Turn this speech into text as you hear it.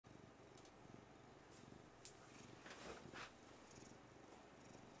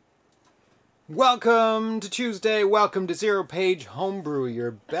Welcome to Tuesday, welcome to ZeroPage Homebrew,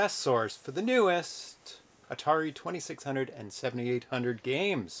 your best source for the newest Atari 2600 and 7800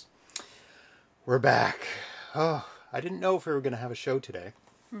 games. We're back. Oh, I didn't know if we were going to have a show today.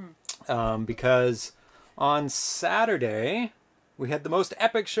 Because on Saturday, we had the most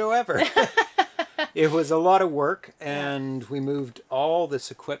epic show ever. It was a lot of work, and we moved all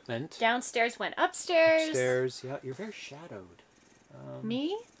this equipment. Downstairs went upstairs. Upstairs, yeah, you're very shadowed.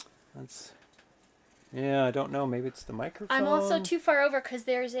 Me? That's... Yeah, I don't know. Maybe it's the microphone. I'm also too far over because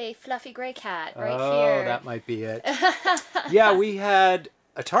there's a fluffy gray cat right Oh, here. that might be it. Yeah, we had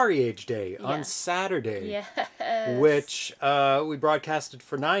Atari Age Day on Saturday. Yes. Which we broadcasted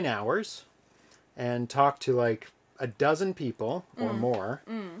for 9 hours and talked to like a dozen people or more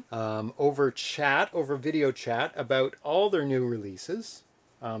over video chat about all their new releases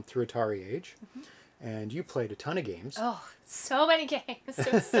through Atari Age. And you played a ton of games. Oh, so many games.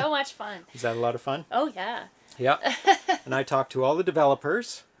 It was so much fun. Was that a lot of fun? Oh, yeah. Yeah. And I talked to all the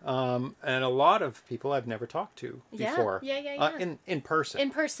developers and a lot of people I've never talked to before. Yeah. In person.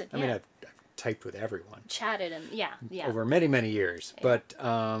 In person, I mean, I've typed with everyone. Chatted and, yeah. Over many, many years. Yeah. But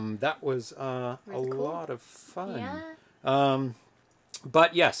that was really a cool. lot of fun. Yeah.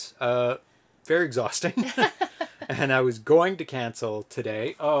 But yes, very exhausting. And I was going to cancel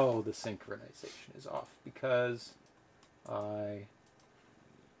today. Oh, the synchronization is off because I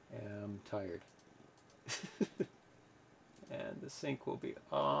am tired. And the sync will be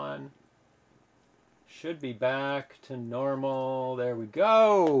on. Should be back to normal. There we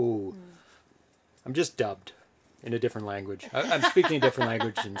go. I'm just dubbed in a different language. I'm speaking a different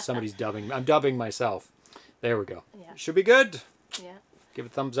language and somebody's dubbing. I'm dubbing myself. There we go. Yeah. Should be good. Yeah. Give a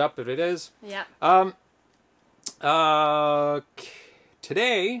thumbs up if it is. Yeah.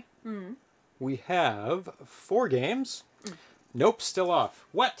 Today we have 4 games. Nope, still off.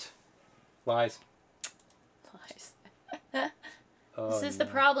 What? Lies. This is the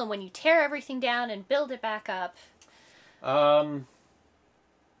problem when you tear everything down and build it back up.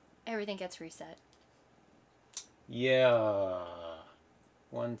 Everything gets reset. Yeah.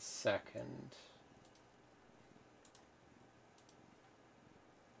 1 second.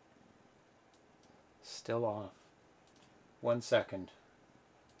 Still off. 1 second.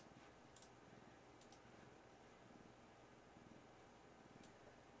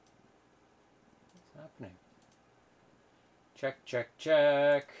 What's happening? Check, check,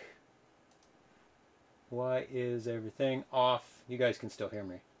 check. Why is everything off? You guys can still hear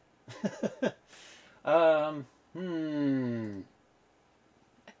me.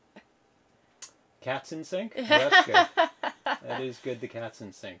 Cat's in sync? Well, that's good. That is good, the cat's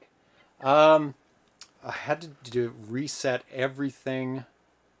in sync. I had to reset everything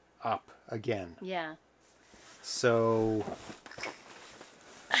up again. Yeah. So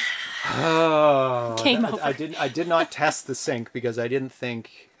Game over. I did not test the sync because I didn't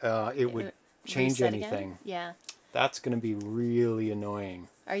think it would change Reset anything. again? Yeah. That's going to be really annoying.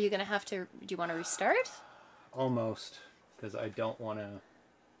 Are you going to have to... Do you want to restart? Almost, because I don't want to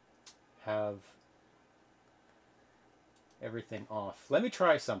have everything off. Let me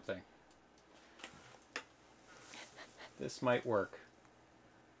try something. This might work.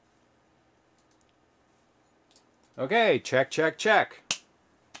 Okay, check, check, check.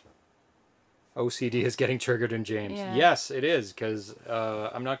 OCD is getting triggered in James. Yeah. Yes, it is, because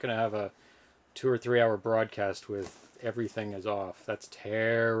I'm not going to have a 2 or 3 hour broadcast with everything is off. That's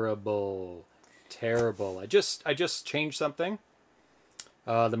terrible. Terrible. I just changed something.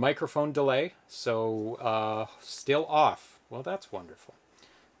 The microphone delay, so still off. Well, that's wonderful.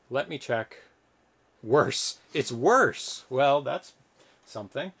 Let me check. Worse. It's worse. Well, that's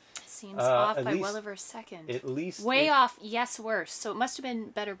something. Seems off by well over a second. At least way off. Yes, worse. So it must have been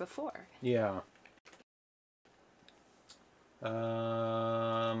better before. Yeah.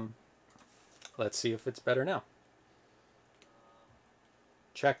 Let's see if it's better now.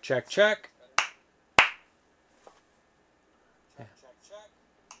 Check, check, check.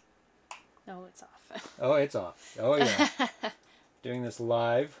 No, it's off. Oh, it's off. Oh, yeah. Doing this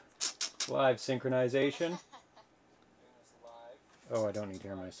live. Live synchronization. Oh, I don't need to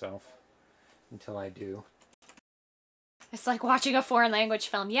hear myself until I do. It's like watching a foreign language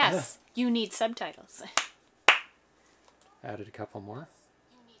film. Yes, you need subtitles. Added a couple more.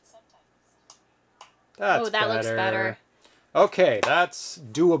 That's that looks better. Okay, that's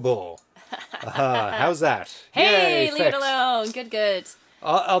doable. How's that? Hey, Yay, leave it alone. Good, good.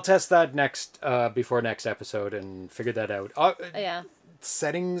 I'll test that next before next episode and figure that out. Yeah.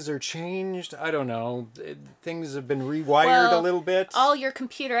 Settings are changed. I don't know. Things have been rewired a little bit. All your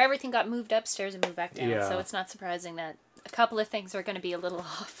computer, everything got moved upstairs and moved back down. Yeah. So it's not surprising that a couple of things are going to be a little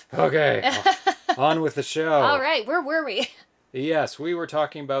off. Okay, on with the show. All right, where were we? Yes, we were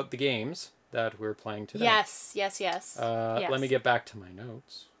talking about the games that we're playing today. Yes. Let me get back to my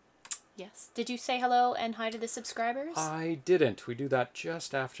notes. Yes. Did you say hello and hi to the subscribers? I didn't. We do that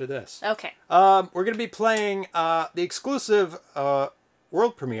just after this. Okay. We're going to be playing the exclusive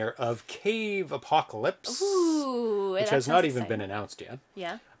world premiere of C.A.V.E. Apocalypse. Ooh, which has not even been announced yet.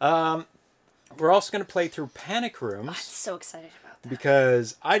 Yeah. We're also going to play through Panic Rooms. I'm so excited about that.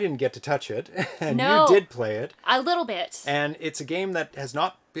 Because I didn't get to touch it, and No. you did play it. A little bit. And it's a game that has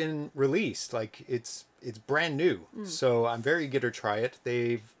not been released. Like, it's brand new. So I'm very eager to try it.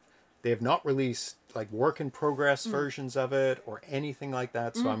 They have not released like work in progress versions of it or anything like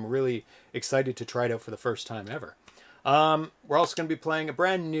that. So I'm really excited to try it out for the first time ever. We're also going to be playing a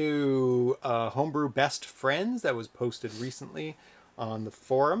brand new homebrew Best Friends that was posted recently on the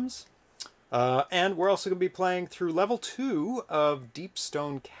forums. And we're also going to be playing through level 2 of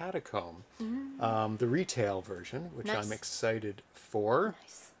Deepstone Catacomb, the retail version, which I'm excited for.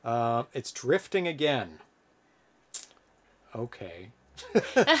 Nice. It's drifting again. Okay.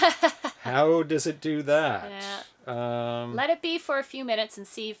 How does it do that? Yeah. Let it be for a few minutes and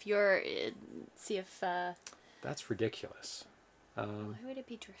see if you're... That's ridiculous. Why would it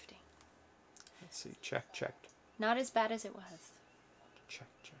be drifting? Let's see. Check. Not as bad as it was. Check.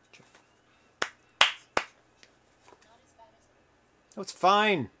 Oh, it's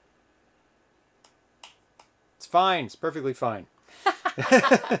fine. It's fine. It's perfectly fine.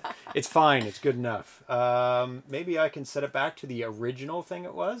 It's fine. It's good enough. Maybe I can set it back to the original thing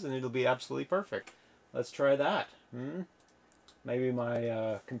it was, and it'll be absolutely perfect. Let's try that. Maybe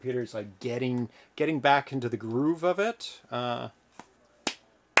my computer's like getting back into the groove of it. No,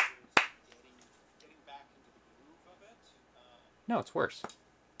 it's worse.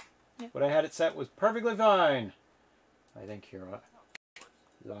 Yeah. What I had it set was perfectly fine. I think you're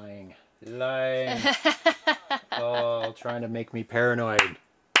lying. Oh, trying to make me paranoid.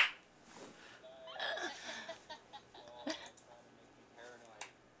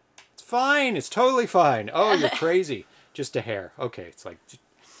 It's fine. It's totally fine. Oh, you're crazy. Just a hair. Okay, it's like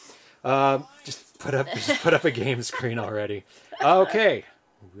just put up a game screen already. Okay.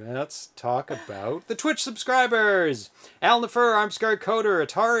 Let's talk about the Twitch subscribers. Alan the Fur, Armscar Coder,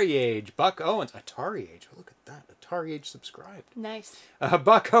 Atari Age, Buck Owens. Atari Age. Oh, look at that. Atari Age subscribed. Nice.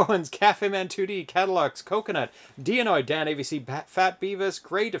 Buck Owens, Cafe Man 2D, Catalogs, Coconut, Dianoid, Dan AVC, Fat Beavis,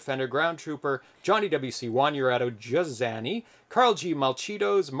 Grey Defender, Ground Trooper, Johnny WC, Juan Urato, Jazani, Carl G.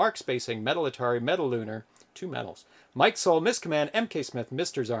 Malchitos, Mark Spacing, Metal Atari, Metal Lunar, 2 medals. Mike Soul, Miss Command, MK Smith,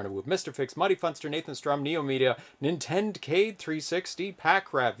 Mr. Zarnawoop, Mr. Fix, Muddy Funster, Nathan Strum, Neo Media, Nintendo Cade 360,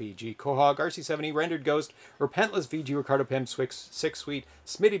 Pack Rat VG, Quahog, RC70, Rendered Ghost, Repentless VG, Ricardo Pim, Six Sweet,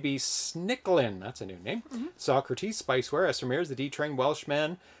 Smitty B, Snicklin, that's a new name, Socrates, Spiceware, S. Ramirez, The D-Train,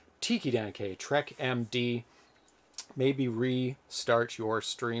 Welshman, Tiki Dan K, Trek MD, maybe restart your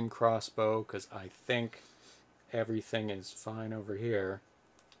stream Crossbow, because I think everything is fine over here.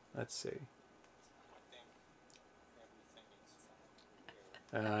 Let's see.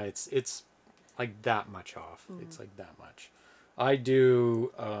 It's like that much off. It's like that much. I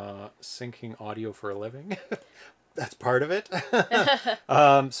do syncing audio for a living. That's part of it.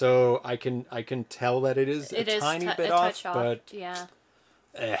 So I can tell that it is a tiny bit off, but yeah.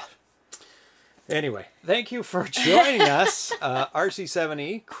 Anyway, thank you for joining us.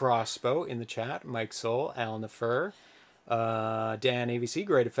 RC70 Crossbow in the chat. Mike Soul, Alan the Fur, Dan AVC,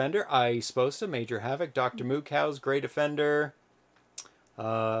 Great Defender, Ice Sposta, Major Havoc, Dr. Mookhouse, Great Defender. You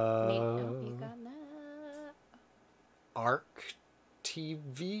got that. Arc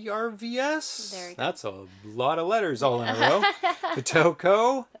TV RVS. There you go. That's a lot of letters all in a row.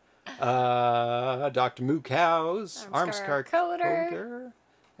 Patoko, Dr. Mookhouse, Armscar Coder,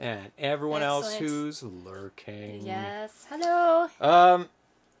 and everyone else Excellent. who's lurking. Yes. Hello.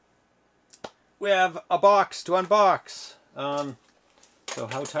 We have a box to unbox. So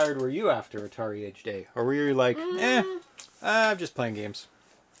how tired were you after Atari Age Day? Or were you like, I'm just playing games.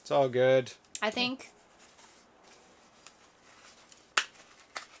 It's all good. I think.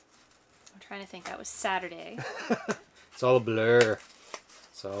 I'm trying to think. That was Saturday. It's all a blur.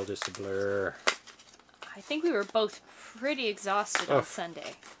 It's all just a blur. I think we were both pretty exhausted on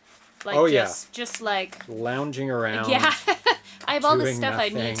Sunday. Like, Oh, just like... Lounging around. Yeah. I have all the doing stuff I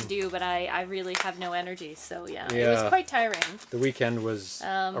need nothing. to do, but I really have no energy. So, yeah. It Yeah. was quite tiring. The weekend was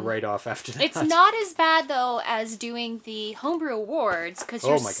a write-off after that. It's not as bad, though, as doing the Homebrew Awards, because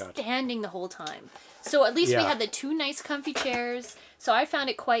you're Oh my God. standing the whole time. So at least we Yeah. had the 2 nice comfy chairs, so I found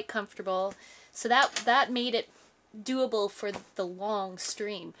it quite comfortable. So that made it doable for the long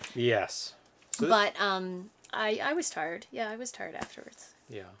stream. Yes. So But I was tired. Yeah, I was tired afterwards.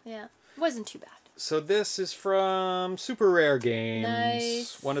 Yeah. Yeah. It wasn't too bad. So this is from Super Rare Games.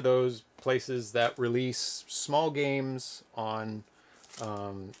 Nice. One of those places that release small games on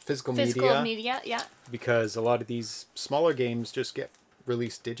physical Media, yeah. because a lot of these smaller games just get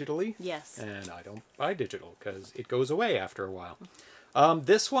released digitally. Yes. And I don't buy digital because it goes away after a while.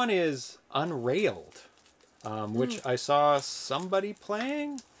 This one is Unrailed, which I saw somebody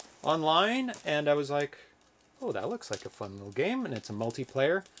playing online, and I was like, oh, that looks like a fun little game, and it's a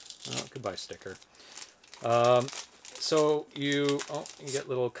multiplayer. Oh, goodbye sticker. So you get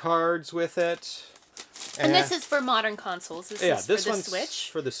little cards with it. And this is for modern consoles. This is for the one's Switch.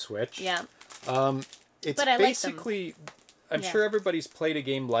 for the Switch. Yeah. It's But I basically, I'm sure everybody's played a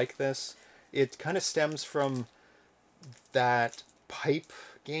game like this. It kind of stems from that pipe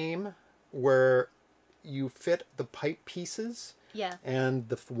game where you fit the pipe pieces. Yeah. And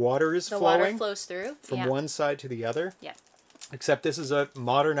the water is flowing. The water flows through. From one side to the other. Yeah. Except this is a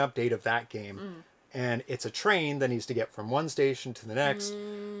modern update of that game. And it's a train that needs to get from one station to the next.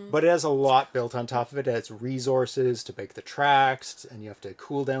 But it has a lot built on top of it. It has resources to make the tracks, and you have to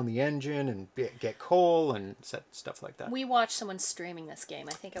cool down the engine and get coal and set stuff like that. We watched someone streaming this game,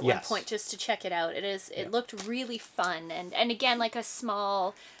 I think, at one point just to check it out. It looked really fun, and again, like a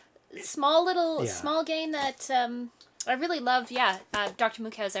small game that I really love. Yeah, Dr.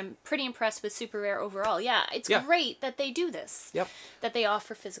 Mukaz, I'm pretty impressed with Super Rare overall. Yeah, it's great that they do this. Yep. That they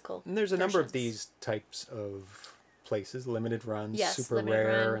offer physical. And there's a number of these types of places, limited runs, Super limited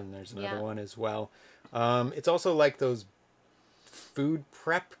Rare, run. and there's another one as well. It's also like those food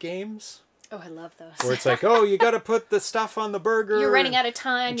prep games. Oh, I love those. Where it's like, oh, you got to put the stuff on the burger. You're running out of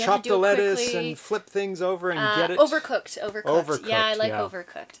time. You have to do chop the it lettuce quickly. and flip things over and get it. Overcooked. Yeah, I like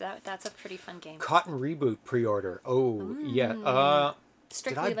Overcooked. That's a pretty fun game. Cotton Reboot pre-order. Oh, yeah.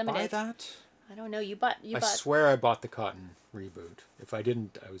 Strictly did I limited. buy that? I don't know. You bought. I swear I bought the Cotton Reboot. If I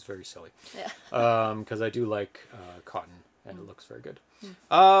didn't, I was very silly. Yeah. Because I do like Cotton, and it looks very good.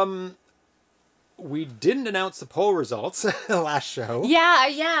 We didn't announce the poll results last show.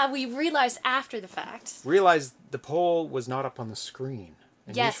 Yeah, we realized after the fact. Realized the poll was not up on the screen.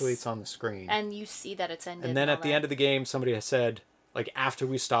 And usually it's on the screen. And you see that it's ended. And then at the end of the game, somebody has said, like after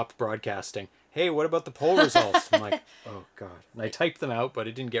we stopped broadcasting, hey, what about the poll results? I'm like, oh, God. And I typed them out, but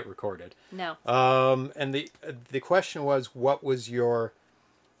it didn't get recorded. No. And the question was, what was your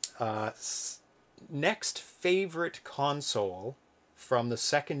next favorite console from the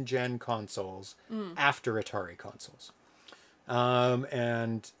second-gen consoles after Atari consoles?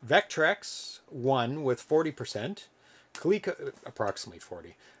 And Vectrex won with 40%. Coleco, approximately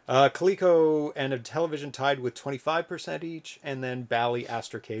 40. Coleco and Television tied with 25% each, and then Bally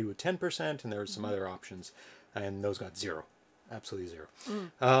Astrocade with 10%, and there were some other options, and those got 0. Absolutely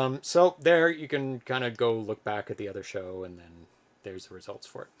 0. So there you can kind of go look back at the other show, and then there's the results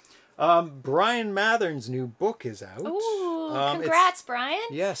for it. Brian Mathern's new book is out. Ooh, congrats, Brian.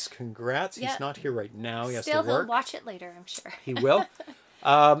 Yes, congrats. He's not here right now. He has to work. He'll watch it later, I'm sure. He will.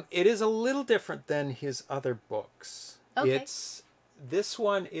 It is a little different than his other books. Okay. This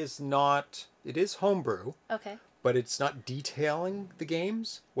one is not, it is homebrew. Okay. But it's not detailing the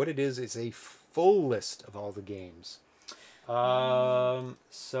games. What it is a full list of all the games.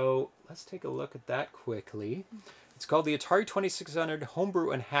 So let's take a look at that quickly. It's called the Atari 2600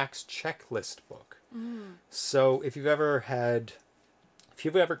 Homebrew and Hacks Checklist Book. So if you've ever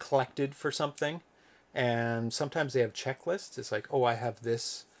collected for something, and sometimes they have checklists, it's like, oh, I have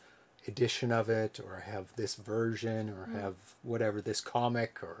this edition of it, or I have this version, or I have whatever, this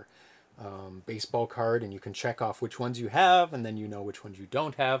comic, or baseball card, and you can check off which ones you have, and then you know which ones you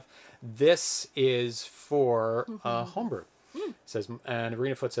don't have. This is for homebrew. Says, and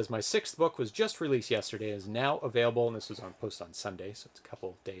ArenaFoot says, my 6th book was just released yesterday, is now available, and this was posted on Sunday, so it's a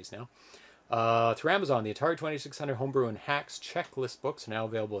couple days now. Through Amazon, the Atari 2600 Homebrew and Hacks Checklist books are now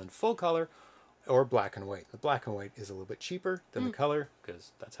available in full color or black and white. The black and white is a little bit cheaper than the color,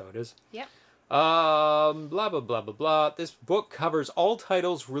 because that's how it is. Yeah. Blah, blah, blah, blah, blah. This book covers all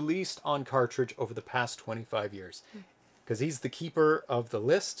titles released on cartridge over the past 25 years. Because he's the keeper of the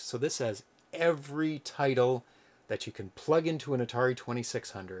list, so this has every title that you can plug into an Atari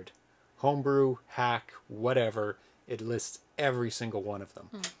 2600. Homebrew, hack, whatever. It lists every single one of them.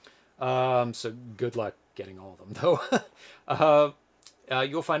 So good luck getting all of them, though.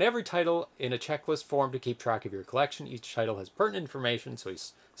 You'll find every title in a checklist form to keep track of your collection. Each title has pertinent information, so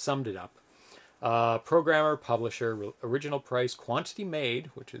he's summed it up. Programmer, publisher, original price, quantity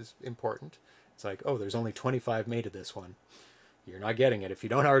made, which is important. It's like, oh, there's only 25 made of this one. You're not getting it if you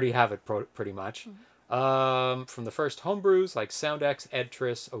don't already have it, pretty much. From the first homebrews like Soundex,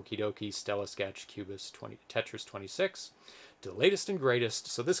 Edtris, Okie Dokie, Stella Sketch, Cubist, Tetris 26, to the latest and greatest.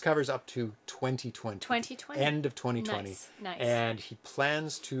 So this covers up to 2020. 2020. End of 2020. Nice. And he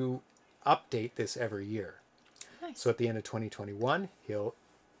plans to update this every year. Nice. So at the end of 2021, he'll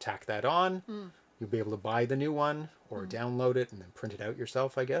tack that on. You'll be able to buy the new one or download it and then print it out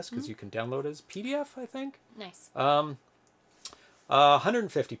yourself, I guess, because you can download it as PDF, I think. Nice.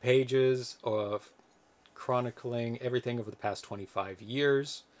 150 pages of chronicling everything over the past 25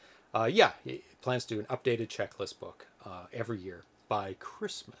 years. Yeah, he plans to do an updated checklist book every year by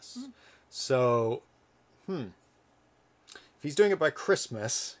Christmas. So, if he's doing it by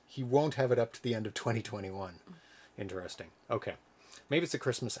Christmas, he won't have it up to the end of 2021. Interesting. Okay. Maybe it's the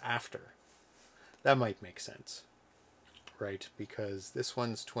Christmas after. That might make sense. Right? Because this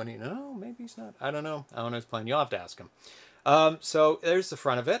one's 20... No, maybe he's not. I don't know. I don't know his plan. You'll have to ask him. So there's the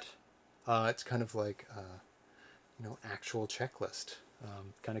front of it. It's kind of like, actual checklist.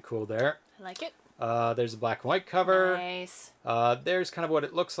 Kind of cool there. I like it. There's a black and white cover. Nice. There's kind of what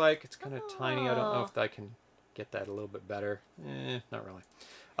it looks like. It's kind of tiny. I don't know if I can get that a little bit better. Not really.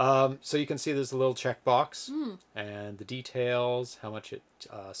 So you can see there's a little checkbox and the details, how much it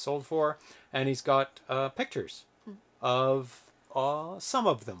sold for. And he's got pictures of some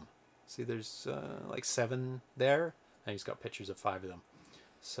of them. See, there's like 7 there. And he's got pictures of 5 of them.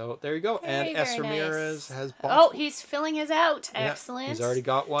 So there you go. Very, and Esther nice. Ramirez has bought. Oh, he's filling his out. Yeah, Excellent. he's already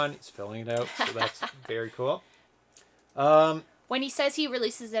got one. He's filling it out. So that's very cool. When he says he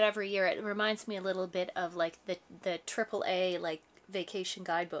releases it every year, it reminds me a little bit of like the AAA like vacation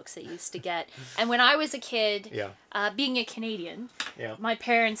guidebooks that you used to get. And when I was a kid, being a Canadian, my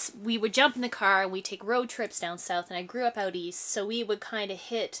parents, we would jump in the car and we'd take road trips down south. And I grew up out east, so we would kind of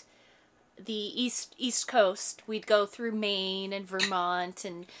hit the east coast. We'd go through Maine and Vermont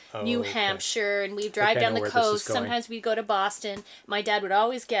and New Hampshire, and we'd drive down the coast. Sometimes we'd go to Boston. My dad would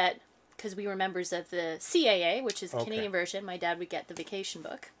always get, because we were members of the C.A.V.E, which is the Canadian version, my dad would get the vacation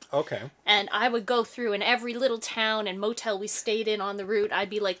book. Okay. And I would go through, in every little town and motel we stayed in on the route, I'd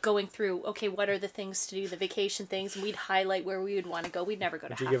be like going through, okay, what are the things to do, the vacation things, and we'd highlight where we would want to go. We'd never go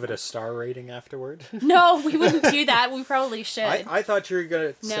to Did you give it a star rating afterward? No, we wouldn't do that. We probably should. I thought you were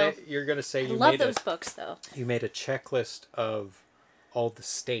gonna say I love those books though. You made a checklist of all the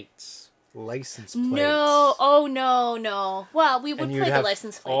states. License plates. No, no. Well, we would play the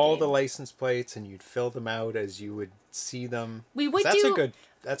license plate all game. the license plates, and you'd fill them out as you would see them. We would That's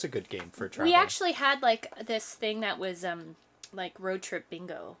a good game for travel. We actually had like this thing that was like road trip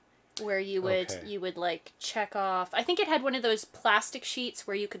bingo, where you would like check off. I think it had one of those plastic sheets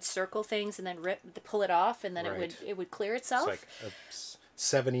where you could circle things and then pull it off, and then it would clear itself. It's like a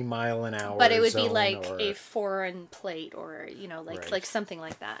 70-mile-an-hour. But it would be like a foreign plate, or like something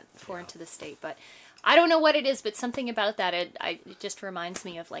like that, foreign to the state. But I don't know what it is, but something about that it just reminds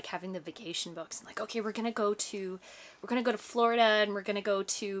me of like having the vacation books and like, okay, we're gonna go to Florida and we're gonna go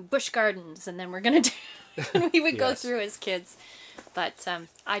to Busch Gardens, and then we're gonna do. And we would go through as kids. But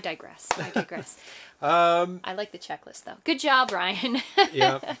I digress. I like the checklist though. Good job, Brian.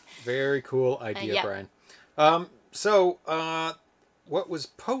 Yeah, very cool idea, Brian. What was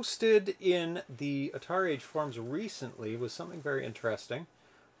posted in the Atari Age forums recently was something very interesting.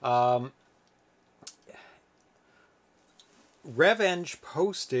 RevEng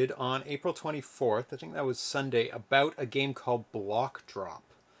posted on April 24th, I think that was Sunday, about a game called Block Drop.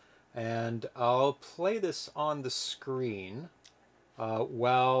 And I'll play this on the screen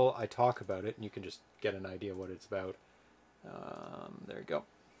while I talk about it, and you can just get an idea what it's about. There you go.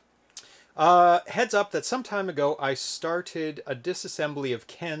 Heads up that some time ago I started a disassembly of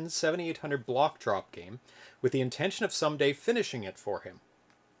Ken's 7800 block drop game with the intention of someday finishing it for him.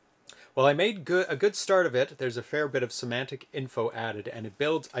 While I made a good start of it, there's a fair bit of semantic info added, and it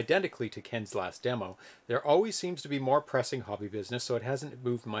builds identically to Ken's last demo. There always seems to be more pressing hobby business, so it hasn't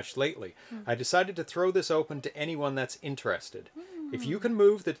moved much lately. I decided to throw this open to anyone that's interested. If you can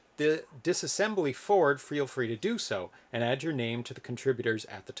move the disassembly forward, feel free to do so, and add your name to the contributors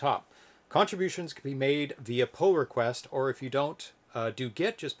at the top. Contributions can be made via pull request, or if you don't do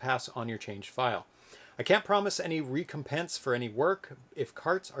Git, just pass on your changed file. I can't promise any recompense for any work. If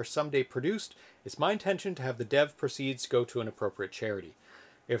carts are someday produced, it's my intention to have the dev proceeds go to an appropriate charity.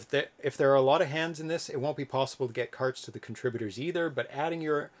 If there are a lot of hands in this, it won't be possible to get carts to the contributors either, but adding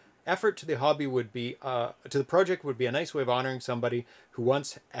your effort to the hobby would be to the project would be a nice way of honoring somebody who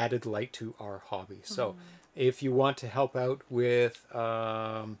once added light to our hobby. So if you want to help out with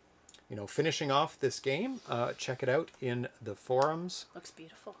you know, finishing off this game. Check it out in the forums. Looks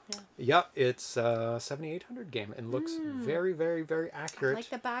beautiful. Yeah. Yeah, it's a 7800 game and looks very, very, very accurate. I like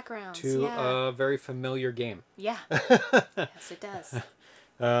the backgrounds. To a very familiar game. Yeah. Yes, it does.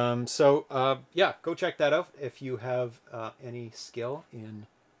 Yeah, go check that out if you have any skill in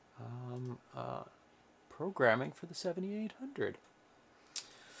programming for the 7800.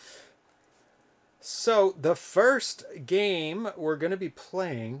 So the first game we're going to be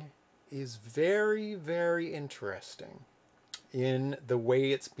playing is very, very interesting in the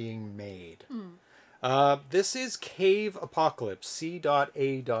way it's being made. This is C.A.V.E. Apocalypse,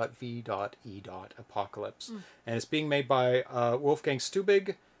 C.A.V.E. Apocalypse. And it's being made by Wolfgang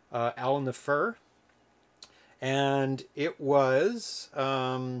Stubig, Alan the Fur. And it was...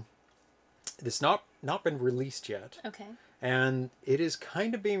 it's not been released yet. Okay. And it is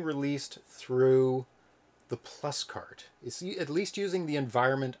kind of being released through the Plus card. It's at least using the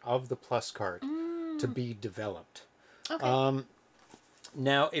environment of the Plus card to be developed. Okay.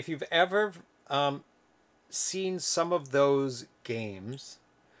 Now, if you've ever seen some of those games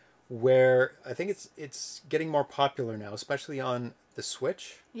where I think it's getting more popular now, especially on the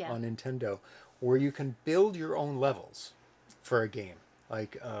Switch, on Nintendo, where you can build your own levels for a game,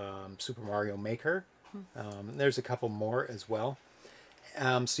 like Super Mario Maker. There's a couple more as well.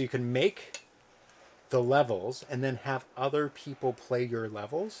 So you can make the levels and then have other people play your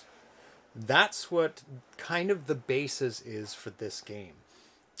levels. That's what kind of the basis is for this game.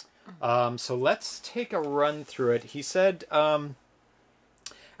 So let's take a run through it. He said,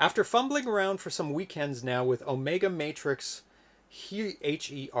 after fumbling around for some weekends now with Omega Matrix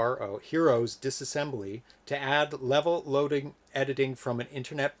HERO, Heroes Disassembly, to add level loading editing from an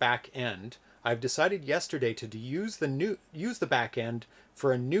internet back end, I've decided yesterday to use the back end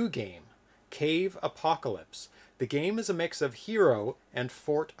for a new game, C.A.V.E. Apocalypse. The game is a mix of Hero and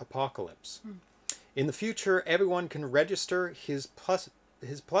Fort Apocalypse. In the future, everyone can register his Plus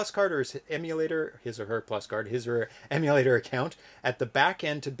card or his emulator, his or her Plus card, his or her emulator account at the back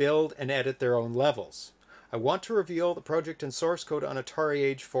end to build and edit their own levels. I want to reveal the project and source code on Atari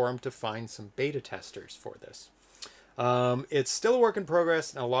Age forum to find some beta testers for this. It's still a work in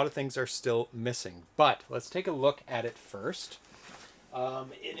progress and a lot of things are still missing, but let's take a look at it first.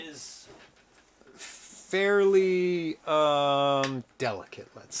 It is fairly delicate,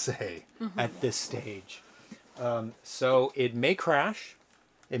 let's say, at this stage. So it may crash,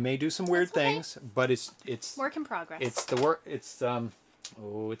 it may do some weird things, but it's work in progress. It's the work. It's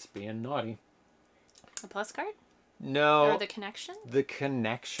it's being naughty. A Plus card? No. Or the connection? The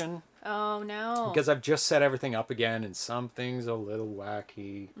connection. Oh no. Because I've just set everything up again, and something's a little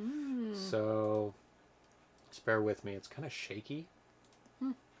wacky. So just bear with me. It's kind of shaky.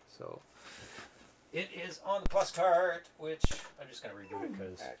 So it is on the Plus card, which I'm just gonna reboot it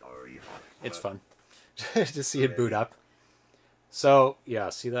because it's fun to see it boot up. So yeah,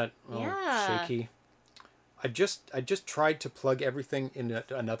 see that? Shaky. I just tried to plug everything in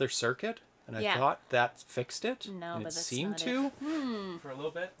another circuit, and I thought that fixed it. No, and but it that's seemed not to it. for a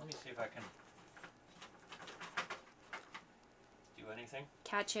little bit. Let me see if I can do anything.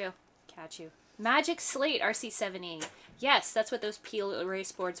 Catch you. Magic Slate RC70. Yes, that's what those peel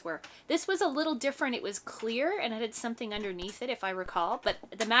erase boards were. This was a little different. It was clear and it had something underneath it, if I recall. But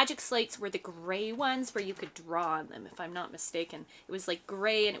the Magic Slates were the gray ones where you could draw on them, if I'm not mistaken. It was like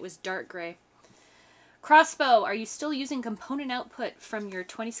gray and it was dark gray. Crossbow, are you still using component output from your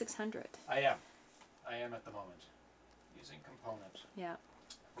 2600? I am at the moment. Using component. Yeah.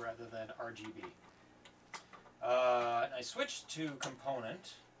 Rather than RGB. I switched to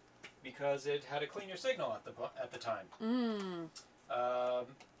component because it had a cleaner signal at the time.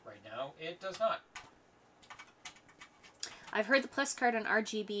 Right now, it does not. I've heard the Plus card on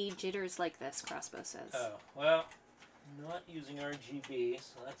RGB jitters like this, Crossbow says. Oh, well, I'm not using RGB,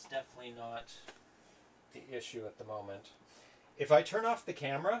 so that's definitely not the issue at the moment. If I turn off the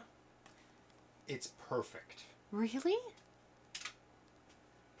camera, it's perfect. Really?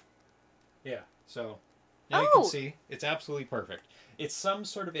 Yeah, so now you can see it's absolutely perfect. It's some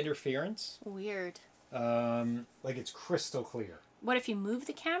sort of interference. Weird. Like it's crystal clear. What if you move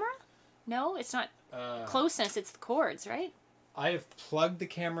the camera? No, it's not closeness, it's the cords, right? I have plugged the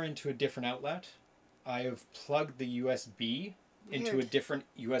camera into a different outlet. I have plugged the USB into a different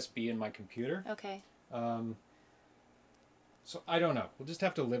USB in my computer. Okay. So I don't know. We'll just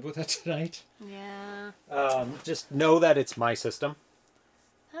have to live with it tonight. Yeah. Just know that it's my system.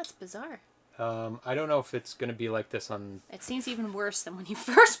 That's bizarre. I don't know if it's going to be like this on... It seems even worse than when you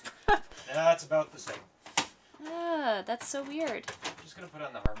first... That's about the same. Ah, that's so weird. I'm just going to put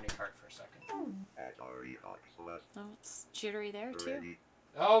on the harmony card for a second. Oh, it's jittery there too.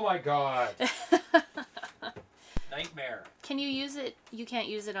 Oh my god. Nightmare. Can you use it? You can't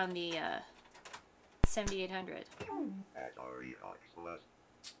use it on the 7800.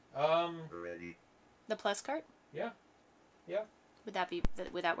 Ready. The plus cart? Yeah. Yeah. Would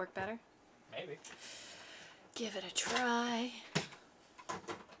that work better? Maybe. Give it a try.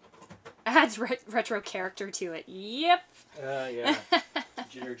 Adds retro character to it. Yep. Yeah.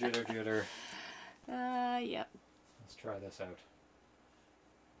 Jitter, jitter, jitter. Yep. Let's try this out.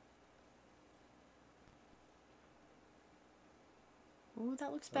 Ooh,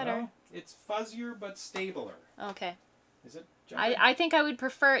 that looks better. Well, it's fuzzier but stabler. Okay. Is it? I think I would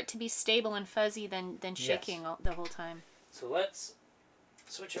prefer it to be stable and fuzzy than shaking the whole time. So let's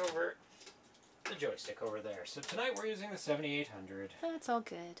switch over the joystick over there. So tonight we're using the 7800. That's all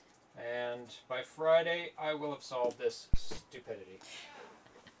good. And by Friday, I will have solved this stupidity.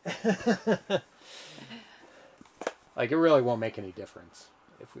 Like, it really won't make any difference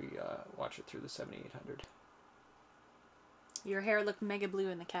if we watch it through the 7800. Your hair looked mega blue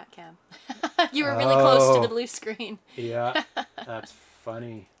in the cat cam. You were really close to the blue screen. Yeah, that's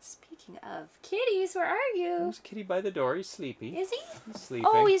funny. Speaking of kitties, where are you? There's a kitty by the door. He's sleepy. Is he? He's sleeping.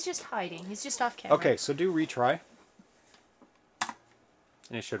 Oh, he's just hiding. He's just off camera. Okay, so do retry.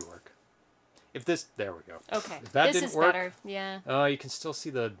 And it should work. If this... There we go. Okay. If that this didn't is work, better. Yeah. You can still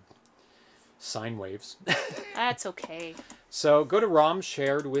see the sine waves. That's okay. So go to ROM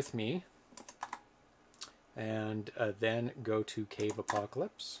shared with me. And then go to C.A.V.E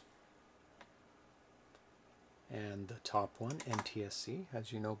Apocalypse. And the top one, NTSC,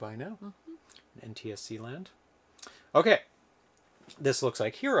 as you know by now. NTSC land. Okay. This looks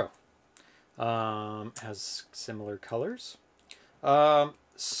like Hero. Has similar colors.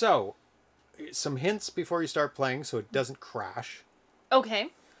 So, some hints before you start playing so it doesn't crash. Okay.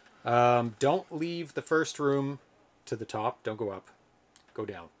 Don't leave the first room to the top. Don't go up. Go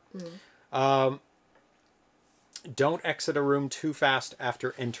down. Don't exit a room too fast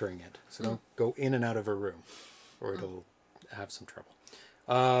after entering it. So don't go in and out of a room, or it'll have some trouble.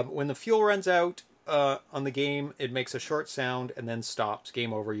 When the fuel runs out on the game, it makes a short sound and then stops.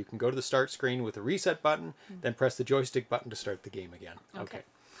 Game over. You can go to the start screen with the reset button, then press the joystick button to start the game again. Okay.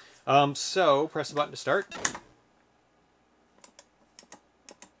 So press the button to start.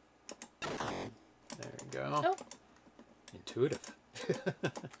 There you go. Oh. Intuitive.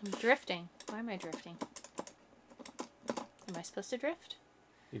 I'm drifting. Why am I drifting? Am I supposed to drift?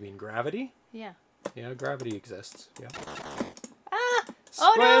 You mean gravity? Yeah. Yeah, gravity exists. Yeah. Ah!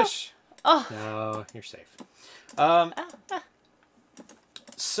 Squish! Oh no! Oh. No, you're safe.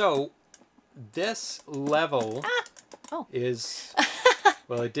 So, this level is...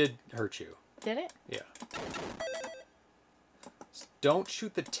 Well, it did hurt you. Did it? Yeah. Don't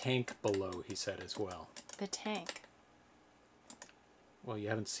shoot the tank below, he said as well. The tank. Well, you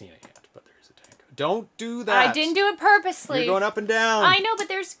haven't seen it yet, but there is a tank. Don't do that! I didn't do it purposely. You're going up and down. I know, but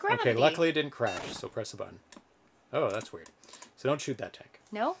there's gravity. Okay, luckily it didn't crash, so press the button. Oh, that's weird. So don't shoot that tank.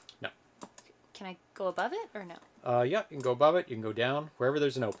 No? No. Can I go above it or no? Yeah, you can go above it, you can go down, wherever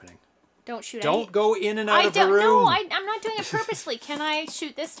there's an opening. Don't shoot Don't go in and out of a room. No, I'm not doing it purposely. Can I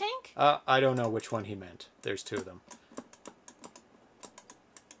shoot this tank? I don't know which one he meant. There's two of them.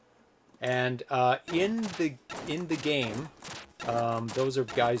 And in the game, those are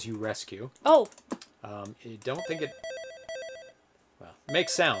guys you rescue. Oh. You don't think it... Well, it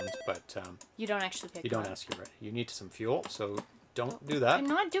makes sounds, but... you don't actually pick You don't ask you, right? You need some fuel, so don't do that. I'm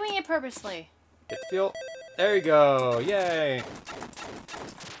not doing it purposely. Get the fuel. There you go. Yay.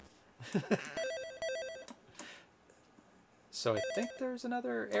 So I think there's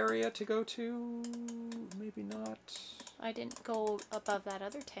another area to go to. Maybe not. I didn't go above that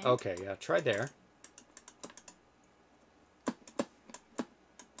other tank. Okay, yeah. Try there.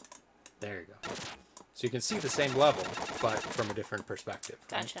 There you go. So you can see the same level, but from a different perspective.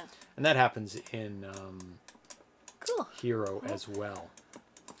 Right? Gotcha. And that happens in cool. Hero as well.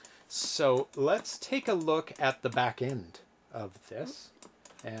 So let's take a look at the back end of this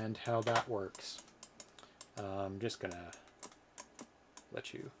and how that works. I'm just going to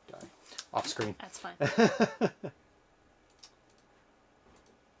let you die off screen. That's fine.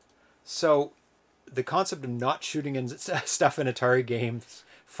 So the concept of not shooting in stuff in Atari games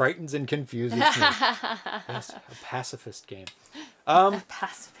frightens and confuses me. Yes, a pacifist game. A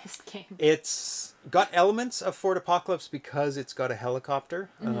pacifist game. It's got elements of Fort Apocalypse because it's got a helicopter.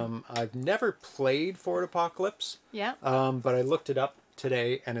 I've never played Fort Apocalypse. Yeah. But I looked it up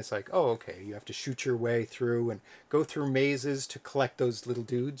today and it's like, oh, okay, you have to shoot your way through and go through mazes to collect those little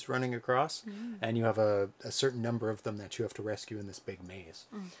dudes running across. And you have a certain number of them that you have to rescue in this big maze.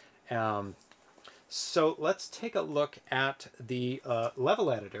 So let's take a look at the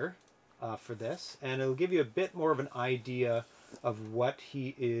level editor for this, and it'll give you a bit more of an idea of what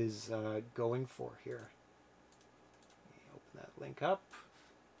he is going for here. Open that link up,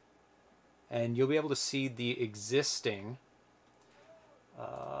 and you'll be able to see the existing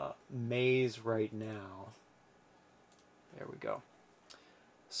maze right now. There we go.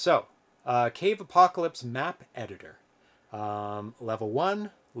 So, C.A.V.E. Apocalypse Map Editor. Level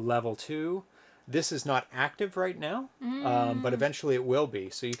 1, Level 2. This is not active right now, but eventually it will be.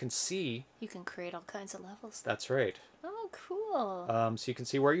 So you can see... You can create all kinds of levels. That's right. Oh, cool. So you can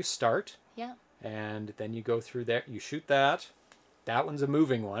see where you start. Yeah. And then you go through there. You shoot that. That one's a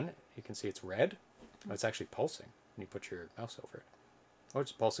moving one. You can see it's red. Oh, it's actually pulsing when you put your mouse over it. Oh,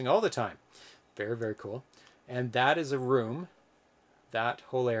 it's pulsing all the time. Very, very cool. And that is a room. That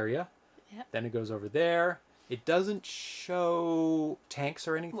whole area. Yep. Then it goes over there. It doesn't show tanks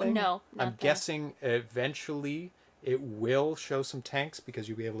or anything. Well, no, I'm guessing eventually it will show some tanks because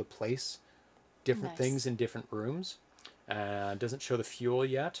you'll be able to place different things in different rooms. It doesn't show the fuel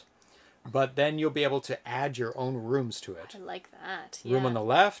yet. But then you'll be able to add your own rooms to it. I like that. Room on the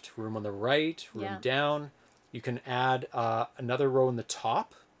left, room on the right, room down. You can add another row in the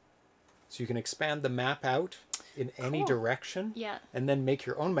top. So you can expand the map out in any direction. Yeah. And then make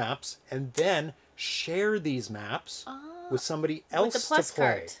your own maps. And then share these maps with somebody else to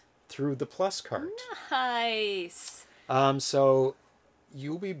play through the plus cart. Nice. So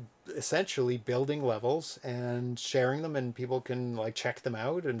you'll be essentially building levels and sharing them, and people can like check them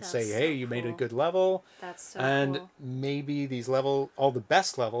out and say, hey, you made a good level. That's so cool. Maybe these all the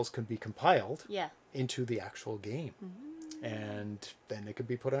best levels can be compiled into the actual game. And then it could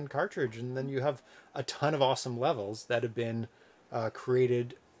be put on cartridge, and then you have a ton of awesome levels that have been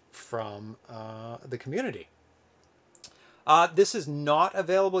created from the community. This is not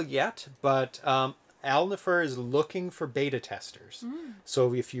available yet, but Alnifer is looking for beta testers.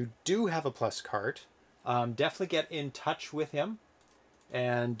 So if you do have a plus cart, definitely get in touch with him,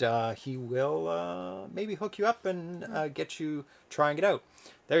 and he will maybe hook you up and get you trying it out.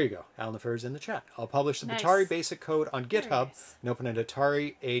 There you go. Alnifer is in the chat. I'll publish the Atari basic code on GitHub and open an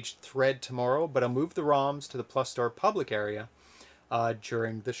Atari Age thread tomorrow, but I'll move the ROMs to the Plus Store public area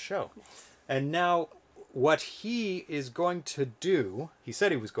during the show. And now what he is going to do, he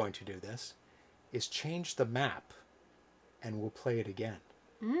said he was going to do this, is change the map, and we'll play it again.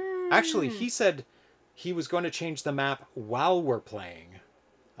 Actually, he said he was going to change the map while we're playing.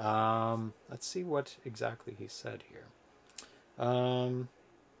 Let's see what exactly he said here.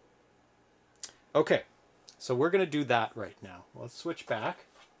 Okay, so we're going to do that right now. Let's switch back.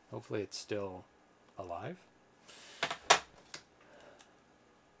 Hopefully it's still alive.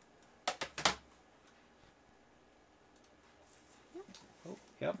 Oh,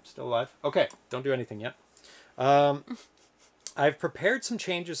 yep, still alive. Okay, don't do anything yet. I've prepared some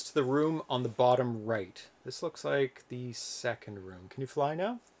changes to the room on the bottom right. This looks like the second room. Can you fly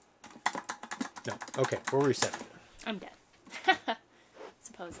now? No. Okay, we'll reset it. I'm dead.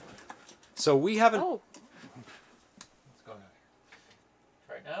 Supposedly. So we haven't... Oh. What's going on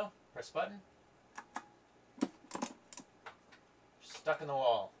here? Right now, press button. Stuck in the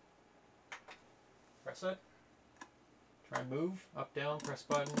wall. Press it. Try and move. Up, down, press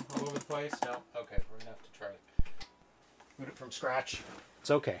button. All over the place. No. Okay, we're going to have to try it. Boot it from scratch. It's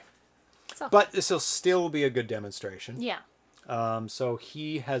okay. But this will still be a good demonstration. Yeah. So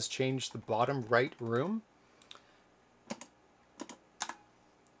he has changed the bottom right room.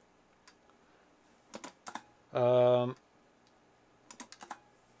 So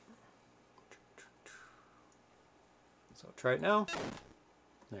try it now.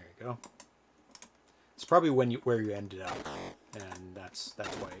 There you go. It's probably where you ended up, and that's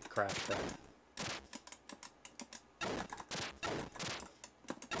why it crashed out.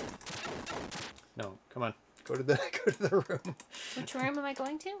 No, come on. Go to the room. Which room am I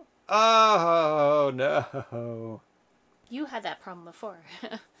going to? Oh no. You had that problem before.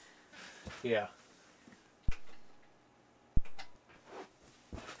 Yeah.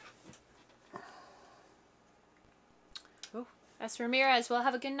 Oh, that's Ramirez. Well,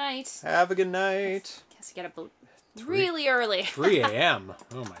 have a good night. Have a good night. Guess you get up really early. 3 a.m.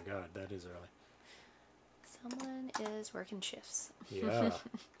 Oh my God, that is early. Someone is working shifts. Yeah.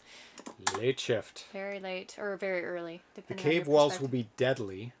 Late shift. Very late, or very early. The cave walls will be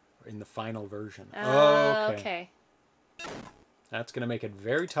deadly in the final version. Okay. That's going to make it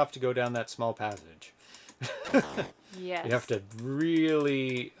very tough to go down that small passage. Yes. You have to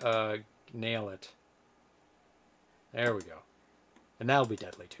really nail it. There we go. And that'll be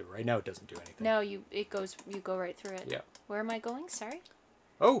deadly too. Right now it doesn't do anything. No, you go right through it. Yeah. Where am I going? Sorry?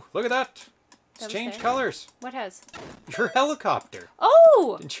 Oh, look at that. It's changed colors. What has? Your helicopter.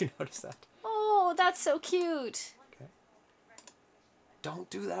 Oh! Didn't you notice that? Oh, that's so cute. Okay. Don't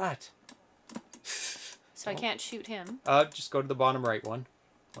do that. So I can't shoot him. Just go to the bottom right one.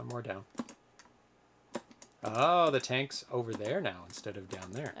 One more down. Oh, the tank's over there now instead of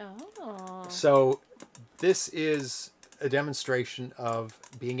down there. Oh. So this is a demonstration of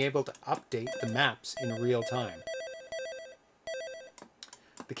being able to update the maps in real time.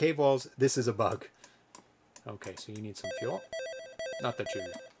 The cave walls, this is a bug. Okay, so you need some fuel. Not that you're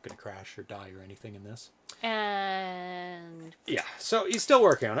going to crash or die or anything in this. And... yeah, so he's still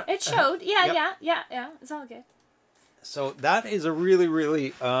working on it. It showed. Yeah, yep. yeah. It's all good. So that is a really,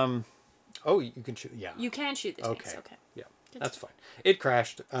 really... oh, you can shoot. Yeah. You can shoot the tanks. Okay. Yeah, that's fine. It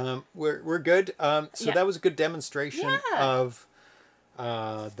crashed. We're good. So that was a good demonstration of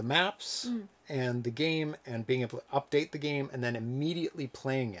the maps and the game and being able to update the game and then immediately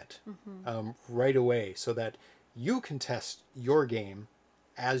playing it right away so that you can test your game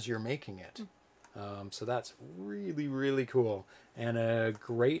as you're making it. So that's really, really cool. And a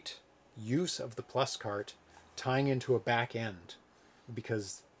great use of the plus cart tying into a back end.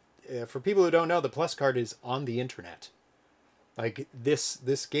 Because for people who don't know, the plus cart is on the internet. Like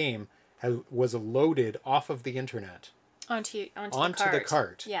this game was loaded off of the internet. Onto the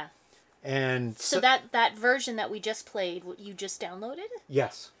cart. Yeah. And so that version that we just played, you just downloaded?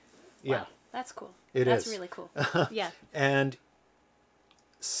 Yes. Wow. Yeah. That's cool. That's really cool. Yeah. And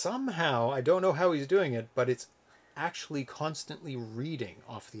somehow, I don't know how he's doing it, but it's actually constantly reading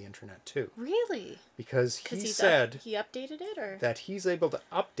off the internet too. Really? Because he said he updated it, or that he's able to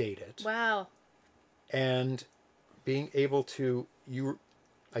update it. Wow. And being able to you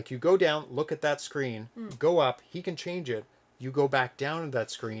go down, look at that screen, go up, he can change it. You go back down to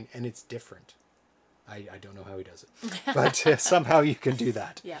that screen, and it's different. I don't know how he does it, but somehow you can do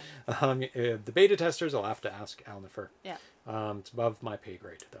that. Yeah. The beta testers, I'll have to ask Al Nefer. Yeah. It's above my pay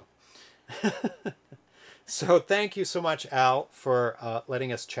grade, though. So thank you so much, Al, for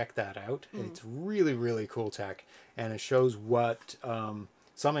letting us check that out. It's really, really cool tech, and it shows what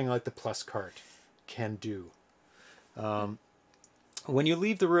something like the plus cart can do. When you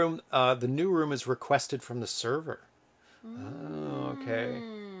leave the room, the new room is requested from the server. Oh, okay.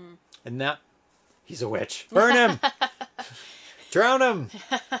 And that... he's a witch. Burn him! Drown him!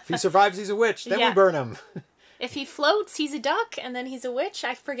 If he survives, he's a witch. Then we burn him. If he floats, he's a duck, and then he's a witch.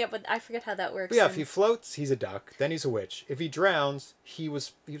 I forget how that works. But yeah, if he floats, he's a duck. Then he's a witch. If he drowns, he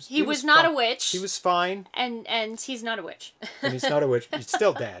was not a witch. He was fine. And he's not a witch. And he's not a witch. But he's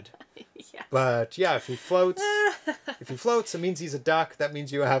still dead. Yes. But yeah, if he floats, it means he's a duck. That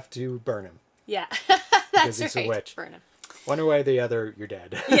means you have to burn him. Yeah, because he's a witch. Burn him. One way or the other, you're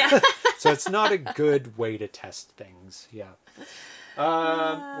dead. Yeah. So it's not a good way to test things. Yeah.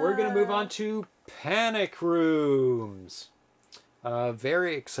 We're going to move on to Panic Rooms.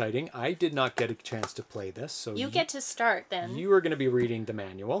 Very exciting. I did not get a chance to play this. So you get to start then. You are going to be reading the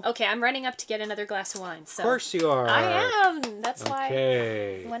manual. Okay, I'm running up to get another glass of wine. So. Of course you are. I am. That's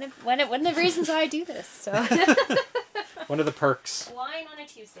why. One of the reasons why I do this. So. One of the perks. Wine on a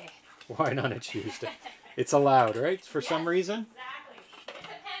Tuesday. Wine on a Tuesday. It's allowed, right? For some reason?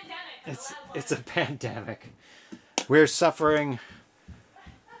 Exactly. It's a pandemic. It's a pandemic. We're suffering.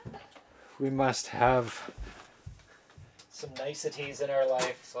 We must have some niceties in our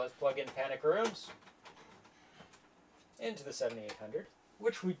life. So let's plug in Panic Rooms into the 7800,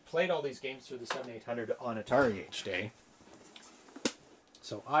 which we played all these games through the 7800 on Atari each day.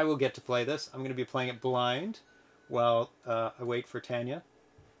 So I will get to play this. I'm going to be playing it blind while I wait for Tanya.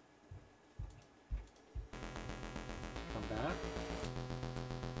 Come back.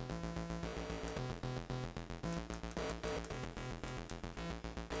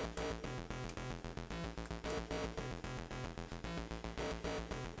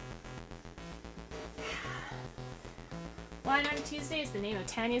 Wine on a Tuesday is the name of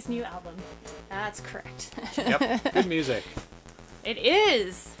Tanya's new album. That's correct. Yep, good music. It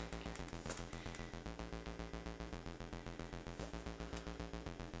is.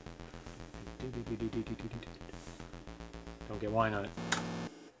 Don't get wine on it.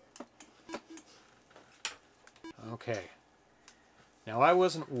 Okay. Now, I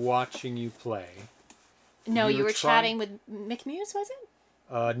wasn't watching you play. No, you were chatting with Mick Muse, was it?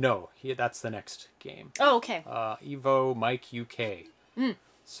 No. That's the next game. Oh, okay. Evo Mike UK.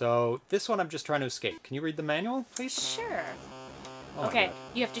 So, this one I'm just trying to escape. Can you read the manual, please? Sure. Oh okay,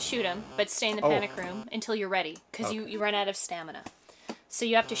 you have to shoot him, but stay in the panic room until you're ready, because you run out of stamina. So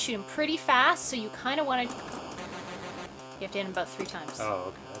you have to shoot him pretty fast, so you kind of want to... You have to hit him about 3 times. Oh,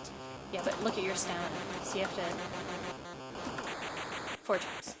 okay, that's easy. Yeah, but look at your stamina. So you have to... 4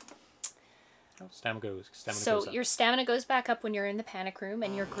 times. Oh, stamina goes up. Your stamina goes back up when you're in the panic room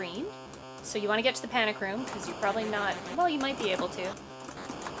and you're green. So you want to get to the panic room because you're probably not... Well, you might be able to.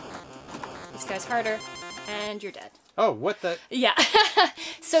 This guy's harder. And you're dead. Oh, what the... Yeah.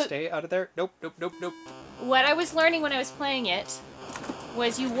 So stay out of there. Nope, nope, nope, nope. What I was learning when I was playing it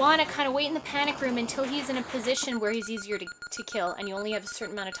was you want to kind of wait in the panic room until he's in a position where he's easier to kill, and you only have a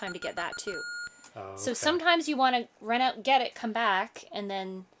certain amount of time to get that too. Oh, okay. So sometimes you want to run out, get it, come back, and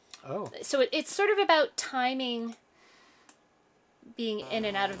then... Oh. So it's sort of about timing being in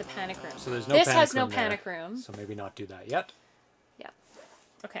and out of the panic room. So there's no this panic has room no panic room. So maybe not do that yet. Yeah.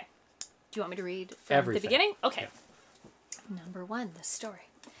 Okay. Do you want me to read from Everything. The beginning? Okay. Yeah. Number 1, the story.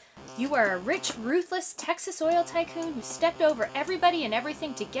 You are a rich, ruthless Texas oil tycoon who stepped over everybody and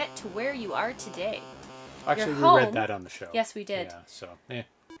everything to get to where you are today. Actually, we read that on the show. Yes, we did. Yeah, so,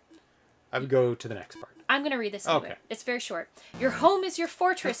 I would go to the next part. I'm going to read this anyway. Okay. It's very short. Your home is your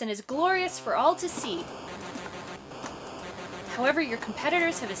fortress and is glorious for all to see. However, your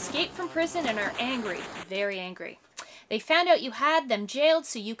competitors have escaped from prison and are angry, very angry. They found out you had them jailed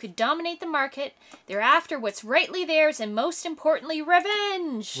so you could dominate the market. They're after what's rightly theirs and most importantly,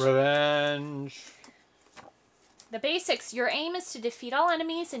 revenge. Revenge. The basics. Your aim is to defeat all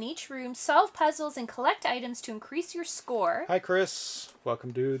enemies in each room, solve puzzles, and collect items to increase your score. Hi, Chris.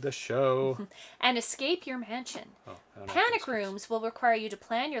 Welcome to the show. And escape your mansion. Oh, Panic rooms will require you to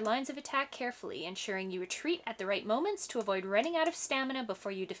plan your lines of attack carefully, ensuring you retreat at the right moments to avoid running out of stamina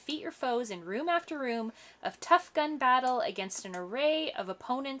before you defeat your foes in room after room of tough gun battle against an array of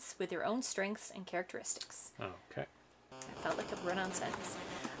opponents with their own strengths and characteristics. Okay. That felt like a run-on sentence.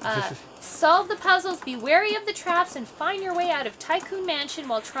 Solve the puzzles, be wary of the traps, and find your way out of Tycoon Mansion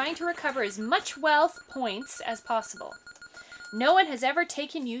while trying to recover as much wealth points as possible. No one has ever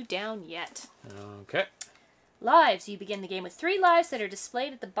taken you down yet. Okay. Lives. You begin the game with 3 lives that are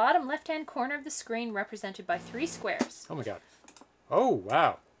displayed at the bottom left-hand corner of the screen, represented by 3 squares. Oh my god. Oh,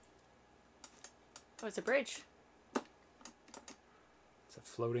 wow. Oh, it's a bridge. It's a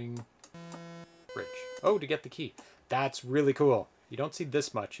floating bridge. Oh, to get the key. That's really cool. You don't see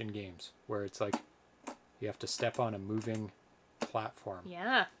this much in games, where it's like you have to step on a moving platform.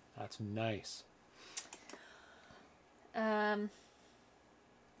 Yeah. That's nice. You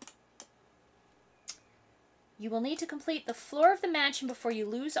will need to complete the floor of the mansion before you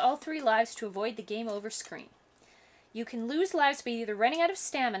lose all 3 lives to avoid the game over screen. You can lose lives by either running out of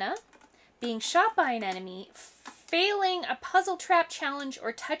stamina, being shot by an enemy, failing a puzzle trap challenge,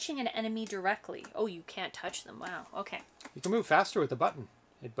 or touching an enemy directly. Oh, you can't touch them. Wow. Okay. You can move faster with the button,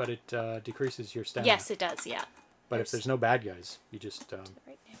 but it decreases your stamina. Yes, it does, yeah. But if there's no bad guys, you just... right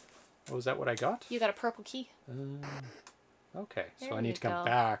now. Oh, is that what I got? You got a purple key. Okay, so There I need to you come go.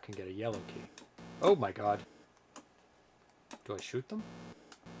 back and get a yellow key. Oh my god. Do I shoot them?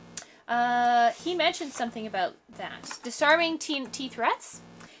 He mentioned something about that. Disarming T threats.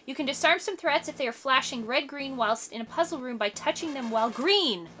 You can disarm some threats if they are flashing red-green whilst in a puzzle room by touching them while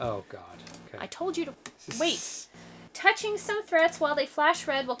green. Oh god. Okay. I told you to wait. Touching some threats while they flash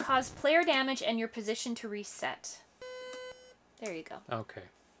red will cause player damage and your position to reset. There you go. Okay.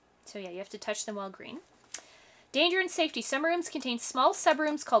 So yeah, you have to touch them while green. Danger and safety. Some rooms contain small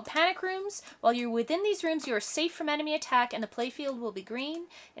subrooms called panic rooms. While you're within these rooms, you are safe from enemy attack and the playfield will be green.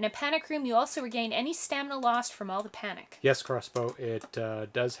 In a panic room, you also regain any stamina lost from all the panic. Yes, Crossbow, it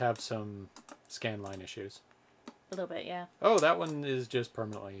does have some scan line issues. A little bit, yeah. Oh, that one is just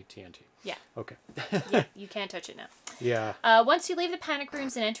permanently TNT. Yeah. Okay. Yeah, you can't touch it now. Yeah. Once you leave the panic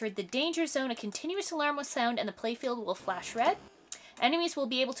rooms and enter the danger zone, a continuous alarm will sound and the playfield will flash red. Enemies will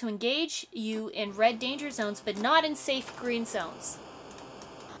be able to engage you in red danger zones, but not in safe green zones.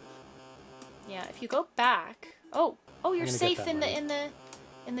 Yeah, if you go back... Oh, you're safe in the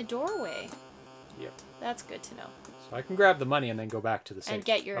doorway. Yep. That's good to know. So I can grab the money and then go back to the safe. And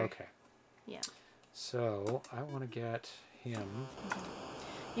get your... Okay. Yeah. So, I want to get him...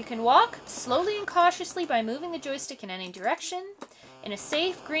 You can walk slowly and cautiously by moving the joystick in any direction. In a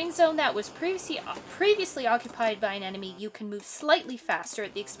safe green zone that was previously occupied by an enemy, you can move slightly faster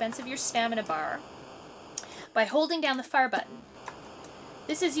at the expense of your stamina bar by holding down the fire button.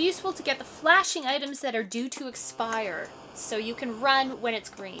 This is useful to get the flashing items that are due to expire, so you can run when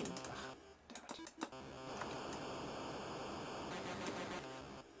it's green.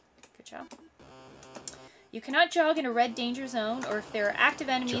 Good job. You cannot jog in a red danger zone or if there are active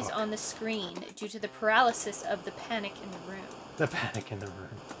enemies on the screen due to the paralysis of the panic in the room. The panic in the room.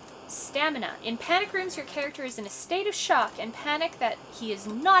 Stamina. In panic rooms, your character is in a state of shock and panic that he is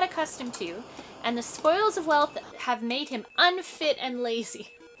not accustomed to, and the spoils of wealth have made him unfit and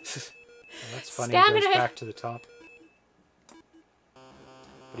lazy. Well, that's funny. Stamina. It goes back to the top.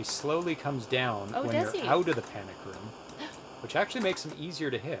 but he slowly comes down when you're out of the panic room, which actually makes him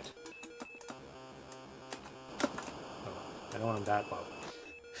easier to hit. Oh, I don't want him that low.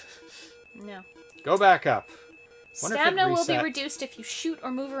 No. Go back up. Stamina will be reduced if you shoot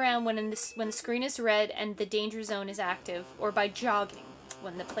or move around when the screen is red and the danger zone is active, or by jogging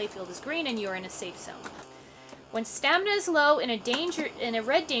when the playfield is green and you're in a safe zone. When stamina is low in a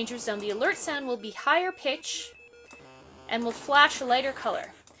red danger zone, the alert sound will be higher pitch and will flash a lighter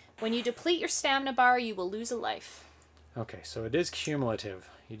color. When you deplete your stamina bar, you will lose a life. Okay, so it is cumulative.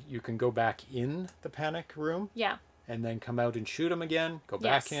 You can go back in the panic room. Yeah. And then come out and shoot him again, go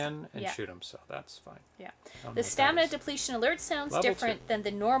back in and shoot him, so that's fine. Yeah. The stamina depletion alert sounds different than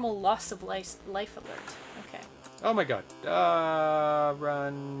the normal loss of life alert. Okay. Oh my god.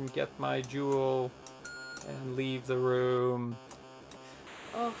 Run, get my jewel, and leave the room.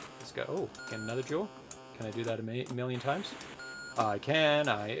 Oh. Let's go. Oh, get another jewel? Can I do that a million times? I can.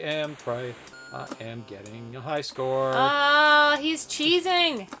 I am getting a high score. Ah, he's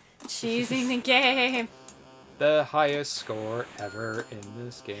cheesing. Cheesing the game. The highest score ever in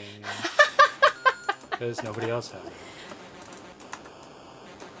this game. Because nobody else has it.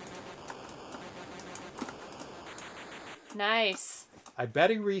 Nice. I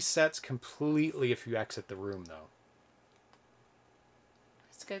bet he resets completely if you exit the room, though.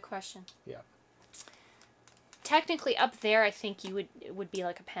 That's a good question. Yeah. Technically, up there, I think it would be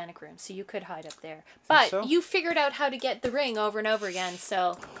like a panic room, so you could hide up there. But you figured out how to get the ring over and over again,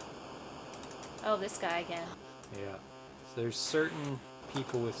 so... Oh, this guy again. Yeah. So there's certain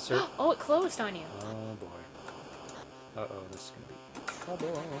people with certain... Oh, it closed on you. Oh, boy. Uh-oh, this is going to be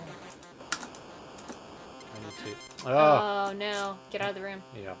trouble. I need to... Oh, no. Get out of the room.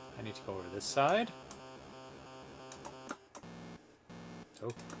 Yeah, I need to go over to this side.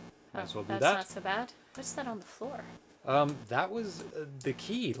 Oh, might as well do that. That's not so bad. What's that on the floor? That was the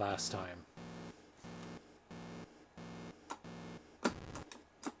key last time.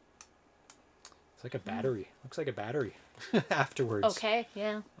 It's like a battery. Looks like a battery afterwards. Okay,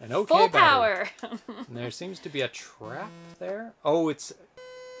 yeah. An okay Full battery. power. And there seems to be a trap there. Oh, it's...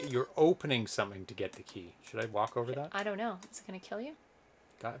 You're opening something to get the key. Should I walk over that? I don't know. Is it going to kill you?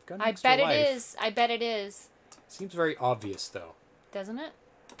 I've got an I bet it is. I bet it is. Seems very obvious, though. Doesn't it?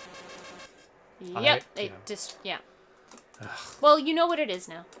 Yep. Yeah. Well, you know what it is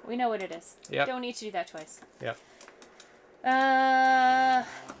now. We know what it is. Yep. Don't need to do that twice. Yep.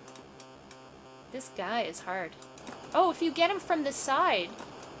 This guy is hard. Oh, if you get him from the side,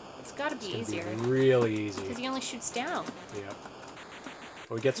 it's got to be easier. Be really easy. Because he only shoots down. Yep.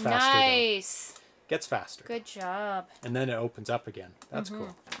 Well, it gets faster. Nice. Though. Gets faster. Good job. And then it opens up again. That's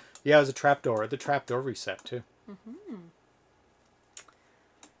cool. Yeah, it was a trapdoor. The trapdoor reset too.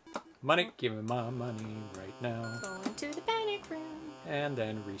 Money. Give me my money right now. Go into the panic room. And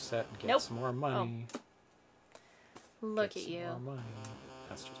then reset and get some more money. Oh. Look at you. More money.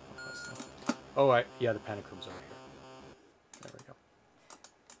 That's just pointless. Oh, yeah, the panic room's over here. There we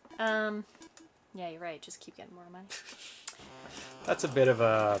go. Yeah, you're right. Just keep getting more money. That's a bit of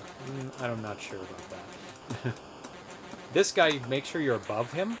a... I'm not sure about that. This guy, make sure you're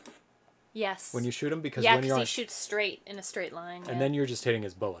above him. Yes. When you shoot him, because when you're he shoots straight in a straight line. And then you're just hitting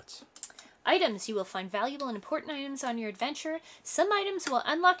his bullets. Items. You will find valuable and important items on your adventure. Some items will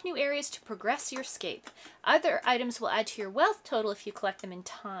unlock new areas to progress your escape. Other items will add to your wealth total if you collect them in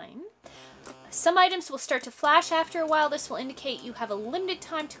time. Some items will start to flash after a while. This will indicate you have a limited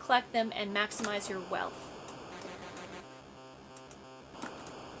time to collect them and maximize your wealth.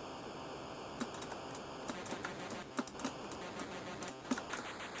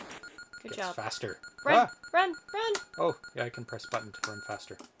 Good job. Faster. Run, run. Oh, yeah, I can press button to run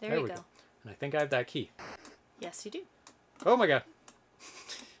faster. There we go. And I think I have that key. Yes, you do. Oh my god.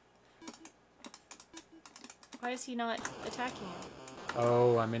 Why is he not attacking you?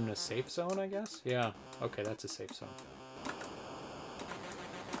 Oh, I'm in a safe zone, I guess? Yeah. Okay, that's a safe zone.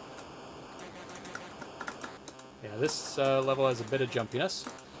 Yeah, this level has a bit of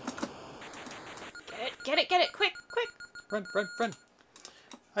jumpiness. Get it, quick. Run.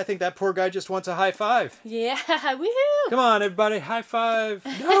 I think that poor guy just wants a high five. Yeah, woohoo! Come on, everybody, high five.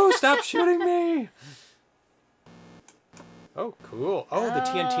 No, stop shooting me. Oh, cool. Oh, the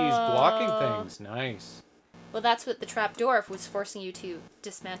TNT is blocking things. Nice. Well, that's what the trapdoor was forcing you to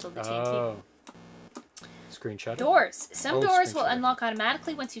dismantle the TNT. Oh. Screenshot. Doors. Some doors will unlock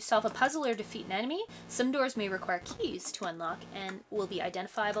automatically once you solve a puzzle or defeat an enemy. Some doors may require keys to unlock and will be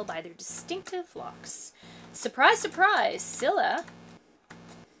identifiable by their distinctive locks. Surprise, surprise, Scylla,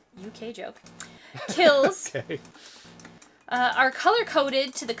 UK joke, kills are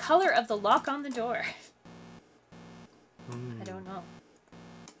color-coded to the color of the lock on the door. I don't know.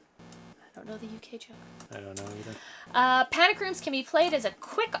 know the UK joke. I don't know either. Panic Rooms can be played as a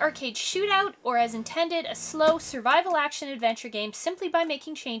quick arcade shootout or as intended, a slow survival action adventure game simply by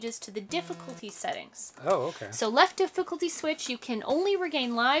making changes to the difficulty settings. Oh, okay. So left difficulty switch, you can only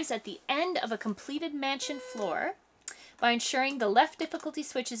regain lives at the end of a completed mansion floor by ensuring the left difficulty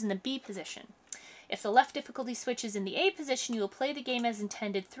switch is in the B position. If the left difficulty switch is in the A position, you will play the game as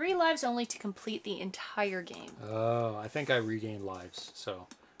intended, 3 lives only to complete the entire game. Oh, I think I regained lives, so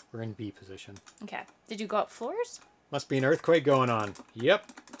we're in B position. Okay. Did you go up floors? Must be an earthquake going on.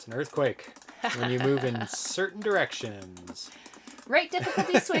 Yep, it's an earthquake. When you move in certain directions. Right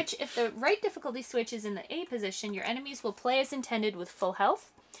difficulty switch. If the right difficulty switch is in the A position, your enemies will play as intended with full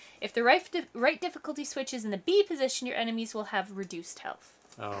health. If the right difficulty switch is in the B position, your enemies will have reduced health.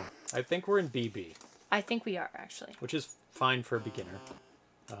 Oh, I think we're in BB. I think we are, actually. Which is fine for a beginner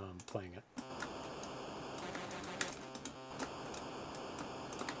playing it.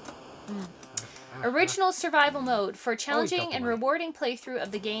 Original survival mode. For a challenging and rewarding playthrough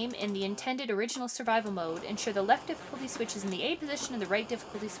of the game in the intended original survival mode, ensure the left difficulty switch is in the A position and the right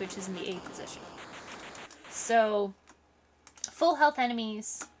difficulty switch is in the A position. So, full health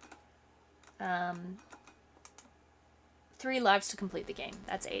enemies, 3 lives to complete the game.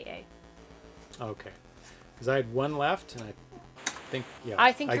 That's AA. Okay. Because I had 1 left, and I think, yeah,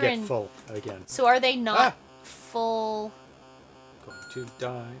 I think I you're get in full again. So are they not full? I'm going to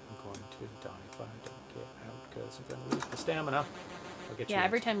die. I'm going to die if I don't get out, because I'm going to lose the stamina. I'll get you Yeah, out.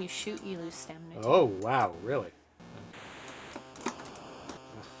 every time you shoot, you lose stamina. Too. Oh, wow, really?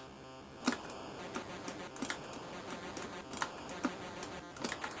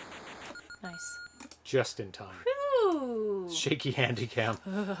 Nice. Just in time. Woo! Shaky handicam.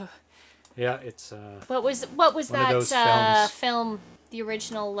 Yeah, it's What was that film? The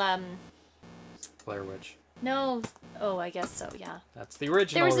original Blair Witch. No. Oh, I guess so. Yeah. That's the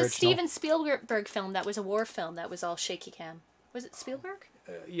original. There was a Steven Spielberg film that was a war film that was all shaky cam. Was it Spielberg?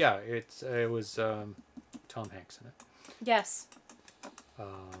 Yeah, it was Tom Hanks in it. Yes.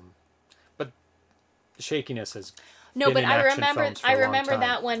 But the shakiness is. No, but I remember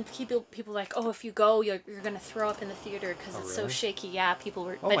that one. People were like, oh, if you go, you're gonna throw up in the theater because it's so shaky. Yeah, people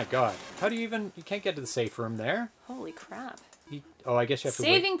were. Oh my god! How do you you can't get to the safe room there? Holy crap! I guess you have to.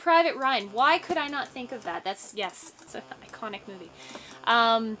 Saving Private Ryan. Why could I not think of that? It's an iconic movie.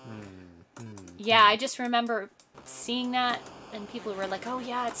 Yeah, I just remember seeing that, and people were like, oh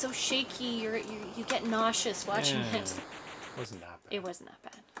yeah, it's so shaky. You get nauseous watching it. Wasn't that bad? It wasn't that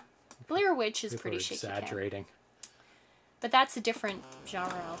bad. Blair Witch is pretty shaky. Exaggerating. But that's a different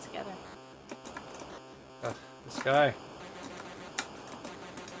genre altogether. This guy.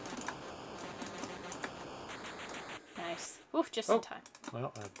 Nice. Oof, just in time.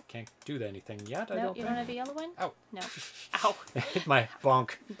 Well, I can't do anything yet, I no, don't you think. don't have a yellow one? Ow. No. Ow. Hit my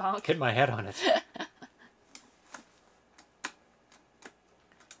bonk. Bonk. Hit my head on it.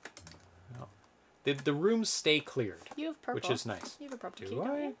 The rooms stay cleared. You have purple. Which is nice. You have a purple key, Do I?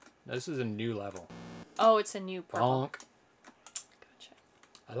 don't you? No, this is a new level. Oh, it's a new purple. Bonk.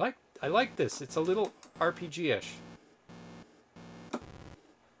 Gotcha. I like this. It's a little RPG-ish.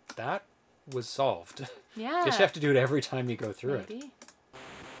 That was solved. Yeah. Just have to do it every time you go through it.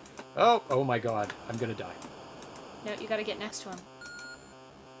 Oh my god. I'm gonna die. No, you gotta get next to him.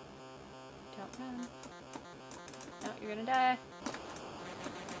 Don't run. No, you're gonna die.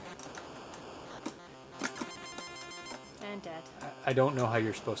 And dead. I don't know how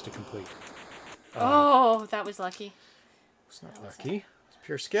you're supposed to complete. Oh, that was lucky. It's not lucky. It's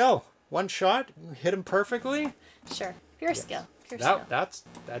pure skill. One shot, you hit him perfectly. Sure. Pure skill. Pure skill. That's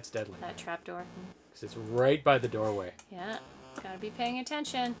deadly. That trapdoor. Because it's right by the doorway. Yeah. Gotta be paying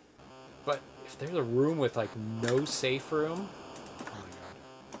attention. But if there's a room with like no safe room, oh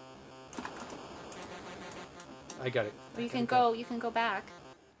my god. I got it. Well, you can go back.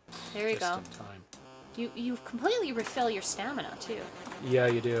 There you go. Just in time. You completely refill your stamina too. Yeah,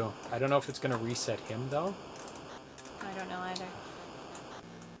 you do. I don't know if it's gonna reset him though. I don't know either.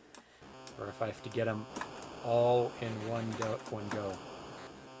 Or if I have to get him all in one go.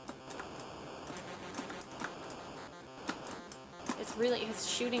 His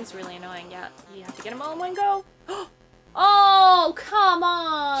shooting's really annoying. Yeah, you have to get him all in one go. Oh, come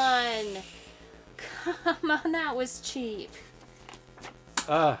on! Come on, that was cheap.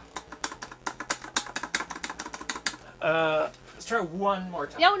 Let's try one more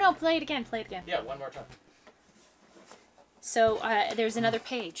time. No, play it again. Yeah, one more time. So there's another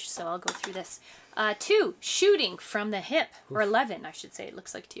page, so I'll go through this. 2, shooting from the hip, or 11, I should say. It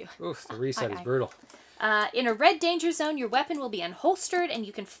looks like to you. Oof, the reset is brutal. In a red danger zone, your weapon will be unholstered, and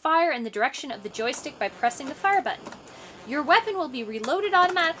you can fire in the direction of the joystick by pressing the fire button. Your weapon will be reloaded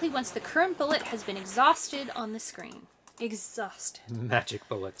automatically once the current bullet has been exhausted on the screen. Exhausted. Magic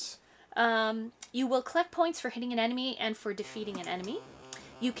bullets. You will collect points for hitting an enemy and for defeating an enemy.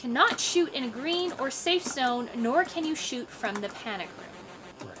 You cannot shoot in a green or safe zone, nor can you shoot from the panic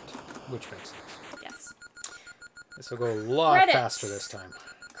room. Right, which makes sense. Yes. This will go a lot faster this time.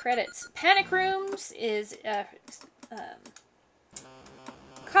 Credits. Panic Rooms is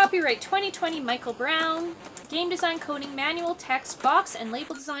copyright 2020 Michael Brown. Game design, coding, manual, text, box, and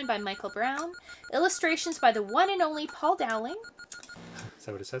label design by Michael Brown. Illustrations by the one and only Paul Dowling. Is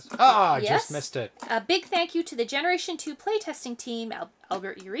that what it says? Ah, I yes. just missed it. A big thank you to the Generation 2 playtesting team,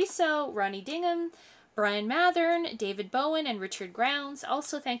 Albert Uriso, Ronnie Dingham, Brian Mathern, David Bowen, and Richard Grounds.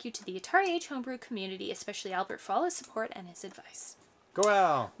 Also thank you to the Atari Age Homebrew community, especially Albert for all his support and his advice. Go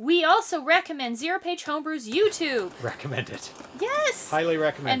Al. We also recommend ZeroPage Homebrew's YouTube. Recommend it. Yes. Highly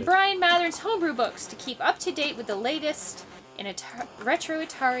recommend and it. Brian Mathern's homebrew books to keep up to date with the latest in retro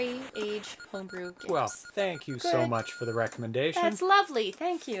Atari Age homebrew games. Well, thank you so much for the recommendation. That's lovely.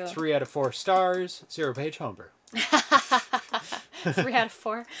 Thank you. 3 out of 4 stars. ZeroPage Homebrew. 3 out of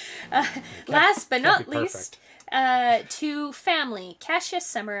 4. Last but not least, to family: Kasia,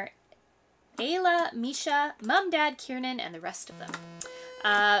 Summer, Ayla, Misha, Mum, Dad, Kiernan, and the rest of them.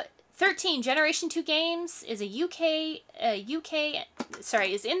 13 Generation 2 Games is is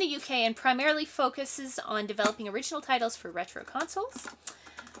in the UK and primarily focuses on developing original titles for retro consoles.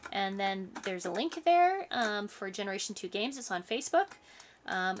 And then there's a link there for Generation 2 Games. It's on Facebook.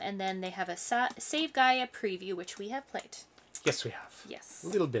 And then they have a Save Gaia preview, which we have played. Yes, we have. Yes. A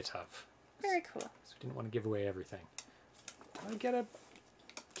little bit of. Very cool. So we didn't want to give away everything. Did I get a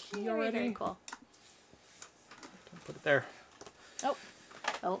key already? Very cool. Don't put it there. Oh.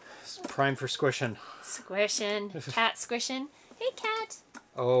 Oh. It's prime for squishing. Squishing. Cat squishing. Hey, cat.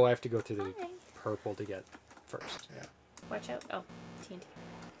 Oh, I have to go through the purple to get first. Yeah. Watch out. Oh, TNT.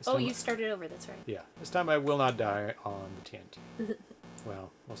 Oh, you started over. That's right. Yeah. This time I will not die on the TNT.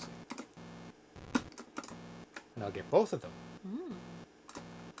 Well, we'll see. And I'll get both of them. Mm.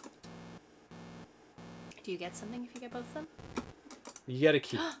 Do you get something if you get both of them? You get a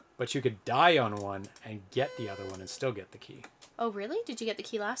key. But you could die on one and get the other one and still get the key. Oh, really? Did you get the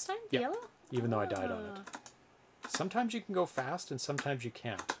key last time? The yellow? Even though I died on it. Sometimes you can go fast and sometimes you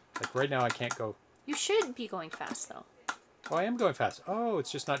can't. Like right now I can't go... You should be going fast, though. Oh, I am going fast. Oh,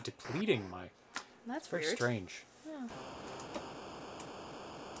 it's just not depleting my... That's very weird. Strange. Yeah.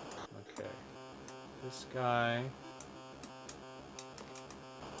 Okay. This guy...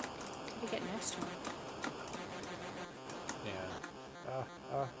 Gotta get next one. Yeah.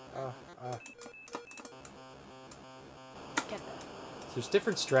 Get that. So there's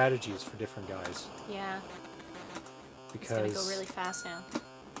different strategies for different guys. Yeah. Because... It's gonna go really fast now.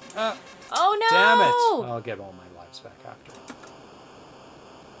 Oh no! Damn it! I'll get all my lives back after.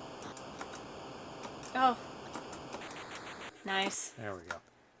 Oh. Nice. There we go.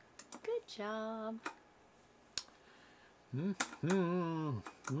 Good job.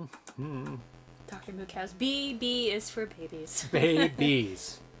 Dr. Mookhouse. B is for babies.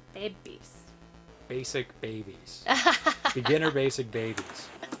 Babies. Babies. Basic babies. Beginner basic babies.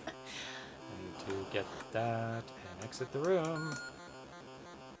 I need to get that and exit the room.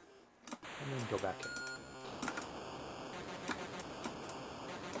 And then go back in.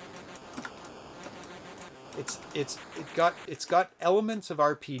 It's got elements of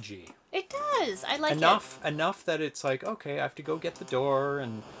RPG. It does. I like enough that it's like, okay, I have to go get the door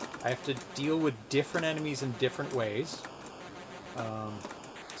and I have to deal with different enemies in different ways.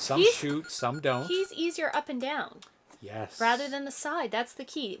 Some shoot, some don't. He's easier up and down. Yes. Rather than the side. That's the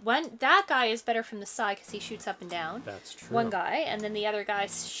key. That guy is better from the side because he shoots up and down. That's true. One guy, and then the other guy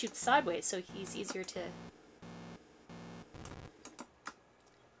shoots sideways, so he's easier to...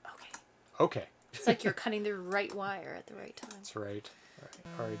 Okay. It's like you're cutting the right wire at the right time. That's right.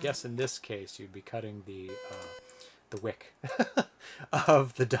 Or I guess in this case, you'd be cutting the wick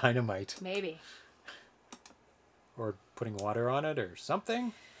of the dynamite. Maybe. Or putting water on it or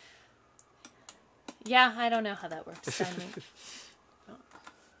something. Yeah, I don't know how that works. Is there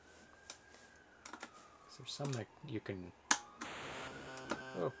some that you can...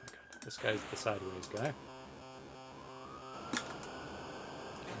 Oh my god, this guy's the sideways guy. Get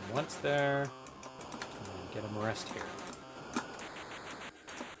him once there, and then get him rest here.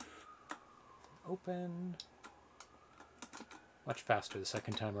 Open. Much faster the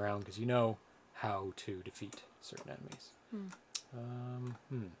second time around because you know how to defeat certain enemies.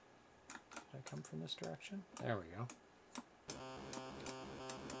 Did I come from this direction? There we go.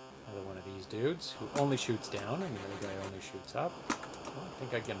 Another one of these dudes who only shoots down and the other guy only shoots up. Oh, I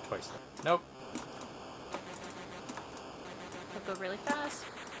think I get him twice there. Nope. Go really fast.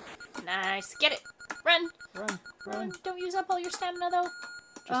 Nice. Get it. Run. Run. Don't use up all your stamina, though.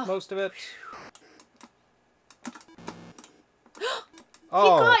 Just most of it.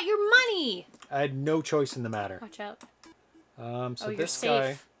 Oh. You got your money. I had no choice in the matter. Watch out. So this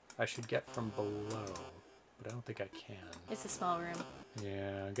guy I should get from below, but I don't think I can. It's a small room.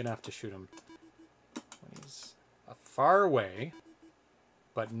 Yeah, I'm gonna have to shoot him when he's far away,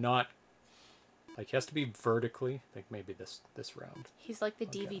 but not like he has to be vertically. I think maybe this round. He's like the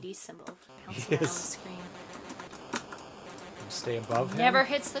DVD symbol bouncing around the screen. Stay above him. Never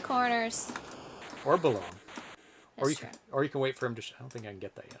hits the corners. Or below him. That's Or you can wait for him to. I don't think I can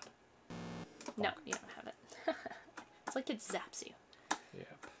get that yet. No, you don't have it. It's like it zaps you.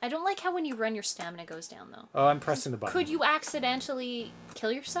 Yep. I don't like how when you run your stamina goes down though. Oh, I'm pressing the button. Could you accidentally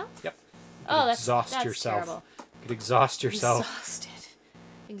kill yourself? Yep. Oh, that's yourself. terrible. You could exhaust yourself. Exhausted.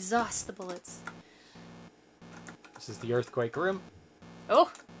 Exhaust the bullets. This is the earthquake room.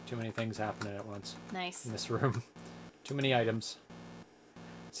 Oh. Too many things happening at once. Nice. In this room. Too many items.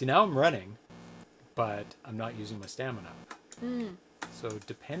 See, now I'm running, but I'm not using my stamina. So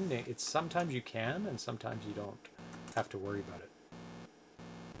depending, it's sometimes you can and sometimes you don't have to worry about it.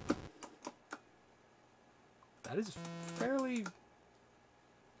 That is fairly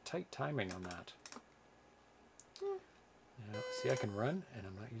tight timing on that. Yeah, see, I can run and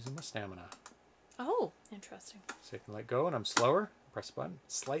I'm not using my stamina. Oh, interesting. So I can let go and I'm slower. Press the button.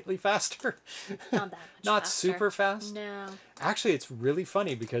 Slightly faster. Not that much Not faster. super fast. No. Actually, it's really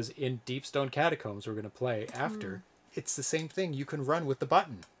funny because in Deepstone Catacombs we're going to play after, it's the same thing. You can run with the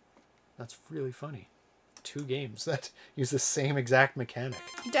button. That's really funny. 2 games that use the same exact mechanic.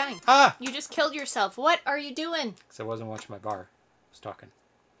 Dang. Ah! You just killed yourself. What are you doing? Because I wasn't watching my bar. I was talking.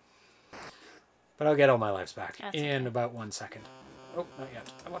 But I'll get all my lives back in about 1 second. Oh, not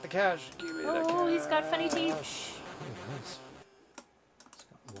yet. I want the cash. Give me the cash. Oh, he's got funny teeth. Oh, he does. He's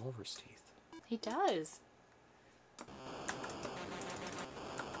got walrus teeth. He does.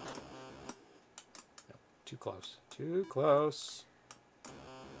 Nope. Too close. Too close.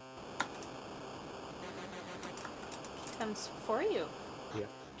 He comes for you. Yeah.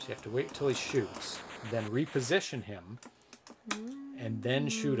 So you have to wait till he shoots, then reposition him, and then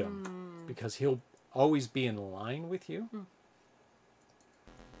shoot him. Because he'll always be in line with you.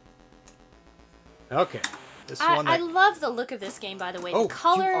 Okay. This one I love the look of this game, by the way. Oh, the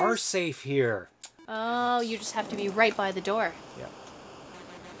colors. you are safe here. Oh, you just have to be right by the door. Yeah.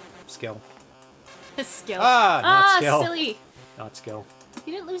 Skill. Skill. Not skill. Silly. Not skill.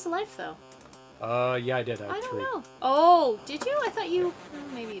 You didn't lose a life, though. Yeah, I did. I don't know. Oh, did you? I thought you...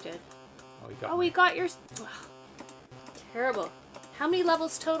 maybe you did. Oh, we got yours. Ugh. Terrible. How many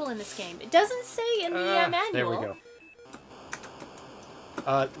levels total in this game? It doesn't say in the manual. There we go.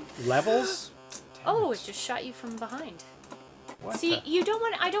 Levels? Oh, it just shot you from behind. What See, you don't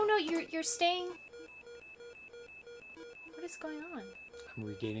want... I don't know. You're staying... What is going on? I'm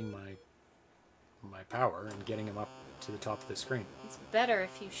regaining my power and getting him up to the top of the screen. It's better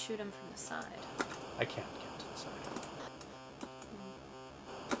if you shoot him from the side. I can't get to the side.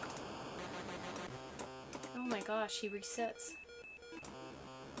 Oh my gosh, he resets.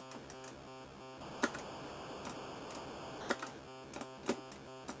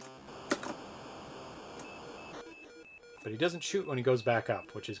 But he doesn't shoot when he goes back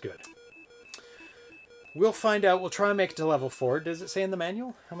up, which is good. We'll find out. We'll try and make it to level 4. Does it say in the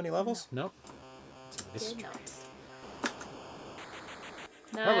manual how many levels? No. It's a mystery.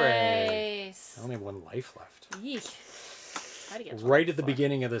 Nice. I only have 1 life left. Eek. Right at the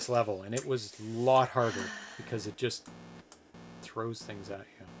beginning of this level, and it was a lot harder because it just throws things at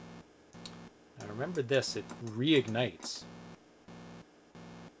you. Now remember this, it reignites.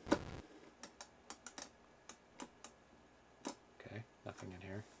 Okay, nothing in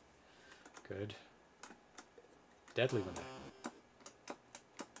here. Good. Deadly one there.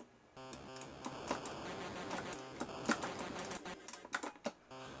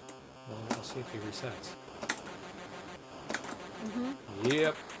 Well, we'll see if he resets.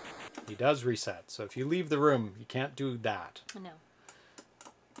 Yep, he does reset. So if you leave the room, you can't do that. No.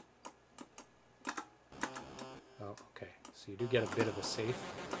 Oh, okay. So you do get a bit of a safe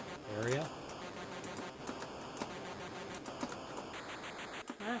area.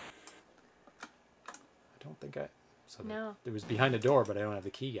 Ah. I don't think I... So no. It was behind a door, but I don't have the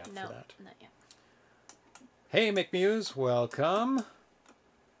key yet no, for that. Not yet. Hey, Mick Muse, welcome.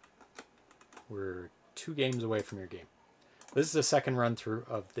 We're 2 games away from your game. This is the second run through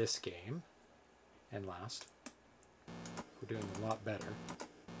of this game, and last. We're doing a lot better.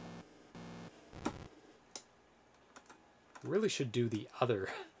 We really should do the other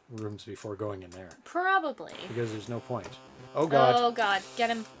rooms before going in there. Probably. Because there's no point. Oh, God. Oh, God. Get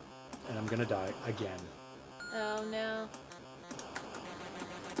him. And I'm gonna die again. Oh, no.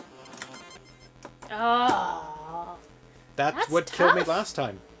 Oh. That's what tough. killed me last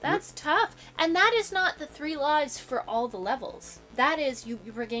time. That's tough. And that is not the 3 lives for all the levels. That is, you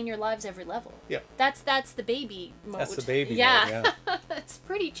regain your lives every level. Yeah. That's the baby mode. That's the baby yeah. mode, yeah. It's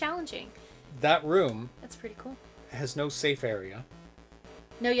pretty challenging. That room... That's pretty cool. ...has no safe area.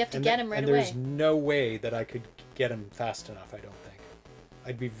 No, you have to get him right away. And there's no way that I could get him fast enough, I don't think.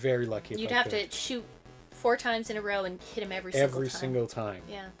 I'd be very lucky if I could. You'd have to shoot 4 times in a row and hit him every single time. Every single time.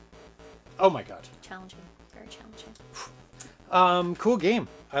 Yeah. Oh my god. Challenging. Very challenging. Cool game.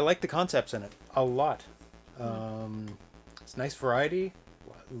 I like the concepts in it a lot. It's nice variety,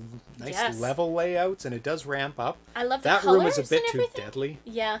 nice level layouts, and it does ramp up. I love the that colors room is a bit and too deadly.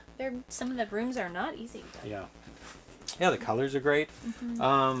 Yeah, some of the rooms are not easy. Yeah, yeah, the colors are great.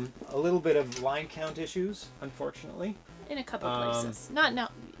 A little bit of line count issues, unfortunately. In a couple places, not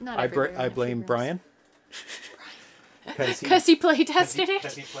everywhere. I blame Brian. Because he play tested it.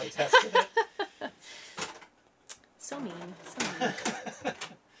 Because he play tested it. So mean. So mean.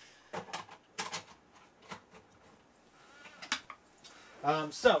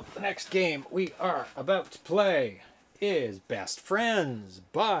 So, the next game we are about to play is Best Friends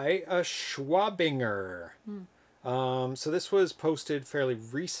by a Schwabinger. So this was posted fairly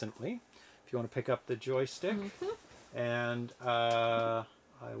recently. If you want to pick up the joystick. And I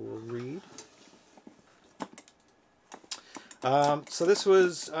will read. So this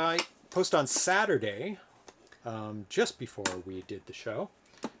was posted on Saturday, just before we did the show.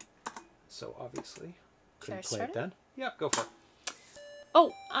 So obviously, couldn't play it then. Yeah, go for it.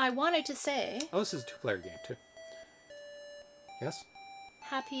 Oh, I wanted to say... Oh, this is a 2-player game, too. Yes?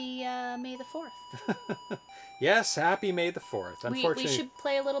 Happy May the 4th. Yes, happy May the 4th. Unfortunately... We should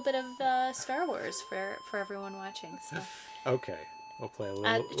play a little bit of Star Wars for everyone watching. So. Okay. We'll play a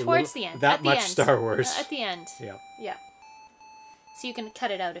little... Towards the end. That much Star Wars. At the end. Yeah. Yeah. So you can cut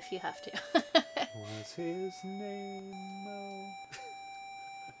it out if you have to. Was his name Mo?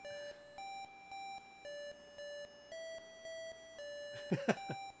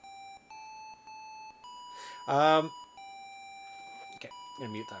 Okay, I'm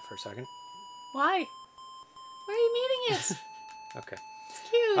gonna mute that for a second. Why? Why are you muting it? Okay. It's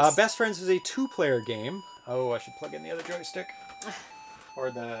cute. Best Friends is a 2-player game. Oh, I should plug in the other joystick. Or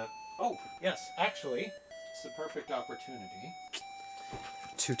the... Oh, yes, actually, it's the perfect opportunity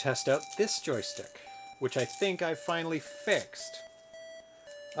to test out this joystick, which I think I finally fixed.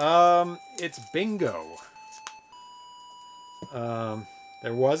 It's Bingo.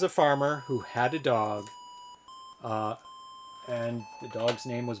 There was a farmer who had a dog, and the dog's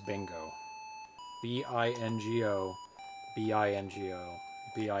name was Bingo. B-I-N-G-O. B-I-N-G-O.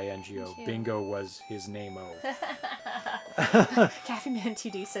 B-I-N-G-O. Bingo was his name-o. Caffeine Man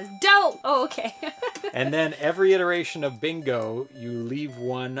 2D says, "Don't!" Oh, okay. And then every iteration of Bingo, you leave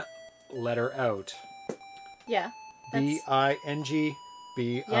one letter out. Yeah. B-I-N-G.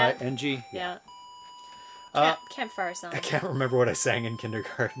 B-I-N-G. Yeah. Campfire song. I can't remember what I sang in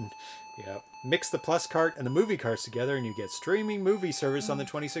kindergarten. Yeah. Mix the plus cart and the movie carts together and you get streaming movie service on the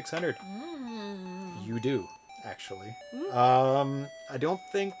 2600. You do, actually. I don't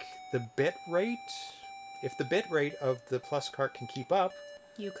think the bit rate... If the bit rate of the plus cart can keep up...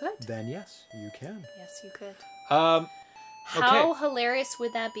 You could. Then yes, you can. Yes, you could. How hilarious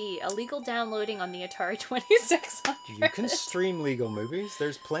would that be? Illegal downloading on the Atari 2600. You can stream legal movies.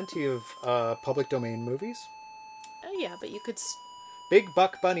 There's plenty of public domain movies. Oh yeah, but you could... Big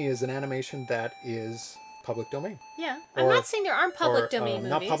Buck Bunny is an animation that is public domain. Yeah. I'm not saying there aren't public domain movies.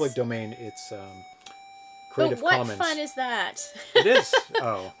 Not public domain, it's Creative Commons. What fun is that? It is.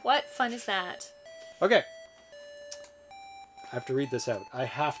 Oh. What fun is that? Okay. I have to read this out. I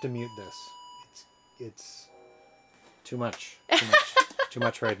have to mute this. It's too much. Too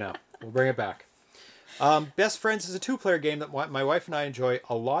much right now. We'll bring it back. Best Friends is a 2-player game that my wife and I enjoy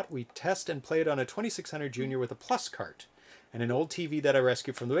a lot. We test and play it on a 2600 Junior with a plus cart and an old TV that I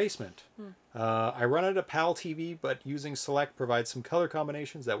rescued from the basement. I run it a PAL TV, but using Select provides some color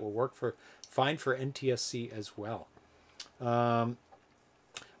combinations that will work fine for NTSC as well.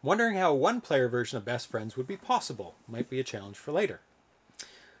 Wondering how a 1-player version of Best Friends would be possible. Might be a challenge for later.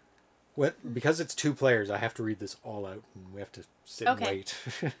 Because it's 2 players, I have to read this all out, and we have to sit and wait.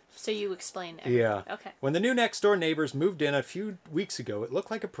 So you explain everything. Yeah. Okay. When the new next-door neighbors moved in a few weeks ago, it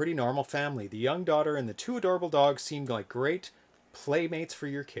looked like a pretty normal family. The young daughter and the 2 adorable dogs seemed like great playmates for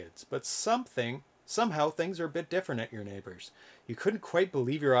your kids. But somehow things are a bit different at your neighbors. You couldn't quite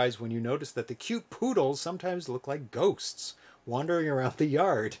believe your eyes when you noticed that the cute poodles sometimes look like ghosts. wandering around the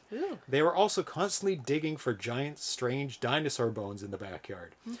yard. Ooh. They were also constantly digging for giant, strange dinosaur bones in the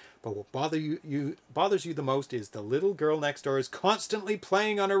backyard. But what bothers you the most is the little girl next door is constantly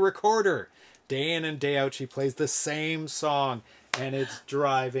playing on a recorder. Day in and day out, she plays the same song, and it's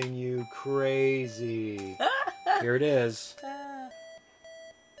driving you crazy. Here it is.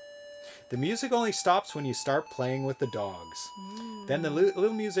 The music only stops when you start playing with the dogs. Then the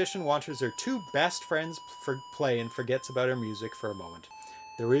little musician watches her two best friends play and forgets about her music for a moment.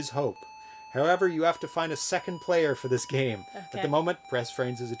 There is hope. However, you have to find a second player for this game. Okay. At the moment, Best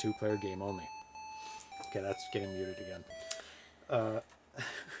Friends is a 2-player game only. Okay, that's getting muted again.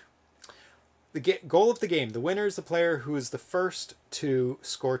 The goal of the game. The winner is the player who is the first to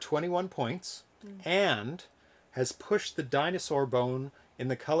score 21 points and has pushed the dinosaur bone in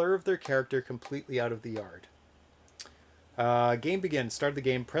the color of their character completely out of the yard. Game begins. Start the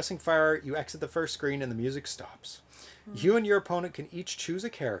game. Pressing fire, you exit the first screen and the music stops. You and your opponent can each choose a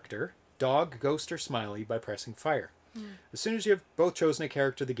character, dog, ghost, or smiley, by pressing fire. As soon as you have both chosen a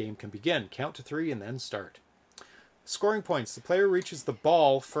character, the game can begin. Count to 3 and then start. Scoring points. The player reaches the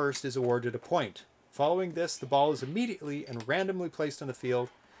ball first is awarded a point. Following this, the ball is immediately and randomly placed on the field,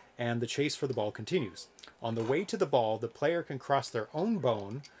 and the chase for the ball continues. On the way to the ball, the player can cross their own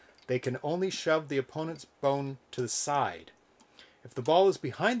bone. They can only shove the opponent's bone to the side. If the ball is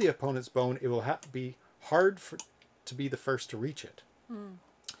behind the opponent's bone, it will be hard to be the first to reach it.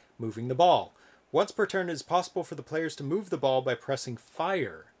 Moving the ball. Once per turn, it is possible for the players to move the ball by pressing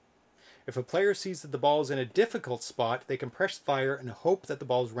fire. If a player sees that the ball is in a difficult spot, they can press fire and hope that the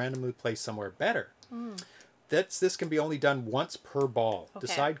ball is randomly placed somewhere better. This can be only done once per ball. Okay.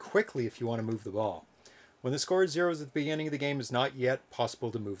 Decide quickly if you want to move the ball. When the score is 0 at the beginning of the game, it is not yet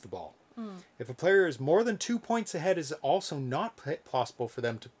possible to move the ball. If a player is more than 2 points ahead, it is also not possible for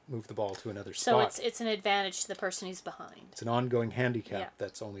them to move the ball to another spot. So it's an advantage to the person who's behind. It's an ongoing handicap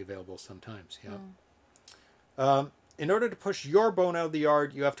that's only available sometimes. In order to push your bone out of the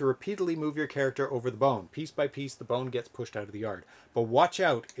yard, you have to repeatedly move your character over the bone. Piece by piece, the bone gets pushed out of the yard. But watch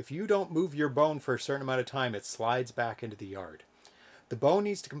out, if you don't move your bone for a certain amount of time, it slides back into the yard. The bone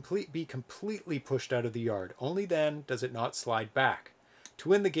needs to be completely pushed out of the yard. Only then does it not slide back. To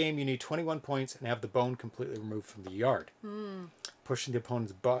win the game, you need 21 points and have the bone completely removed from the yard. Pushing the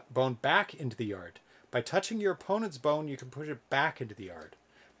opponent's bone back into the yard. By touching your opponent's bone, you can push it back into the yard.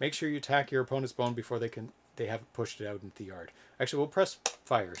 Make sure you attack your opponent's bone before they haven't pushed it out into the yard. Actually, we'll press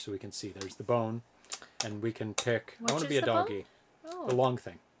fire so we can see. There's the bone, and we can pick. I want to be a doggy. Oh. The long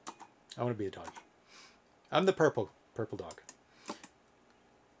thing. I want to be a doggy. I'm the purple dog.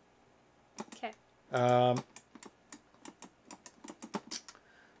 Okay.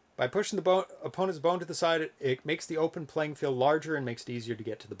 By pushing the opponent's bone to the side, it makes the open playing field larger and makes it easier to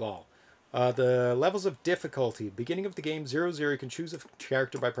get to the ball. The levels of difficulty. Beginning of the game, 0-0, you can choose a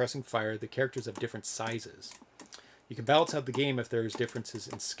character by pressing fire. The characters have different sizes. You can balance out the game if there's differences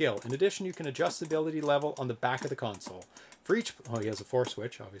in skill. In addition, you can adjust the ability level on the back of the console. For each... Oh, he has a 4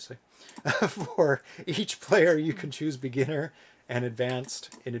 switch, obviously. For each player, you can choose beginner and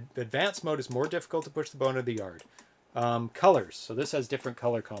advanced. In advanced mode, it's more difficult to push the bone out of the yard. Colors. So this has different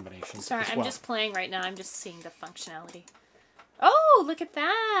color combinations. Sorry, I'm just playing right now. I'm just seeing the functionality. Oh, look at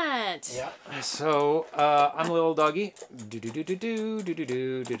that! Yeah. So I'm a little doggy. Do.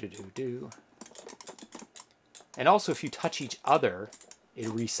 And also, if you touch each other, it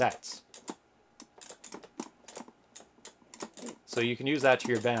resets. So you can use that to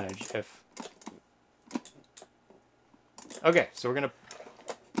your advantage. Okay, so we're gonna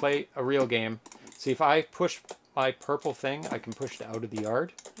play a real game. See, if I push my purple thing, I can push it out of the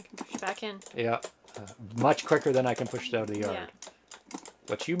yard. I can push it back in. Yeah. Much quicker than I can push it out of the yard. Yeah.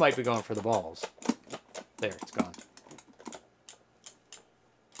 But you might be going for the balls. There, it's gone.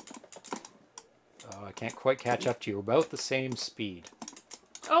 Oh, I can't quite catch up to you. We're about the same speed.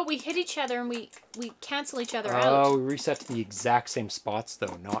 Oh, we hit each other and we cancel each other out. Oh, we reset to the exact same spots,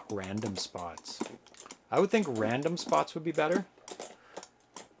 though, not random spots. I would think random spots would be better.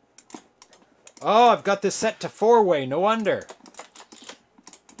 Oh, I've got this set to 4-way. No wonder.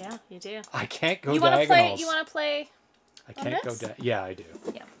 Yeah, you do. I can't go diagonals. You want to play? I can't go down. Yeah, I do.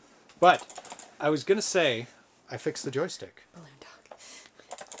 Yeah. But I was gonna say, I fixed the joystick. Balloon dog.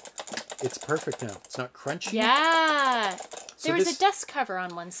 It's perfect now. It's not crunchy. Yeah. So there was a dust cover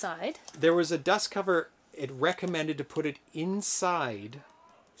on one side. There was a dust cover. It recommended to put it inside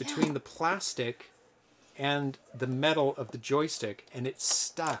between the plastic and the metal of the joystick, and it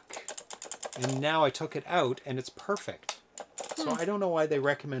stuck. And now I took it out, and it's perfect. So I don't know why they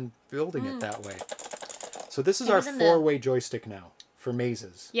recommend building it that way. So this is our 4-way joystick now for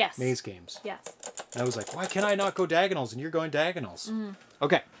mazes. Yes. Maze games. Yes. And I was like, why can I not go diagonals and you're going diagonals?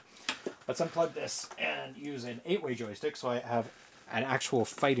 Okay. Let's unplug this and use an 8-way joystick so I have an actual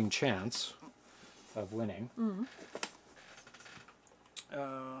fighting chance of winning.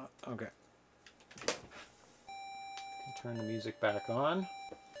 Okay. Turn the music back on.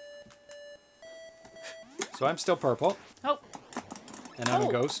 So I'm still purple. Oh. And I'm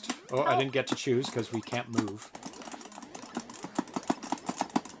a ghost. Oh, I didn't get to choose because we can't move.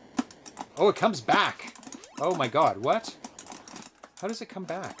 Oh, it comes back. Oh my god, what? How does it come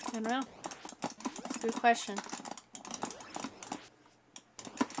back? I don't know. That's a good question.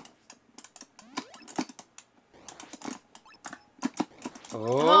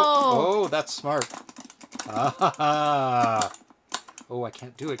 Oh, that's smart. Ah. Oh, I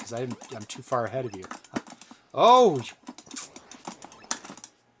can't do it because I'm too far ahead of you. Oh.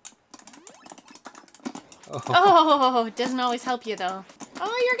 Oh, it doesn't always help you though.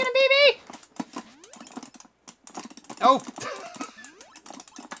 Oh, you're gonna beat me! Oh!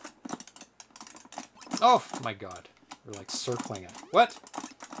 Oh my god. We're like circling it. What?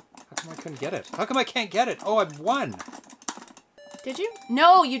 How come I couldn't get it? How come I can't get it? Oh, I've won! Did you?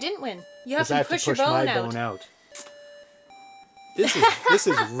 No, you didn't win. You have to push your bone out. This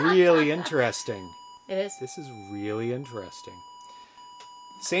is really interesting. It is. This is really interesting.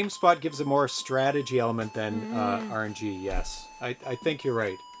 Same spot gives a more strategy element than RNG, yes. I think you're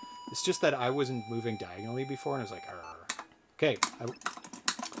right. It's just that I wasn't moving diagonally before, and I was like, arr. Okay.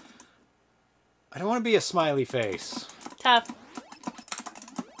 I don't want to be a smiley face. Tough.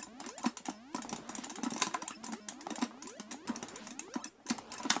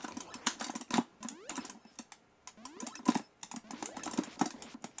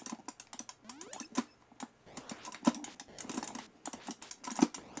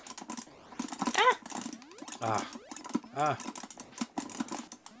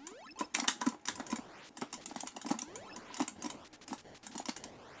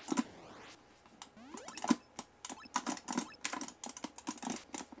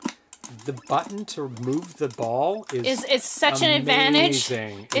 The button to move the ball is it's such amazing. An advantage.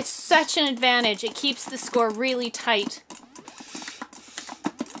 It's such an advantage. It keeps the score really tight.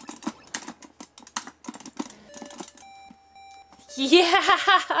 Yeah.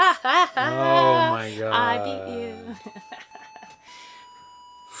 Oh my god. I beat you.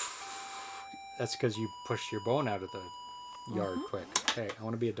 That's because you pushed your bone out of the yard quick. Okay, I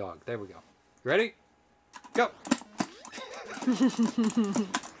want to be a dog. There we go. Ready? Go.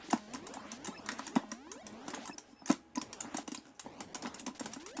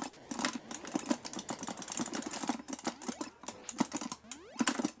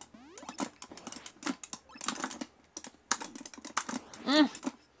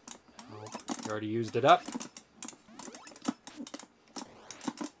 Already used it up.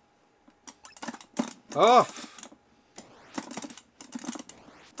 Off.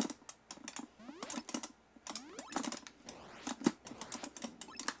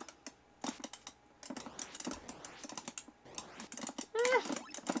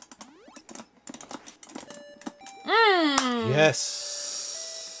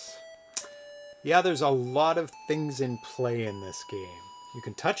 Yes. Yeah, there's a lot of things in play in this game. You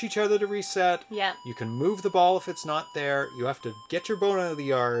can touch each other to reset. Yeah. You can move the ball if it's not there. You have to get your bone out of the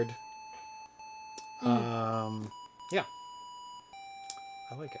yard. Yeah.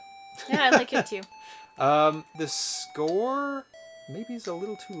 I like it. Yeah, I like it too. The score maybe is a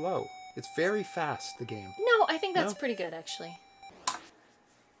little too low. It's very fast, the game. No, I think that's pretty good, actually.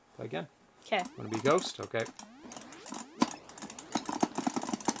 Play again. Okay. Want to be ghost? Okay.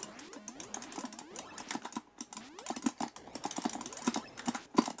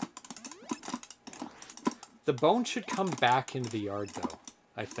 The bone should come back into the yard, though,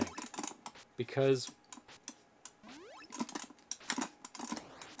 I think. Because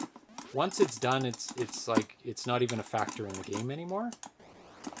once it's done, it's like, it's not even a factor in the game anymore.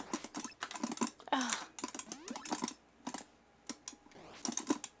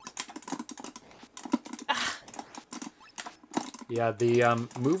 Yeah, the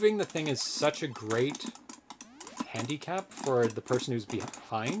moving the thing is such a great handicap for the person who's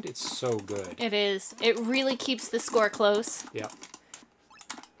behind. It's so good. It is. It really keeps the score close. Yeah.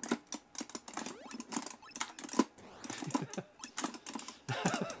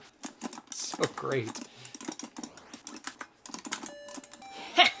 So great.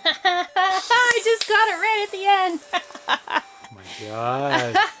 I just got it right at the end. Oh my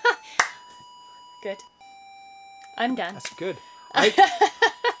god. Good. I'm done. That's good.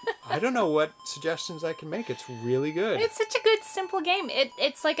 I don't know what suggestions I can make. It's really good. It's such a good, simple game.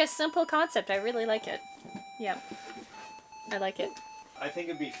 It's like a simple concept. I really like it. Yeah. I like it. I think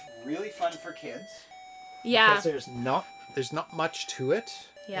it'd be really fun for kids. Yeah. Because there's not much to it.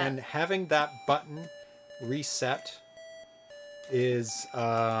 Yeah. And having that button reset is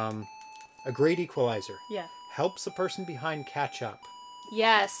a great equalizer. Yeah. Helps the person behind catch up.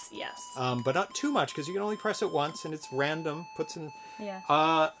 Yes, yes. But not too much, because you can only press it once, and it's random. Puts in. Yeah.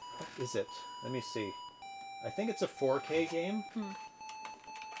 What is it? Let me see. I think it's a 4K game.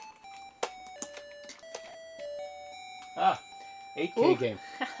 8K Ooh. game.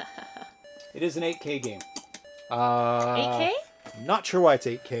 It is an 8K game. 8K? Not sure why it's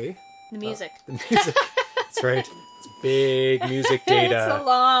 8K. The music. The music. That's right. It's big music data. It's a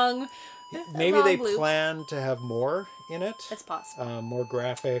long. Maybe they loop. plan to have more in it. It's possible. More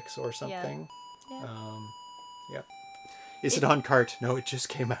graphics or something. Yeah. Yeah. Is it on cart? No, it just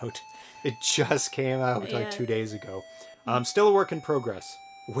came out. It just came out like 2 days ago. Still a work in progress.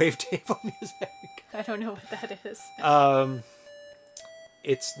 Wavetable music. I don't know what that is.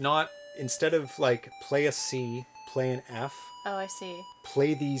 It's not, instead of like play a C, play an F. Oh, I see.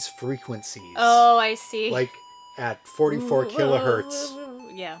 Play these frequencies. Oh, I see. Like at 44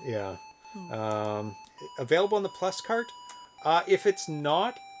 kilohertz. Yeah. Yeah. Available on the Plus cart. If it's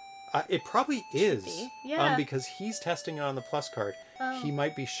not, it probably is. Yeah. Because he's testing it on the Plus cart. Oh. He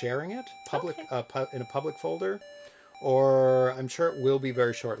might be sharing it in a public folder, or I'm sure it will be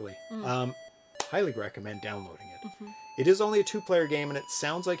very shortly. Highly recommend downloading it. It is only a 2-player game, and it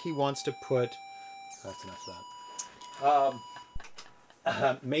sounds like he wants to put. That's enough of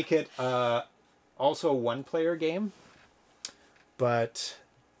that. Make it also a 1-player game, but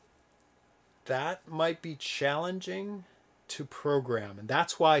that might be challenging to program, and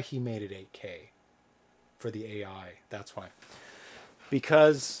that's why he made it 8K for the AI. That's why.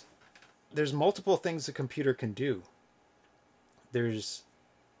 Because there's multiple things the computer can do.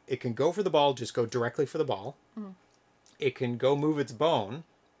 It can go for the ball, just go directly for the ball. It can go move its bone,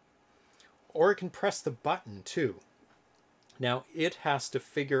 or it can press the button too. Now it has to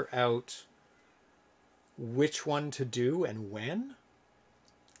figure out which one to do and when.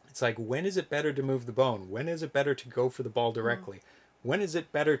 It's like, when is it better to move the bone? When is it better to go for the ball directly? When is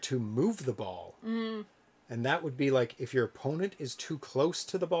it better to move the ball? And that would be like if your opponent is too close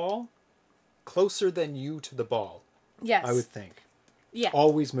to the ball, closer than you to the ball. Yes. I would think. Yeah.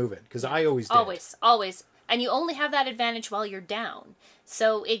 Always move it, because I always did. Always. And you only have that advantage while you're down.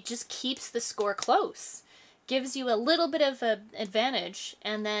 So it just keeps the score close. Gives you a little bit of an advantage,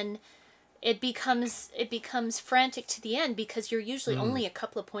 and then it becomes frantic to the end, because you're usually only a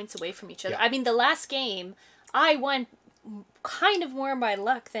couple of points away from each other. Yeah. I mean, the last game, I won kind of more by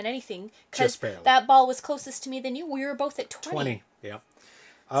luck than anything, because that ball was closest to me than you. We were both at 20. Yeah.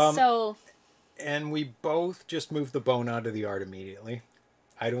 And we both just moved the bone out of the art immediately.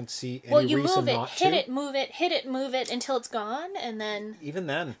 I don't see any reason not to. Well, you move it, hit it, move it, hit it, move it until it's gone, and then... Even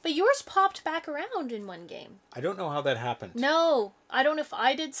then. But yours popped back around in one game. I don't know how that happened. No. I don't know if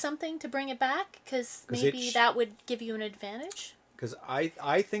I did something to bring it back, because maybe that would give you an advantage. Because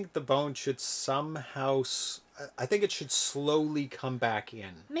I think the bone should somehow... I think it should slowly come back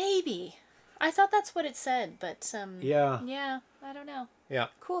in. Maybe. I thought that's what it said, but... Yeah. Yeah, I don't know. Yeah.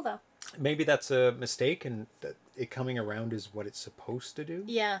 Cool, though. Maybe that's a mistake, and that it coming around is what it's supposed to do.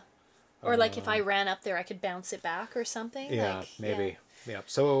 Yeah. Or like if I ran up there, I could bounce it back or something. Yeah, like, maybe. Yeah.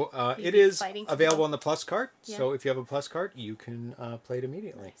 So it is available on the Plus cart. Yeah. So if you have a Plus cart, you can play it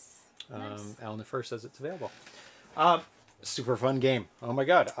immediately. Nice. Alan the First says it's available. Super fun game. Oh my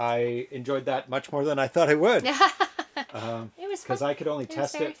god, I enjoyed that much more than I thought I would. It was because I could only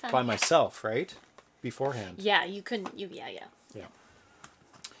test it by myself, right? Beforehand. Yeah, you couldn't. Yeah.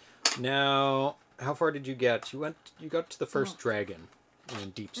 Now, how far did you get? You got to the first dragon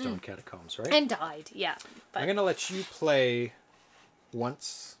in Deepstone Catacombs, right? And died, yeah. But... I'm going to let you play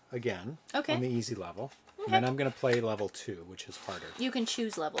once again on the easy level. Okay. And then I'm going to play level 2, which is harder. You can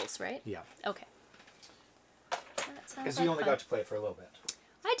choose levels, right? Yeah. Okay. Because you only got to play it for a little bit.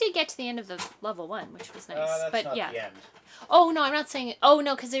 I did get to the end of the level 1, which was nice. That's but not the end. Oh, no, I'm not saying it. Oh,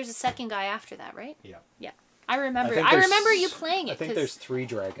 no, because there's a second guy after that, right? Yeah. Yeah. I remember you playing it. I think there's 3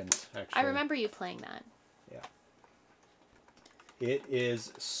 dragons, actually. I remember you playing that. Yeah. It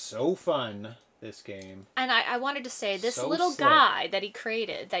is so fun, this game. And I wanted to say, this little guy that he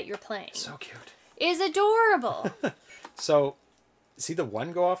created, that you're playing... So cute. ...is adorable. So, see the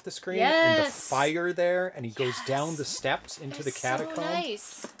one go off the screen? Yes. And the fire there, and he goes down the steps into the catacomb? So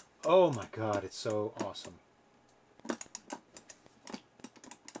nice. Oh my god, it's so awesome.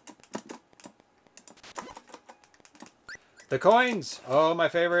 The coins! Oh, my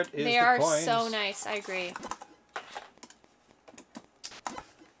favorite is the coins. They are so nice, I agree.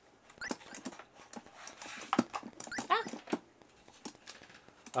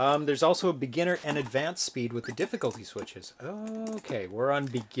 There's also a beginner and advanced speed with the difficulty switches. Okay, we're on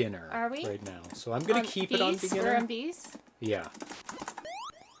beginner. Are we? Right now. So I'm going to keep it on beginner. We're on B's? Yeah.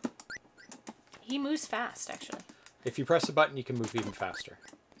 He moves fast, actually. If you press a button, you can move even faster.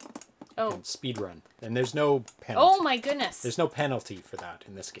 Oh. Speed run. And there's no penalty. Oh my goodness. There's no penalty for that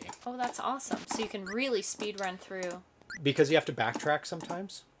in this game. Oh, that's awesome. So you can really speed run through. Because you have to backtrack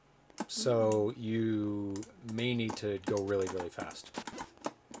sometimes. So you may need to go really, really fast.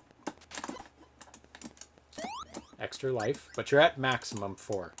 Extra life, but you're at maximum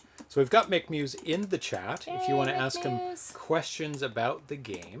 4. So we've got Mick Muse in the chat. If you want to ask him questions about the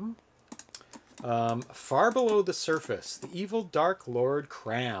game. Far below the surface, the evil Dark Lord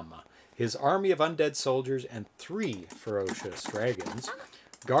Cram, his army of undead soldiers, and 3 ferocious dragons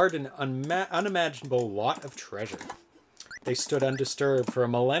guard an unimaginable lot of treasure. They stood undisturbed for a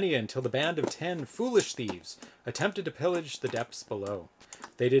millennia until the band of 10 foolish thieves attempted to pillage the depths below.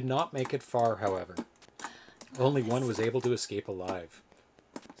 They did not make it far, however. Only one was able to escape alive.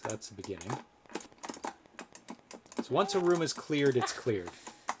 So that's the beginning. So once a room is cleared, it's cleared.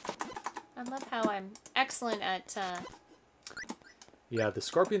 I love how I'm excellent at... Yeah, the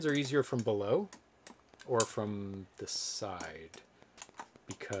scorpions are easier from below or from the side.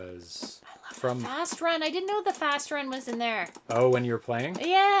 Because the fast run. I didn't know the fast run was in there. Oh, when you were playing?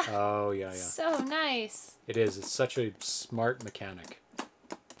 Yeah. Oh, yeah, yeah. So nice. It is. It's such a smart mechanic.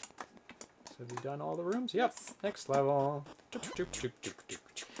 So have you done all the rooms? Yep. Yes. Next level.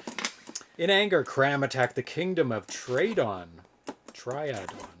 In anger, Cram attacked the kingdom of Triadon.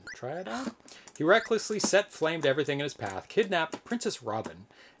 He recklessly set flame to everything in his path, kidnapped Princess Robin,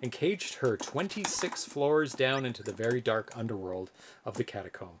 and caged her 26 floors down into the very dark underworld of the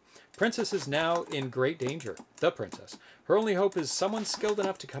catacomb. Princess is now in great danger. The princess. Her only hope is someone skilled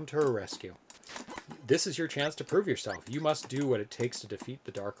enough to come to her rescue. This is your chance to prove yourself. You must do what it takes to defeat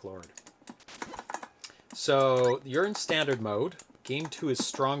the Dark Lord. So, you're in standard mode. Game 2 is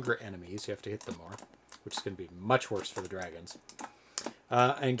stronger enemies. You have to hit them more, which is going to be much worse for the dragons.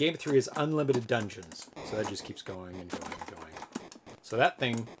 And Game 3 is unlimited dungeons. So that just keeps going and going and going. So that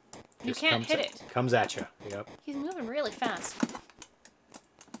thing... You can't hit it. Comes at you. Yep. He's moving really fast.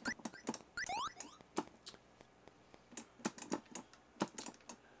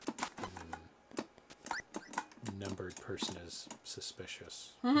 Numbered person is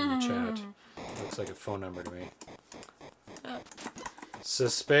suspicious in the chat. Looks like a phone number to me.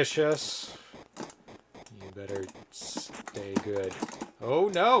 Suspicious. You better stay good.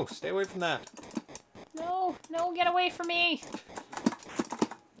 Oh no! Stay away from that. No, no, get away from me.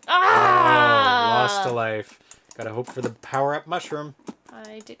 Ah! Oh, lost a life. Gotta hope for the power-up mushroom.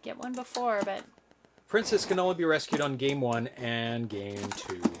 I did get one before, but... Princess can only be rescued on Game 1 and Game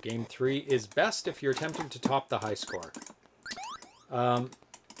 2. Game 3 is best if you're attempting to top the high score. Oh,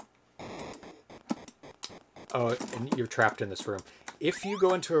 and you're trapped in this room. If you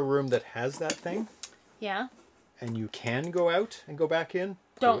go into a room that has that thing... Yeah? And you can go out and go back in...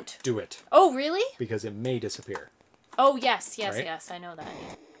 Don't. Do it. Oh, really? Because it may disappear. Oh, yes, yes, right? yes, I know that.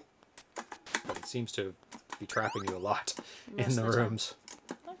 But it seems to be trapping you a lot in the rooms.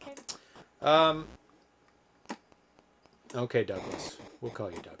 Okay. Okay, Douglas. We'll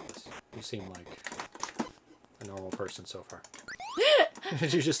call you Douglas. You seem like a normal person so far.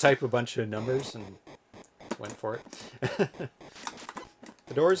 Did you just type a bunch of numbers and went for it?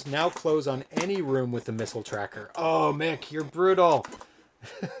 The doors now close on any room with the missile tracker. Oh, Mick, you're brutal.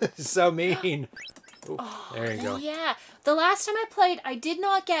 So mean. Ooh, there you go. Yeah. The last time I played, I did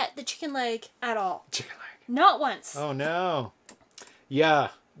not get the chicken leg at all. Chicken leg. Not once. Oh, no. Yeah,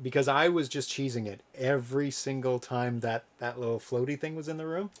 because I was just cheesing it every single time that little floaty thing was in the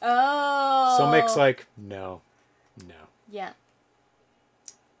room. Oh. So Mick's like, no. Yeah.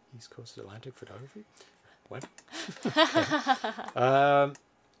 East Coast Atlantic photography? What?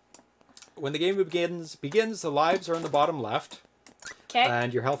 When the game begins, the lives are on the bottom left. Okay.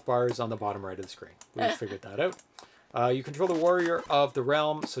 And your health bar is on the bottom right of the screen. We've figured that out. You control the warrior of the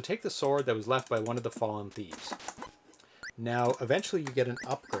realm, so take the sword that was left by one of the fallen thieves. Now, eventually you get an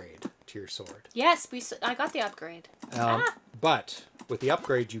upgrade to your sword. Yes, I got the upgrade. But with the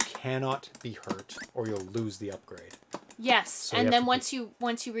upgrade, you cannot be hurt, or you'll lose the upgrade. Yes, So and then once you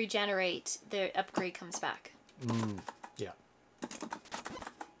regenerate, the upgrade comes back. Yeah.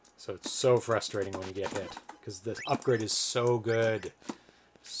 So it's so frustrating when you get hit, because the upgrade is so good.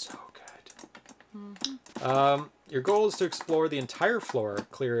 So good. Your goal is to explore the entire floor,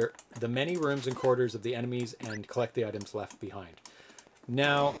 clear the many rooms and quarters of the enemies, and collect the items left behind.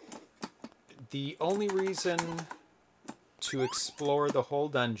 Now, the only reason to explore the whole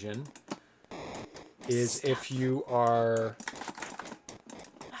dungeon is if you are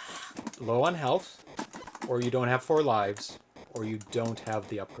low on health, or you don't have 4 lives, or you don't have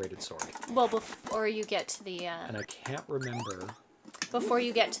the upgraded sword. Well, before you get to the... And I can't remember... Before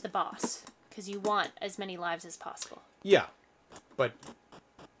you get to the boss, because you want as many lives as possible. Yeah, but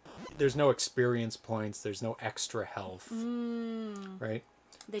there's no experience points, there's no extra health, right?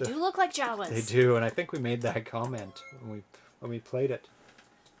 They do look like Jawas. They do, and I think we made that comment when we played it.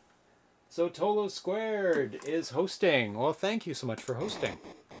 So Tolo Squared is hosting. Well, thank you so much for hosting.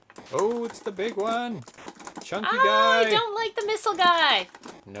 Oh, it's the big one. Chunky guy. I don't like the missile guy.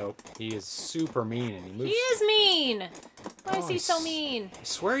 Nope. He is super mean, and he moves... He is mean. Why is he so mean? I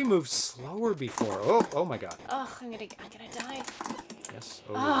swear he moved slower before. Oh my god. Oh, I'm gonna die. Yes.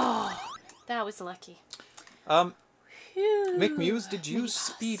 Oh, that was lucky. Mick Muse, did you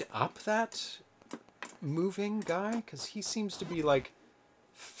speed up that moving guy? Because he seems to be, like,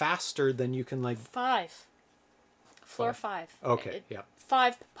 faster than you can, like... 5. Floor 5. Okay, yeah.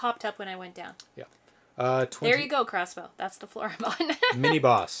 5 popped up when I went down. Yeah. 20... There you go, Crossbow. That's the floor I'm on. Mini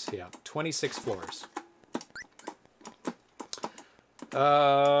boss, yeah. 26 floors.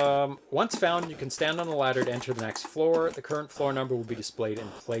 Once found, you can stand on the ladder to enter the next floor. The current floor number will be displayed in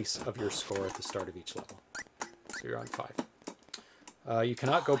place of your score at the start of each level. So you're on 5. You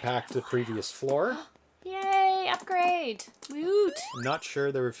cannot go back to the previous floor. Yay, upgrade. Woot. I'm not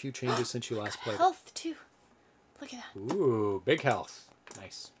sure. There were a few changes since you last played. Health, too. Look at that. Ooh, big health.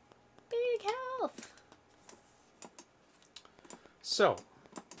 Nice. Big health. So,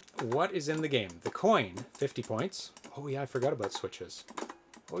 what is in the game? The coin, 50 points. Oh, yeah, I forgot about switches.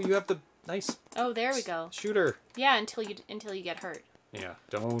 Oh, you have the nice... Oh, there we go. Shooter. Yeah, until you get hurt. Yeah,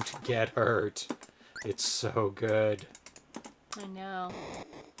 don't get hurt. It's so good. I know.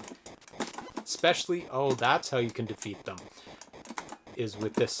 Especially, oh, that's how you can defeat them. Is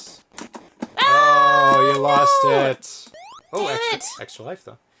with this. Oh, you lost it. Oh, extra life,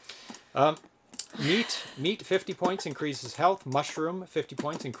 though. Meat, 50 points, increases health. Mushroom, 50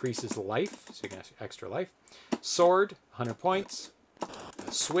 points, increases life. So you can have extra life. Sword, 100 points.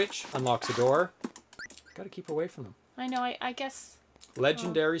 Switch, unlocks a door. Gotta keep away from them. I know, I guess...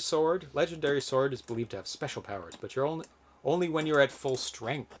 Legendary sword. Legendary sword is believed to have special powers, but you're only when you're at full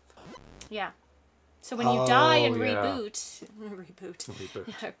strength. Yeah. So when you die and reboot,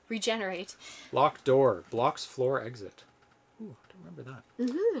 regenerate. Locked door. Blocks floor exit. Ooh, I don't remember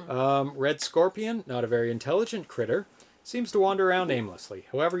that. Red scorpion, not a very intelligent critter. Seems to wander around aimlessly.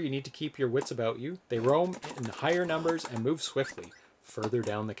 However, you need to keep your wits about you. They roam in higher numbers and move swiftly, further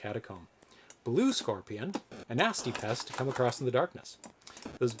down the catacomb. Blue scorpion, a nasty pest to come across in the darkness.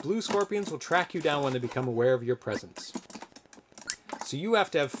 Those blue scorpions will track you down when they become aware of your presence. So you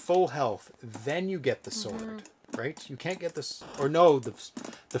have to have full health, then you get the sword, right? You can't get this, or no,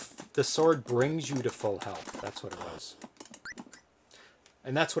 the sword brings you to full health. That's what it was.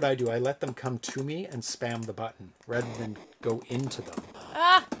 And that's what I do. I let them come to me and spam the button rather than go into them.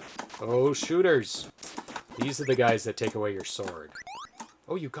 Ah! Oh, shooters. These are the guys that take away your sword.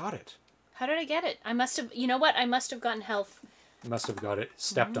 Oh, you got it. How did I get it? I must have, you know what? I must have gotten health. You must have got it,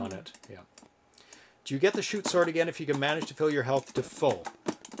 stepped on it, yeah. Do you get the shoot sword again if you can manage to fill your health to full?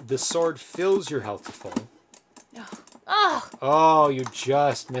 The sword fills your health to full. Oh, you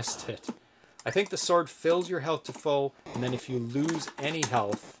just missed it. I think the sword fills your health to full, and then if you lose any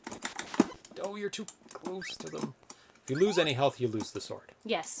health... Oh, you're too close to them. If you lose any health, you lose the sword.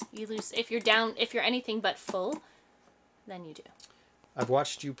 Yes, you lose. If you're down, if you're anything but full, then you do. I've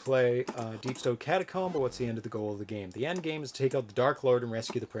watched you play Deepstone Catacomb, but what's the end of the goal of the game? The end game is to take out the Dark Lord and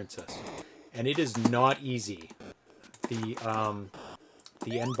rescue the princess. And it is not easy. The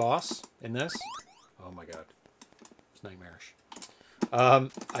end boss in this, oh my god, it's nightmarish.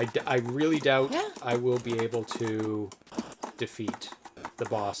 I really doubt I will be able to defeat the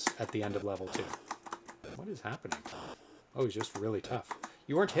boss at the end of level 2. What is happening? Oh, he's just really tough.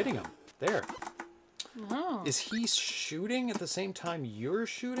 You weren't hitting him. There. No. Is he shooting at the same time you're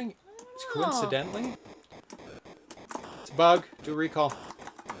shooting? Coincidentally? It's a bug. Do a recall.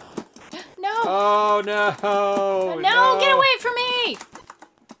 No! Oh, no! No, get away from me!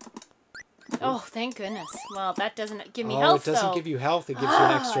 Oh, thank goodness. Well, that doesn't give me health, though. It doesn't give you health. It gives you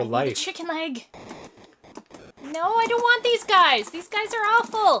an extra life. The chicken leg. No, I don't want these guys. These guys are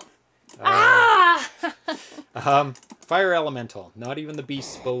awful. Fire elemental. Not even the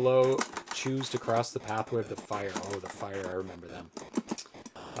beasts below choose to cross the pathway of the fire. Oh, the fire. I remember them.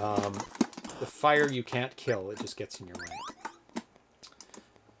 The fire you can't kill. It just gets in your way.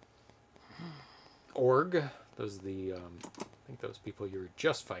 Org. Those are the, I think those people you were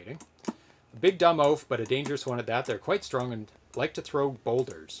just fighting. A big dumb oaf, but a dangerous one at that. They're quite strong and like to throw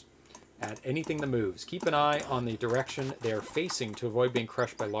boulders at anything that moves. Keep an eye on the direction they are facing to avoid being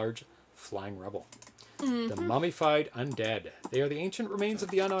crushed by large Flying Rubble. The Mummified Undead. They are the ancient remains of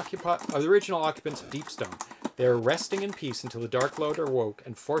the original occupants of Deepstone. They are resting in peace until the Dark Lord awoke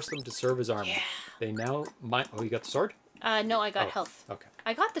and forced them to serve as army. Yeah. They now... Oh, you got the sword? No, I got health. Okay.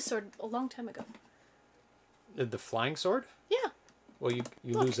 I got the sword a long time ago. The flying sword? Yeah. Well, you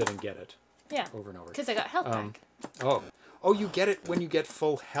lose it and get it. Yeah. Over and over. Because I got health back. Oh. Oh, you get it when you get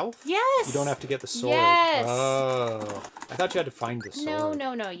full health? Yes! You don't have to get the sword. Yes! Oh. I thought you had to find the sword.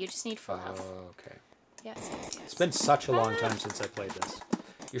 No. You just need full health. Oh, okay. Yes. It's been such a long time since I played this.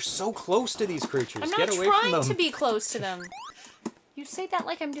 You're so close to these creatures. I'm not Get away from them. trying to be close to them. You say that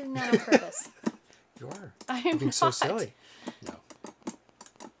like I'm doing that on purpose. You are. I am You're being not. so silly. No.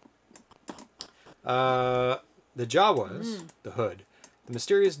 The Jawas, the Hood, the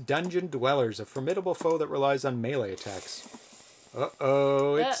mysterious dungeon dwellers, a formidable foe that relies on melee attacks.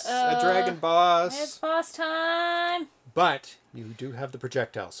 Uh-oh, it's a dragon boss. It's boss time. But you do have the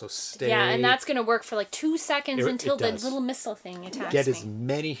projectile, so stay... Yeah, and that's going to work for like 2 seconds until the little missile thing attacks Get as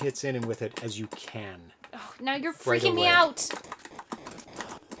many hits in and with it as you can. Oh, now you're freaking me out.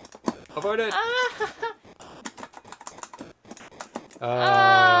 Avoid it.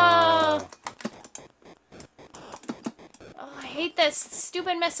 Oh, I hate this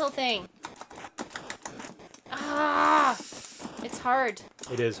stupid missile thing. It's hard.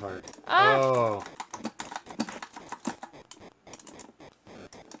 It is hard. Oh.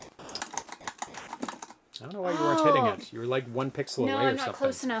 I don't know why you weren't hitting it. You were like 1 pixel away or something. No, I'm not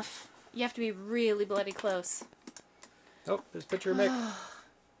close enough. You have to be really bloody close. Oh, there's a picture of Mick.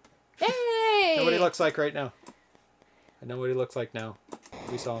 Hey! I know what he looks like right now. I know what he looks like now.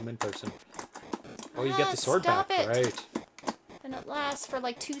 We saw him in person. Oh, you get the sword back. Right. And it lasts for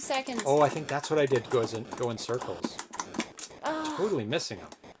like 2 seconds. Oh, I think that's what I did. Go in circles. Totally missing him.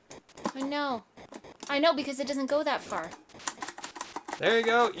 I know. I know because it doesn't go that far. There you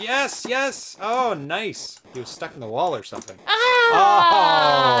go. Yes, yes. Oh, nice. He was stuck in the wall or something.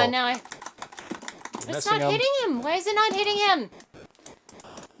 Oh! Now it's not him. hitting him. Why is it not hitting him?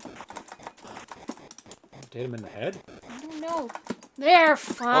 Hit him in the head? I don't know. There,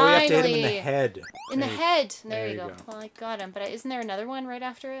 finally. Oh, you have to hit him in the head. In the head. There you go. Well, I got him. But isn't there another one right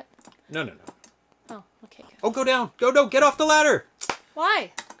after it? No. Oh, okay. Good. Oh, go down. Go. Get off the ladder.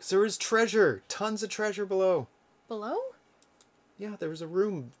 Why? Because there is treasure. Tons of treasure below. Below? Yeah, there was a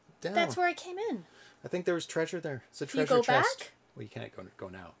room down. That's where I came in. I think there was treasure there. It's a treasure chest. You go chest. back? Well, you can't go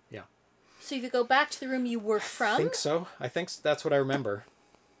now. Yeah. So you could go back to the room you were from? I think so. I think that's what I remember.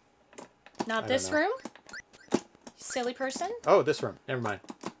 Not this room? Silly person? Oh, this room. Never mind.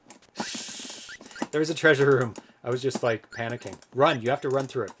 There was a treasure room. I was just like panicking. Run. You have to run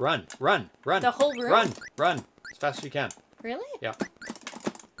through it. Run. The whole room? Run. As fast as you can. Really? Yeah.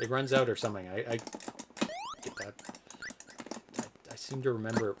 It runs out or something. I get that. I seem to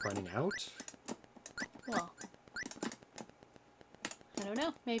remember it running out. Well, I don't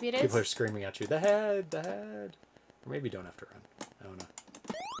know. Maybe it is. People are screaming at you. The head. Or maybe you don't have to run. I don't know.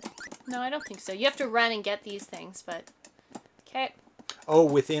 No, I don't think so. You have to run and get these things, but... Okay. Oh,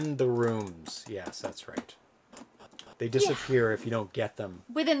 within the rooms. Yes, that's right. They disappear if you don't get them.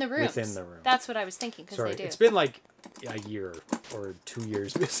 Within the rooms. Within the room. That's what I was thinking, because they do. It's been like a year or 2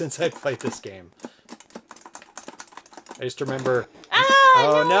 years since I played this game. I just remember...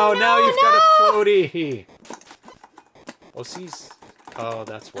 no, now you've got a floaty! Oh, oh,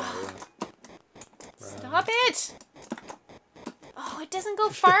 that's why. Stop it! Oh, it doesn't go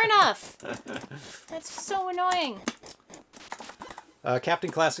far enough! That's so annoying. Captain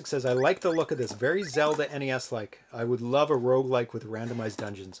Classic says, I like the look of this. Very Zelda NES-like. I would love a roguelike with randomized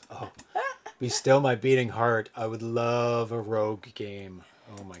dungeons. Oh, be still my beating heart. I would love a rogue game.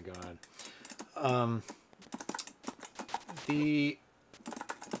 Oh my god. The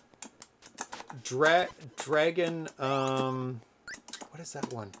dragon, what is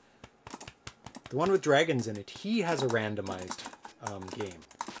that one? The one with dragons in it. He has a randomized game.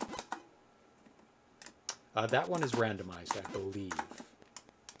 That one is randomized, I believe.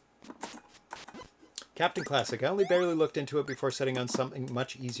 Captain Classic. I only barely looked into it before setting on something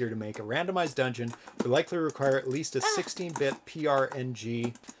much easier to make. A randomized dungeon would likely require at least a 16-bit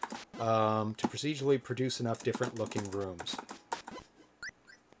PRNG to procedurally produce enough different looking rooms.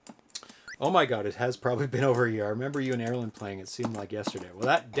 Oh my god, it has probably been over a year. I remember you and Erlen playing. It seemed like yesterday. Well,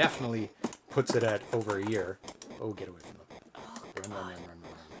 that definitely puts it at over a year. Oh, get away from them. Run.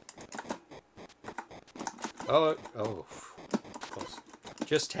 Oh, close.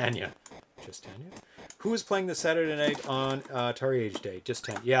 Just Tanya. Who was playing this Saturday night on Atari Age Day? Just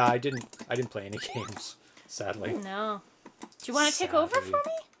Tanya. Yeah, I didn't play any games, sadly. No. Do you want to take over for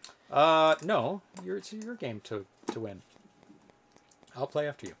me? No. It's your game to win. I'll play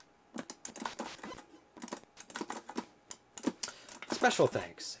after you. Special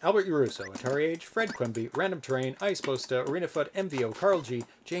thanks. Albert Uruso, Atari Age, Fred Quimby, Random Terrain, Ice Bosta, Arenafoot, MVO, Carl G,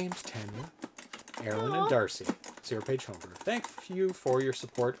 James Tanya, Aaron and Darcy. ZeroPage Homebrew. Thank you for your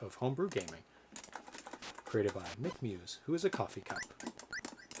support of homebrew gaming. Created by Mick Muse, who is a coffee cup.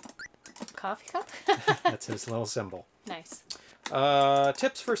 Coffee cup? That's his little symbol. Nice.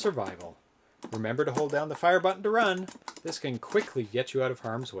 Tips for survival. Remember to hold down the fire button to run. This can quickly get you out of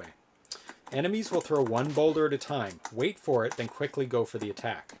harm's way. Enemies will throw one boulder at a time. Wait for it, then quickly go for the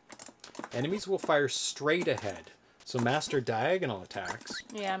attack. Enemies will fire straight ahead, so master diagonal attacks.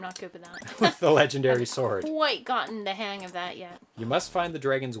 Yeah, I'm not good with that. With the legendary sword. Quite gotten the hang of that yet. You must find the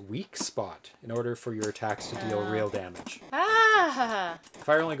dragon's weak spot in order for your attacks to deal real damage. Ah!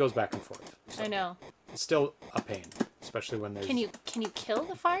 Fire only goes back and forth. So I know. it's still a pain, especially when there's... Can you kill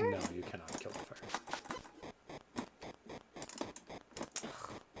the fire? No, you cannot kill the fire.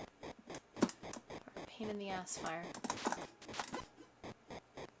 Pain in the ass fire.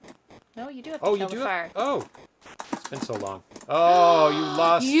 No, you do have to kill the fire. Oh, it's been so long. Oh, you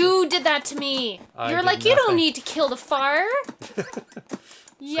lost. You did that to me. You're like, you don't need to kill the fire.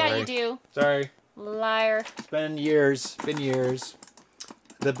 Yeah, Sorry. you do. Sorry. Liar. It's been years. Been years.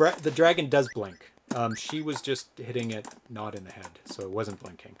 The dragon does blink. She was just hitting it not in the head, so it wasn't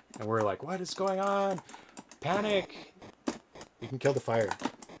blinking. And we're like, what is going on? Panic. You can kill the fire.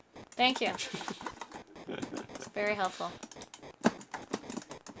 Thank you. It's very helpful.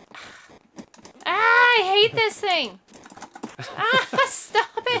 Ah, I hate this thing. Ah, stop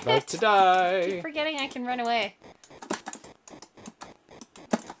it. You're about to die. I keep forgetting I can run away.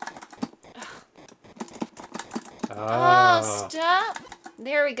 Oh, stop.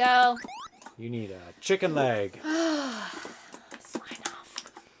 There we go. You need a chicken leg. Sign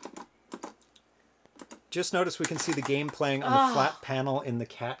off. Just notice we can see the game playing on the flat panel in the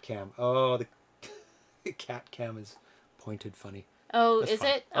cat cam. Oh, the cat cam is pointed funny. Oh, That's is fine.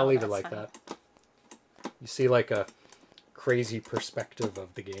 it? I'll Oh, leave it that's like funny. that. You see like a crazy perspective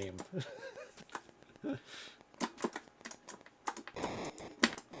of the game.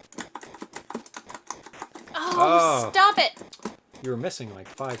 Oh, stop it! You were missing like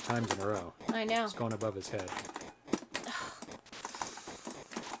 5 times in a row. I know. It's going above his head.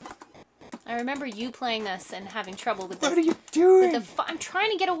 I remember you playing this and having trouble with this. What are you doing? With I'm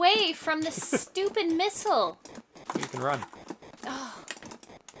trying to get away from this stupid missile. You can run. Oh.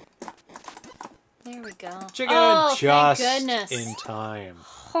 There we go. Chicken! Oh, Just thank goodness. in time.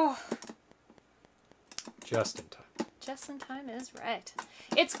 Oh. Just in time. Just in time is right.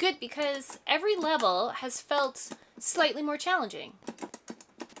 It's good because every level has felt slightly more challenging.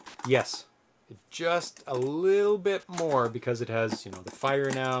 Yes. Just a little bit more because it has, you know, the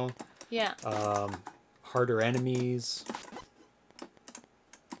fire now. Yeah. Harder enemies.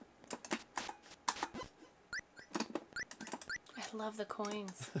 I love the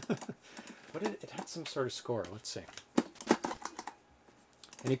coins. What did it had some sort of score. Let's see.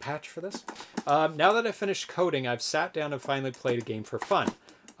 Any patch for this? Now that I've finished coding, I've sat down and finally played a game for fun.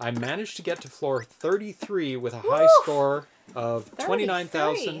 I managed to get to floor 33 with a high score of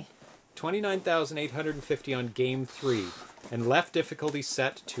 29,850 on game 3 and left difficulty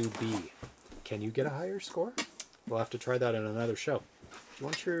set to B. Can you get a higher score? We'll have to try that in another show. Do you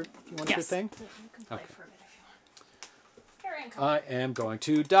want your thing? Yeah, you can play for a bit if you want. I am going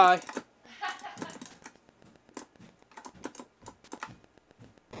to die.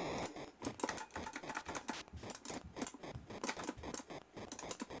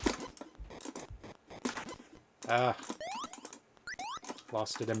 Ah.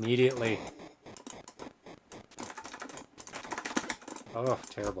 Lost it immediately. Oh,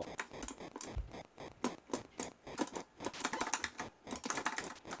 terrible.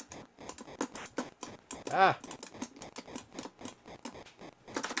 Ah.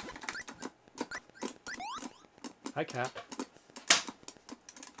 Hi, cat.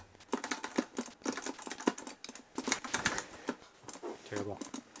 Terrible.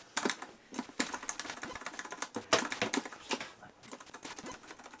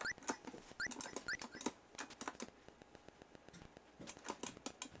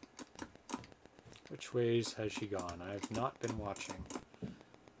 Which ways has she gone? I have not been watching.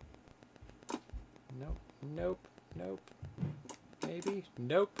 Nope, nope, nope. Maybe?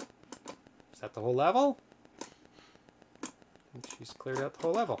 Nope. Is that the whole level? I think she's cleared out the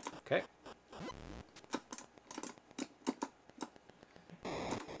whole level. Okay.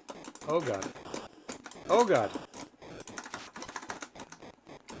 Oh god. Oh god.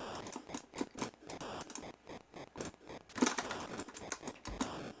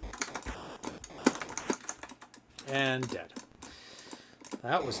 And dead.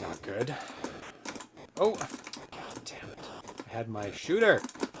 That was not good. Oh, god damn it. I I had my shooter.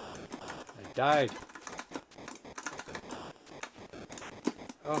 I died.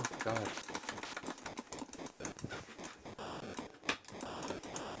 Oh, God.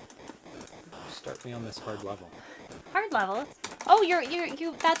 Start me on this hard level. Hard level? Oh,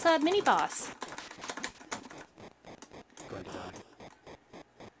 you. That's a mini boss. Going to die.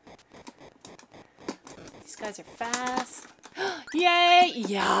 These guys are fast. Yay!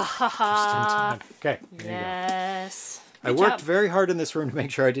 Yeah! Just in time. Okay. Yes. I worked very hard in this room to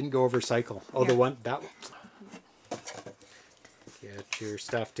make sure I didn't go over cycle. Oh, the one that. Get your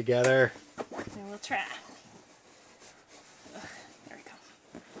stuff together. And we'll try. There we go.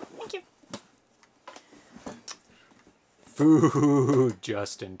 Thank you. Food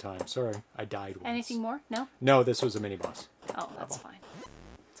just in time. Sorry, I died once. Anything more? No? No, this was a mini boss. Oh, that's fine.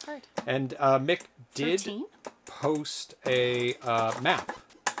 It's hard. And Mick did 13? Post a map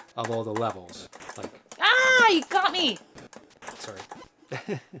of all the levels. Like, you got me! sorry.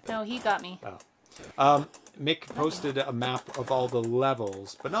 No, he got me. Oh. Mick posted a map of all the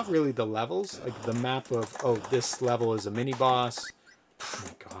levels, but not really the levels. Like the map of, oh, this level is a mini boss. Oh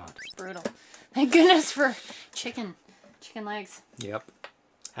my God. It's brutal. Thank goodness for chicken legs. Yep.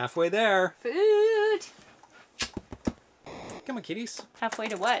 Halfway there. Food! Come on, kitties. Halfway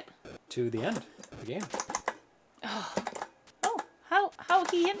to what? To the end of the game. Oh, how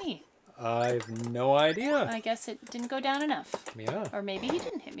he hit me? I have no idea. I guess it didn't go down enough. Yeah. Or maybe he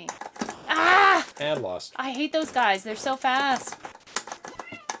didn't hit me. Ah! And lost. I hate those guys. They're so fast.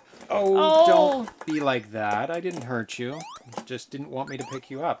 Oh, don't be like that. I didn't hurt you. You just didn't want me to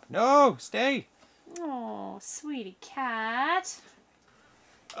pick you up. No, stay. Oh, sweetie cat.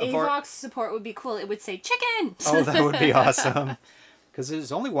 Avox support would be cool. It would say chicken. Oh, that would be awesome. Because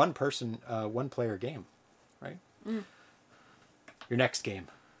it's only one person, one player game, right? Mm. Your next game,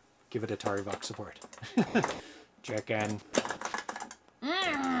 give it Atari Vox support. Chicken.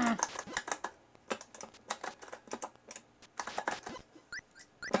 Mm.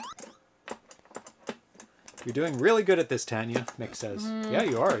 You're doing really good at this, Tanya, Mick says. Mm. Yeah,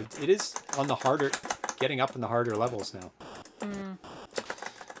 you are. It is on the harder, getting up in the harder levels now. Mm.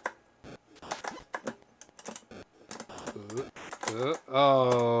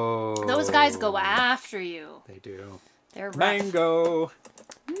 Oh. Those guys go after you. They do. They're rough. Mango.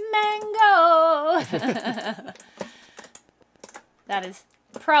 Mango. That is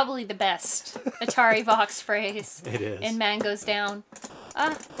probably the best Atari Vox phrase. It is. In Mango's down.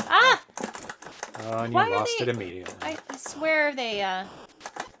 Oh, and you lost it immediately. I swear they, I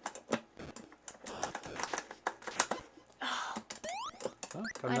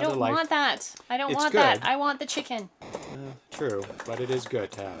don't want that. I don't want that. I want the chicken. True, but it is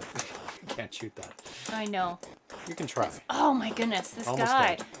good to have. You can't shoot that. I know. You can try. Oh my goodness, this Almost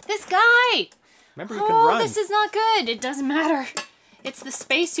guy. dead. This guy! Remember, you can run. Oh, this is not good. It doesn't matter. It's the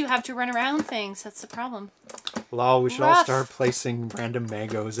space you have to run around things. That's the problem. Lol, we should all start placing random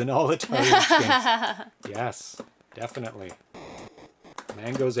mangoes in all Atari games. Yes, definitely.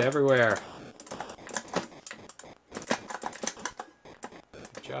 Mangoes everywhere.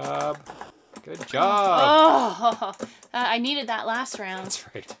 Good job. Good job. Oh, I needed that last round. That's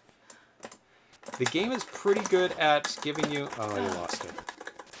right. The game is pretty good at giving you... Oh, you lost it.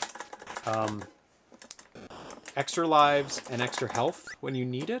 Extra lives and extra health when you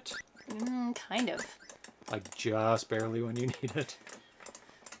need it. Kind of. Like just barely when you need it.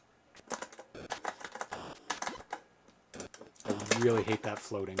 I really hate that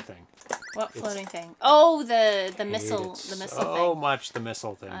floating thing. What floating thing? Oh, the missile thing. So much the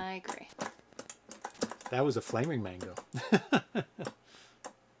missile thing. I agree. That was a flaming mango. Did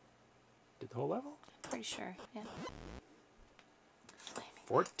the whole level? Pretty sure, yeah.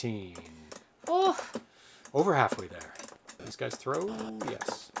 14. Oh. Over halfway there. These guys throw?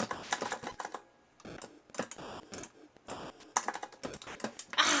 Yes.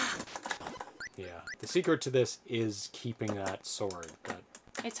 Yeah. The secret to this is keeping that sword. That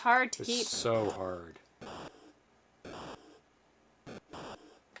it's hard to keep. So hard.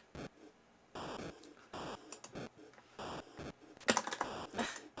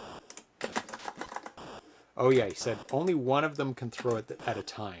 Oh yeah, he said only one of them can throw it at a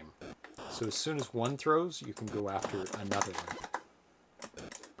time. So as soon as one throws, you can go after another one.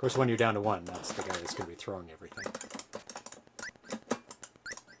 Of course, when you're down to one, that's the guy that's going to be throwing everything.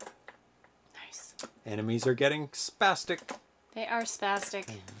 Nice. Enemies are getting spastic. They are spastic.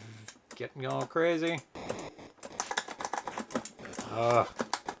 Getting all crazy. Ugh.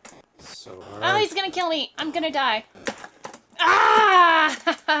 So hard. Oh, he's going to kill me. I'm going to die. Ah!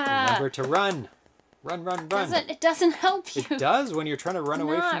 Remember to run. Run, run, run. It doesn't help you. It does when you're trying to run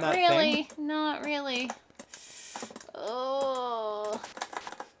away from that thing. Not really. Oh.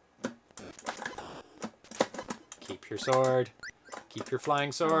 Keep your sword. Keep your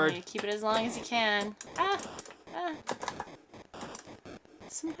flying sword. You keep it as long as you can. Ah. Ah.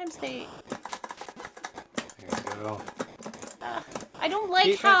 Sometimes they... There you go. I don't like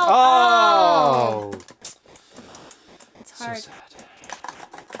Keep how... it. Oh! It's hard. So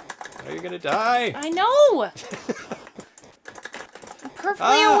sad. Are you gonna die? I know! I'm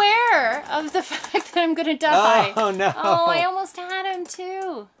perfectly aware of the fact that I'm gonna die. Oh, no. Oh, I almost had him,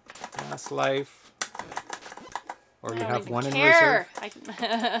 too. Last life. Or I you don't have even one in care.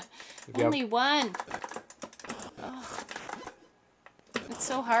 reserve. Only one. Oh. It's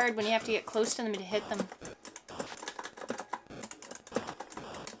so hard when you have to get close to them to hit them.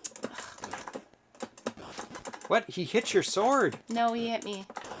 What? He hit your sword? No, he hit me.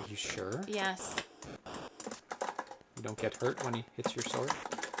 Are you sure? Yes. You don't get hurt when he hits your sword?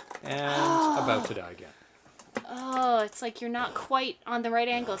 And about to die again. Oh, it's like you're not quite on the right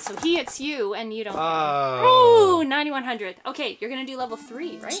angle. So he hits you and you don't. Oh. Ooh, 9100. Okay, you're going to do level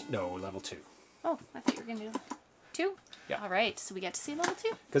 3, right? No, level 2. Oh, I thought you were going to do 2? Yeah. All right, so we get to see level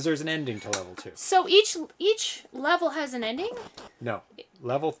 2? Because there's an ending to level 2. So each level has an ending? No.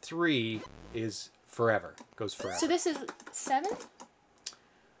 Level 3 is forever. Goes forever. So this is 7?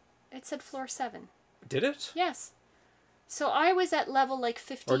 It said floor 7. Did it? Yes. So I was at level like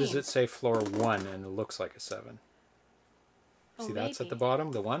 15. Or does it say floor 1 and it looks like a 7? Oh, See, that's maybe. at the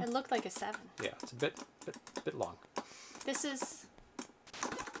bottom, the 1? It looked like a 7. Yeah, it's a bit long. This is...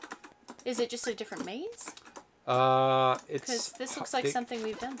 Is it just a different maze? It's... Because this looks like something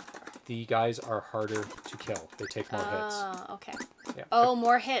we've done before. The guys are harder to kill. They take more hits. Oh, okay. Yeah. Oh,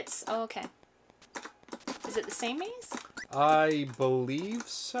 more hits. Oh, okay. Is it the same maze? I believe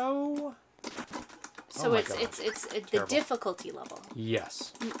so. So Oh my it's God. the difficulty level.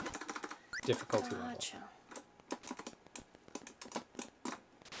 Yes. Difficulty level. Gotcha.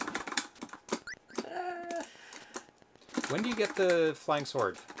 When do you get the flying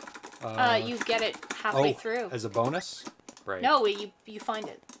sword? You get it halfway through. As a bonus? Right. No, you find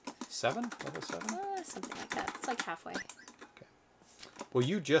it. 7? Level 7? Something like that. It's like halfway. Okay. Well,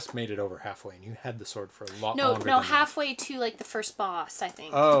 you just made it over halfway, and you had the sword for a lot longer No, than halfway to like the first boss, I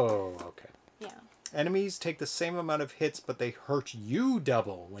think. Oh, okay. Yeah. Enemies take the same amount of hits, but they hurt you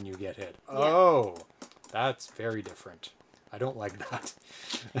double when you get hit. Yeah. Oh, that's very different. I don't like that.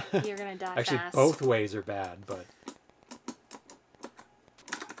 You're gonna die Actually, fast. both ways are bad, but...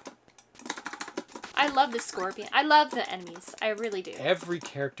 I love the scorpion. I love the enemies. I really do. Every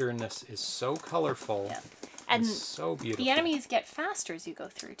character in this is so colorful. Yeah. And so beautiful. the enemies get faster as you go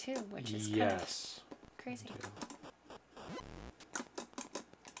through too, which is kind of crazy.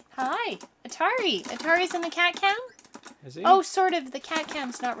 Hi, Atari. Atari's in the cat cam? Is he? Oh, sort of. The cat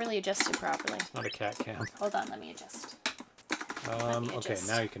cam's not really adjusted properly. It's not a cat cam. Hold on, let me adjust. Okay,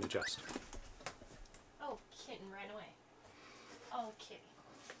 now you can adjust. Oh, kitten ran away. Oh, kitty.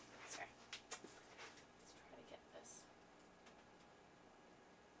 Sorry. Let's try to get this.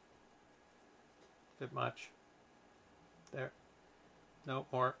 Bit much. There. No,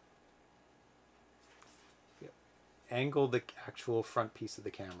 more. Yep. Angle the actual front piece of the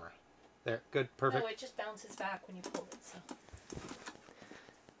camera. There, good, perfect. No, it just bounces back when you pull it, so.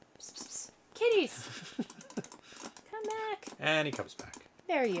 Psst, psst, psst. Kitties! Come back. And he comes back.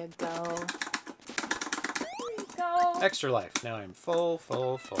 There you go. There you go. Extra life. Now I'm full.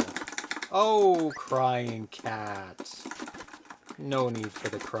 Oh, crying cat. No need for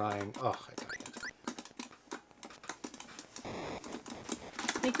the crying. Oh, I got it.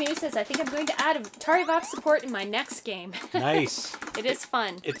 Mick says, I think I'm going to add Atari Vox support in my next game. Nice. It is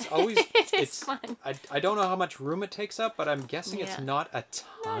fun. It's always... it's fun. I don't know how much room it takes up, but I'm guessing it's not a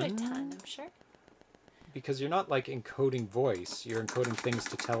ton. Not a ton, I'm sure. Because you're not like encoding voice, you're encoding things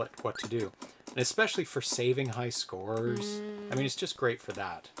to tell it what to do. And especially for saving high scores. I mean, it's just great for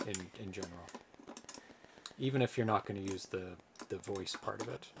that in general. Even if you're not going to use the voice part of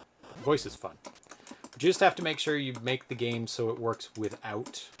it. Voice is fun. But you just have to make sure you make the game so it works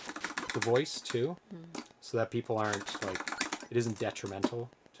without the voice too. So that people aren't like, it isn't detrimental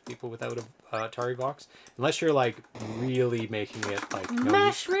to people without a Atari Vox. Unless you're like really making it like, no,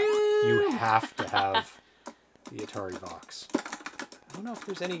 Mushroom! you have to have the Atari Vox. I don't know if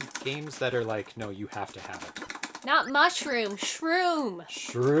there's any games that are like, no, you have to have it. Not mushroom, shroom.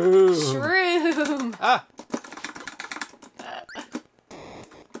 Shroom. Shroom. Ah.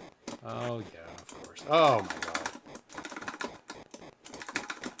 Oh yeah, of course. Oh my god.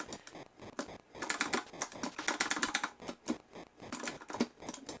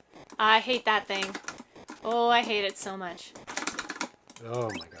 I hate that thing. Oh, I hate it so much. Oh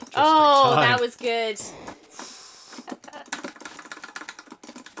my god. Just Oh, in time. that was good.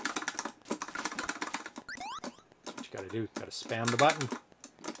 That's what you gotta do. Gotta spam the button.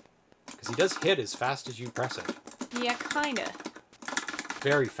 Because he does hit as fast as you press it. Yeah, kinda.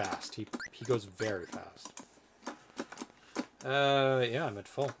 Very fast. He goes very fast. Yeah, I'm at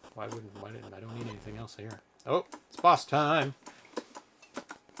full. Why didn't I don't need anything else here. Oh, it's boss time.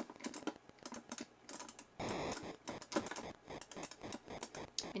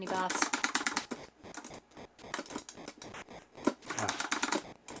 Mini boss.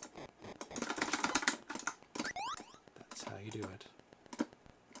 That's how you do it.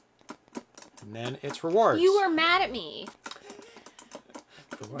 And then it's rewards. You were mad at me.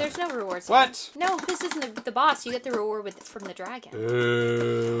 There's no rewards. What? No, this isn't the boss. You get the reward from the dragon.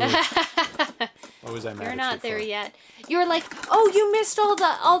 Ooh. What was I mad at you You're not there for? yet. You're like, oh, you missed all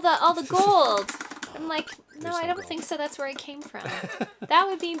the gold. I'm like, no, I don't think so. That's where I came from. That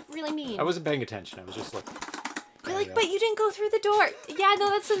would be really mean. I wasn't paying attention. I was just looking. You're like, but you didn't go through the door. Yeah, no,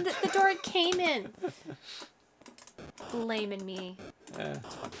 that's the door it came in. Blaming me.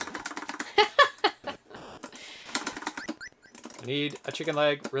 It's fun. I need a chicken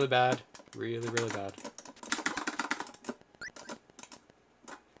leg really bad. Really, really bad.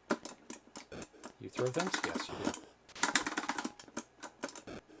 You throw things? Yes, you do.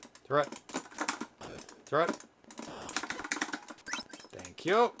 Throw it. Throw it. Thank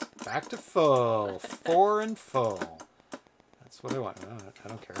you. Back to full. 4 and full. That's what I want. I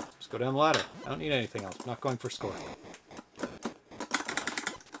don't care. Just go down the ladder. I don't need anything else. I'm not going for score.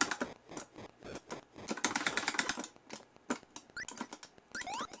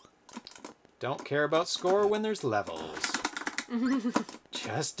 Don't care about score when there's levels.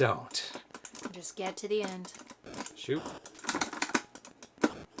 Just don't. Just get to the end. Shoot. I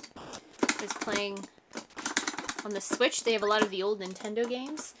was playing on the Switch. They have a lot of the old Nintendo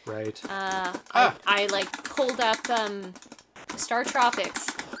games. Right. I like pulled up Star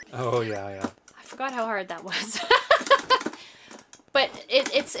Tropics. Oh yeah, yeah. I forgot how hard that was. But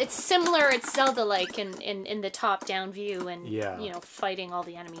it's similar. It's Zelda-like in the top-down view and you know, fighting all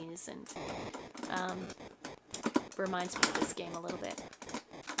the enemies, and reminds me of this game a little bit.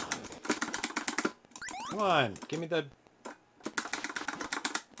 Come on, give me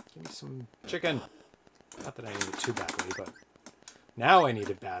some chicken. Not that I need it too badly, but now I need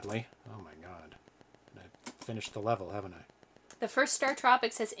it badly. Oh my god. I finished the level, haven't I? The first Star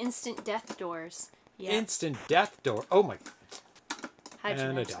Tropics has instant death doors. Yeah. Instant death door. Oh my. How'd you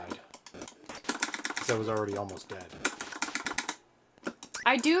and know I died. Because I was already almost dead.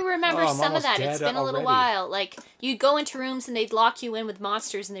 I do remember some of that. It's been a little while. Like, you'd go into rooms and they'd lock you in with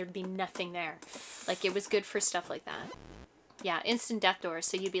monsters and there'd be nothing there. Like, it was good for stuff like that. Yeah, instant death doors.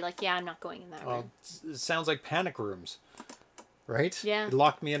 So you'd be like, yeah, I'm not going in that room. It sounds like panic rooms. Right? Yeah. It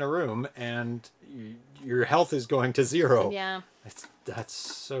locked me in a room and your health is going to 0. Yeah. That's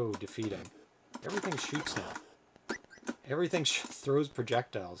so defeating. Everything shoots now. Everything throws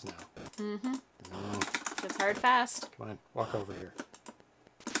projectiles now. Mm-hmm. It's hard fast. Come on, walk over here.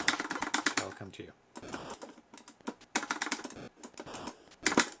 I'll come to you.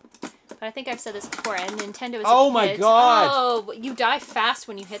 But I think I've said this before. And Nintendo is Oh my god! Oh, you die fast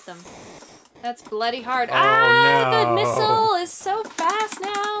when you hit them. That's bloody hard. Oh, no. The no. missile is so fast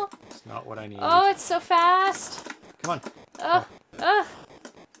now. It's not what I need. Oh, it's so fast. Come on. Oh.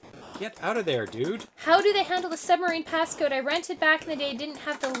 Get out of there, dude. How do they handle the submarine passcode? I rented back in the day, didn't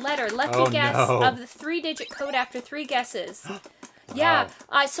have the letter. Lucky guess of the 3-digit code after 3 guesses. Yeah,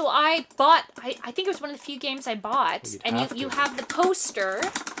 so I bought, I think it was one of the few games I bought, and you have the poster.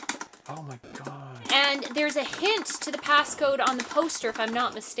 Oh my god. And there's a hint to the passcode on the poster, if I'm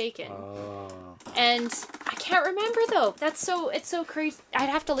not mistaken. And I can't remember, though. It's so crazy. I'd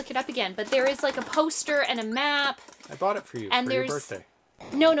have to look it up again, but there is like a poster and a map. I bought it for you for your birthday.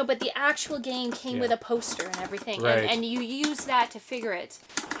 No, but the actual game came with a poster and everything, right. and you use that to figure it.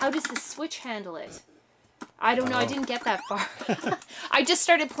 How does the Switch handle it? I don't know, I didn't get that far. I just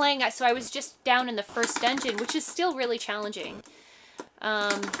started playing it, so I was just down in the first dungeon, which is still really challenging.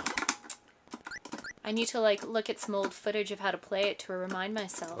 I need to like look at some old footage of how to play it to remind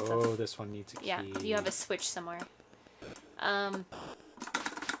myself. Oh, this one needs a key. Yeah, you have a Switch somewhere. I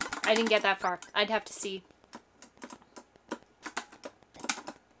didn't get that far. I'd have to see.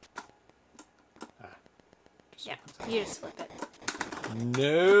 Yeah, you just flip it.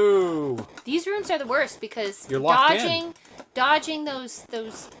 No. These rooms are the worst because you're locked dodging the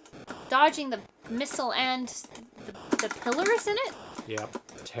missile and the pillars in it. Yep,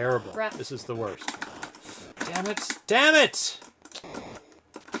 terrible. Rough. This is the worst. Damn it! Damn it!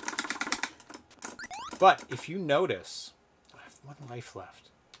 But if you notice, I have 1 life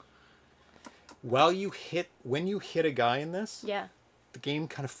left. when you hit a guy in this, yeah, the game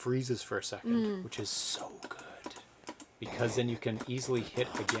kind of freezes for a second, which is so good. Because then you can easily hit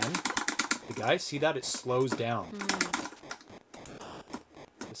again. The guy, see that? It slows down.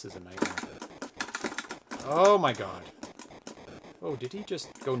 This is a nightmare. Oh my god. Oh, did he just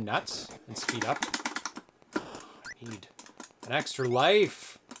go nuts and speed up? I need an extra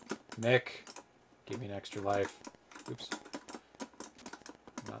life. Mick, give me an extra life. Oops.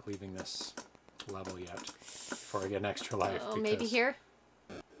 I'm not leaving this level yet before I get an extra life. Oh, maybe here?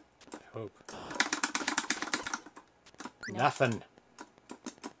 I hope. Nope. Nothing.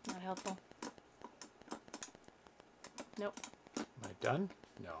 Not helpful. Nope. Am I done?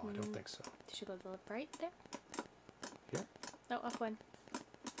 No, I don't think so. Did you go to the right there? Here? No, up one.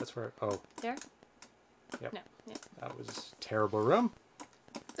 That's where... Oh. There? Yep. No. Yeah. That was a terrible room.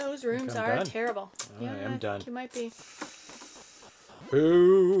 Those rooms are done. terrible. Oh, yeah, I am done. Think you might be.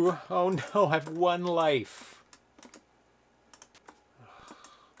 Ooh. Oh no, I have one life.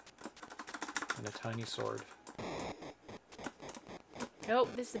 And a tiny sword. Oh,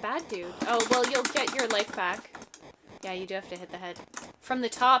 this is a bad dude. Oh, well, you'll get your life back. Yeah, you do have to hit the head. From the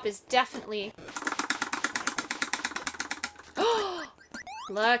top is definitely...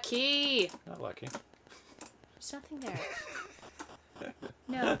 Lucky! Not lucky. There's nothing there.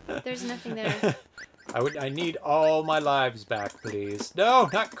 No, there's nothing there. I need all my lives back, please. No,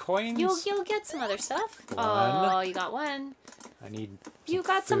 not coins. You'll get some other stuff. One. Oh, you got one. I need You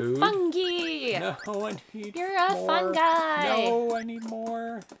got food. some fungi. No, I need You're a more. fun guy. No, I need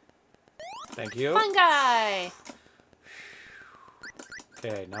more. Thank you. Fungi.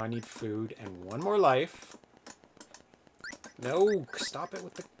 Okay, now I need food and one more life. No, stop it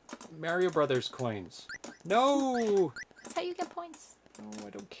with the Mario Brothers coins. No. That's how you get points. No, I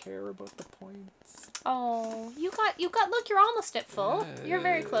don't care about the points. Oh, you got. Look, you're almost at full. You're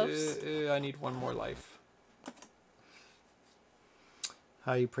very close. I need one more life.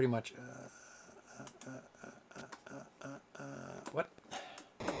 How you pretty much... what?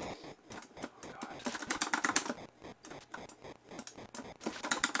 Oh, God.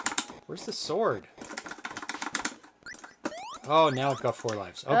 Where's the sword? Oh, now I've got 4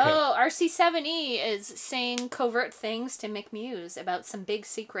 lives. Okay. Oh, RC7E is saying covert things to Mick Muse about some big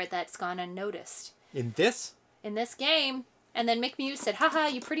secret that's gone unnoticed. In this? In this game. And then Mick Muse said, haha,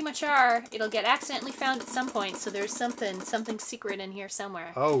 you pretty much are. It'll get accidentally found at some point, so there's something secret in here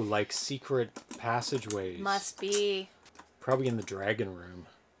somewhere. Oh, like secret passageways. Must be. Probably in the dragon room.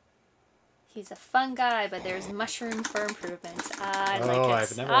 He's a fun guy, but there's mushroom for improvement. I like it. Oh,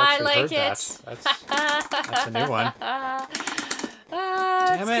 I've never actually heard it. that. That's a new one.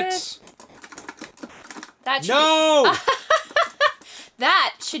 Damn it! That should no!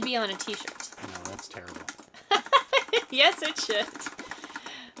 that should be on a t-shirt. No, that's terrible. Yes, it should.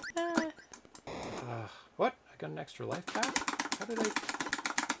 What? I got an extra life back?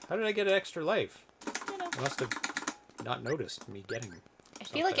 How did I get an extra life? You know. I must have not noticed me getting I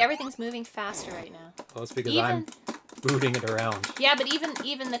feel like everything's moving faster right now. Well, it's because I'm booting it around. Yeah, but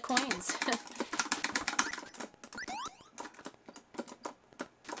even the coins.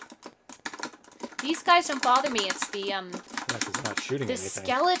 These guys don't bother me. It's the Yeah, because they're not shooting the anything.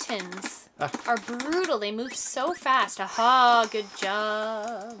 skeletons are brutal. They move so fast. Aha, good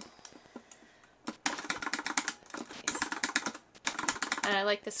job. Nice. And I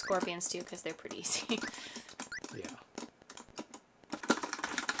like the scorpions too because they're pretty easy. Yeah.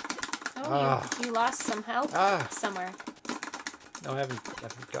 Oh, you lost some health somewhere. No, I haven't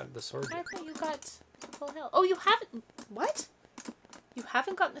gotten the sword I yet. thought you got full health. Oh, you haven't. What? You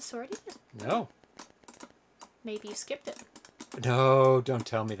haven't gotten the sword yet? No. Maybe you skipped it. No, don't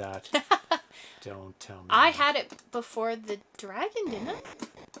tell me that. Don't tell me I that. had it before the dragon, didn't I?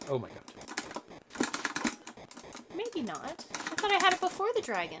 Oh my god. Maybe not. I thought I had it before the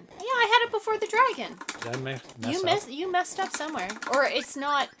dragon. Yeah, I had it before the dragon. Did I mess up? You messed up somewhere. Or it's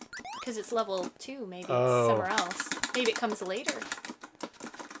not because it's level 2. Maybe it's somewhere else. Maybe it comes later.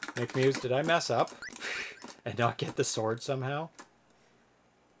 Mick Muse, did I mess up? And not get the sword somehow?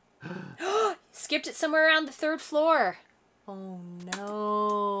 Skipped it somewhere around the 3rd floor. Oh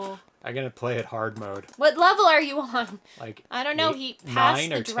no. I'm gonna play it hard mode. What level are you on? Like I don't know. 8, He passed 9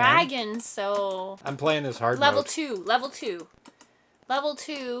 the or 10? dragon, so... I'm playing this hard Level mode. 2. Level 2. Level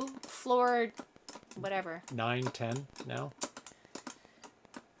 2, floor... whatever. 9, 10 now.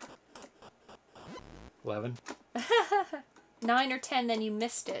 11. 9 or 10, then you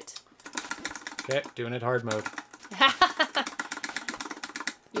missed it. Okay, doing it hard mode.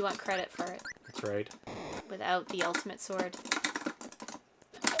 You want credit for it. That's right. Without the ultimate sword.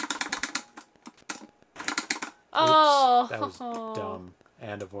 Oops, Oh! that was dumb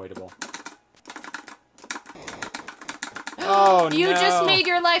and avoidable. Oh, no. You just made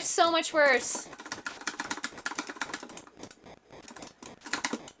your life so much worse.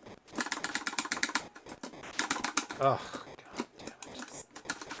 Oh, god damn it.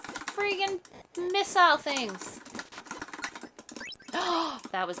 Friggin' missile things.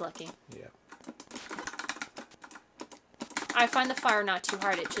 That was lucky. Yeah. I find the fire not too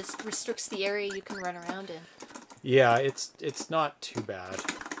hard. It just restricts the area you can run around in. Yeah, it's not too bad.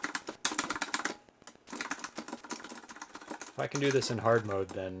 If I can do this in hard mode,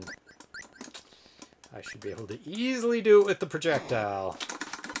 then I should be able to easily do it with the projectile.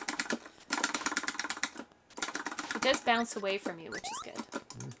 It does bounce away from you, which is good.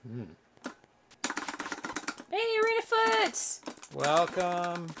 Mm-hmm. Hey, Arena Foot!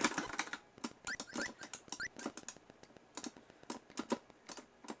 Welcome.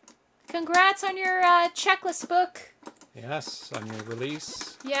 Congrats on your checklist book. Yes, on your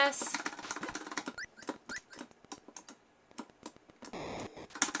release. Yes.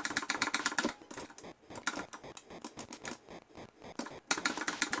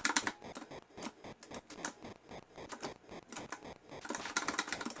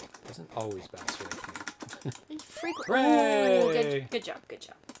 Doesn't always bounce away from you. Hooray! Good job, good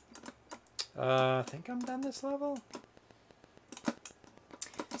job. I think I'm done this level.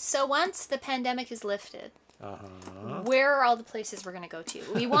 So once the pandemic is lifted, where are all the places we're going to go to?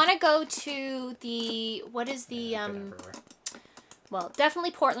 We want to go to the, what is the, well,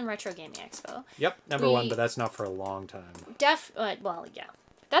 definitely Portland Retro Gaming Expo. Yep, number one, but that's not for a long time. Well, yeah.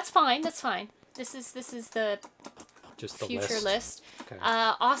 That's fine, that's fine. This is the just the future list. Okay.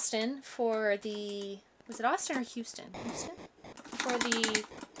 Austin for the, was it Austin or Houston? Houston? For the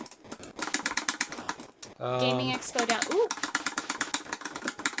Gaming Expo down, ooh.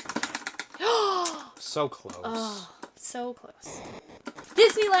 So close. Oh, so close.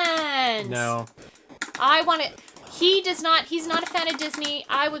 Disneyland! No. I want it. He's not a fan of Disney.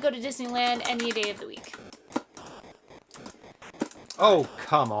 I would go to Disneyland any day of the week. Oh,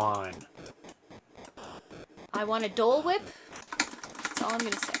 come on. I want a Dole Whip. That's all I'm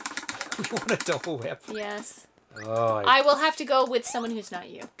going to say. You want a Dole Whip? Yes. Oh, I will have to go with someone who's not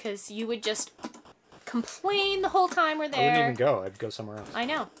you, because you would just complain the whole time we're there. I wouldn't even go. I'd go somewhere else. I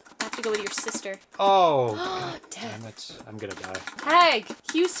know. I have to go with your sister. Oh, God damn it. I'm going to die. Tag!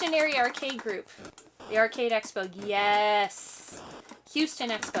 Houston Area Arcade Group. The Arcade Expo. Yes.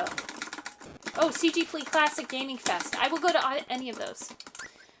 Houston Expo. Oh, CG Fleet Classic Gaming Fest. I will go to any of those.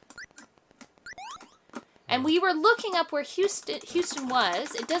 And we were looking up where Houston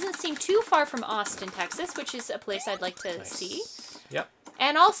was. It doesn't seem too far from Austin, Texas, which is a place I'd like to see. Yep.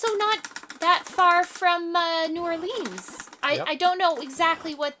 And also not that far from New Orleans. I don't know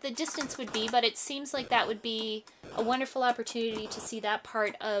exactly what the distance would be, but it seems like that would be a wonderful opportunity to see that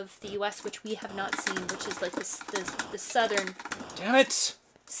part of the U.S. which we have not seen, which is like the southern... Damn it!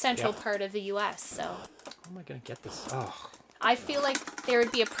 Central part of the U.S., so... How am I going to get this? Oh. I feel like there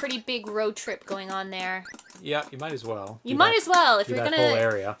would be a pretty big road trip going on there. Yeah, you might as well. You might as well if you're that gonna whole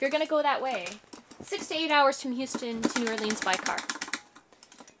area. if you're gonna go that way. 6 to 8 hours from Houston to New Orleans by car.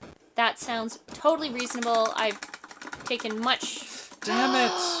 That sounds totally reasonable. I've taken much. Damn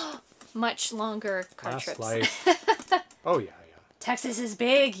it! Much longer car Last trips. life. Oh yeah, yeah. Texas is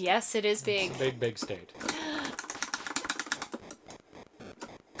big. Yes, it is big. It's a big, big state.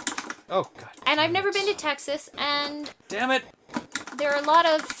 Oh God. And I've never been to Texas, and damn it, there are a lot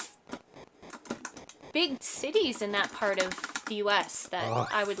of big cities in that part of the U.S. that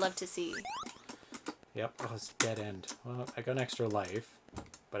I would love to see. Yep. Oh, it's dead end. Well, I got an extra life,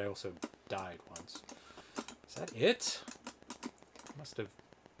 but I also died once. Is that it? Must have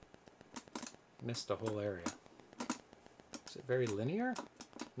missed the whole area. Is it very linear?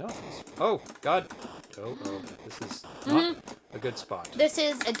 No. Oh God. Oh, this is not a good spot. This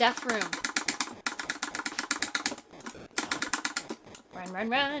is a death room. Run, run,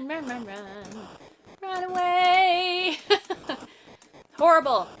 run, run, run, run. Run away.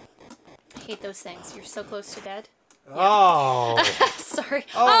 Horrible. I hate those things. You're so close to dead. Yeah. Oh. Sorry.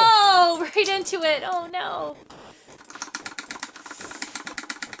 Oh, right into it. Oh, no.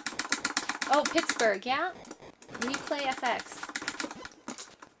 Oh, Pittsburgh, yeah? Replay FX.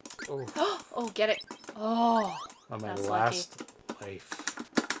 Oh. Oh, get it. Oh, on my that's last life.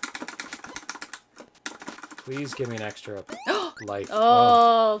 Please give me an extra life.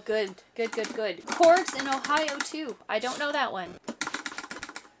 Oh, good. Good, good, good. Corgs in Ohio, too. I don't know that one.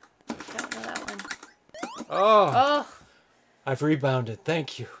 Don't know that one. Oh. I've rebounded.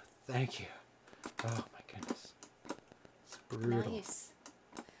 Thank you. Thank you. Oh, my goodness. It's brutal. Nice.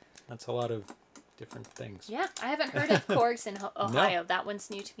 That's a lot of different things. Yeah, I haven't heard of Corgs in Ohio. No. That one's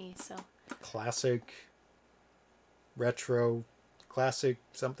new to me, so. Classic retro classic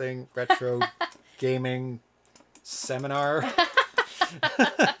something retro gaming seminar.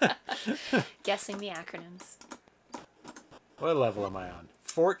 Guessing the acronyms. What level am I on?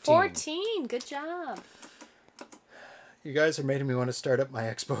 14. 14. Good job. You guys are making me want to start up my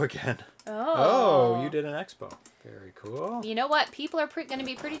expo again. Oh, you did an expo. Very cool. You know what? People are going to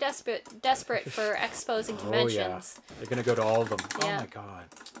be pretty desperate for expos and conventions. Oh, yeah. They're going to go to all of them. Yeah. Oh, my God.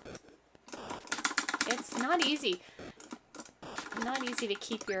 It's not easy. Not easy to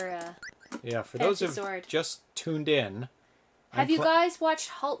keep your yeah, for those who've sword. just tuned in. Have you guys watched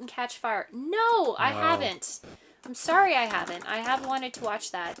 ¡Halt and Catch Fire? No, I haven't. I'm sorry I haven't. I have wanted to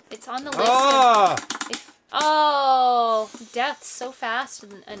watch that. It's on the list. Death so fast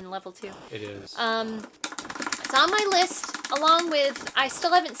in level 2. It is. It's on my list along with, I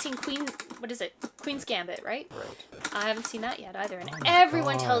still haven't seen Queen's Gambit, right? Right. I haven't seen that yet either, and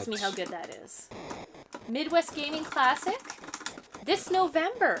everyone tells me how good that is. Midwest Gaming Classic this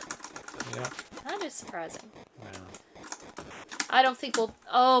November. Yeah. That is surprising. Yeah. I don't think we'll,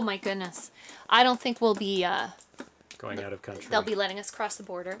 oh my goodness. I don't think we'll be going out of country. They'll be letting us cross the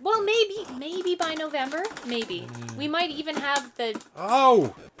border. Well, maybe by November. Maybe. We might even have the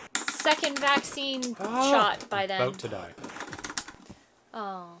second vaccine shot by then. About to die.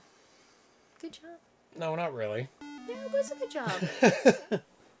 Oh. Good job. No, not really. Yeah, it was a good job.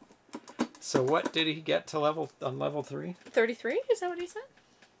 So what did he get to on level 3? 33? Is that what he said?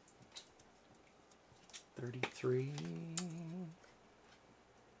 33.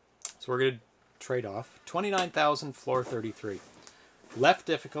 So we're going to trade off. 29,000, floor 33. Left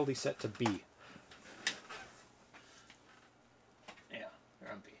difficulty set to B. Yeah,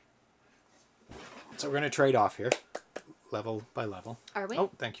 we're on B. So we're going to trade off here. Level by level. Are we?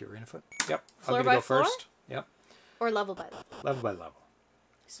 Oh, thank you, Renafoot. Yep. Floor I'm by going to go floor? first. Yep. Or level by level? Level by level.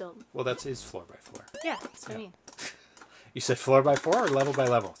 So. Well, that's his floor by floor. Yeah, that's what I mean. You said floor by floor or level by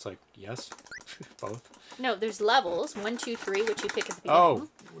level? It's like, yes, both. No, there's levels. 1, 2, 3, which you pick at the beginning. Oh,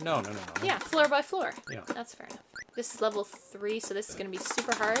 no. Yeah, floor by floor. Yeah. That's fair enough. This is level 3, so this is going to be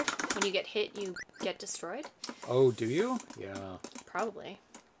super hard. When you get hit, you get destroyed. Oh, do you? Yeah. Probably.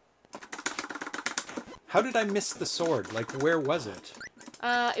 How did I miss the sword? Like, where was it?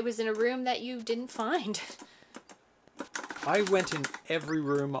 It was in a room that you didn't find. I went in every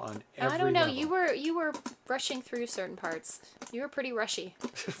room on every I don't know. level. You were rushing through certain parts. You were pretty rushy.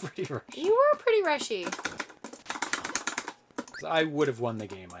 Pretty rushy. You were pretty rushy. I would have won the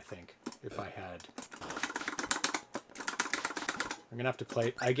game, I think, if I had. I'm going to have to play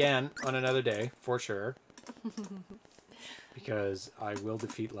it again on another day, for sure. Because I will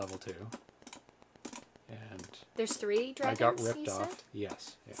defeat level 2. And there's 3 dragons, I got ripped you off. said?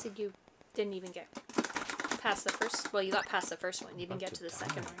 Yes. Yeah. So you didn't even get past the first... Well, you got past the first one. You didn't get to the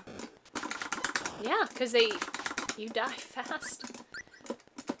second one. Yeah, because you die fast.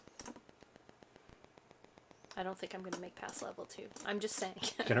 I don't think I'm going to make past level 2. I'm just saying.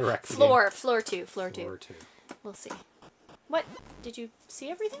 Gonna wreck the floor game. 2. Floor 2. We'll see. What? Did you see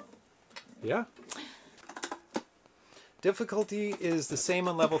everything? Yeah. Difficulty is the same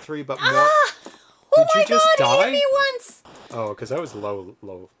on level 3, but more... Oh Did my you just God, die? Hit me once! Oh, because I was low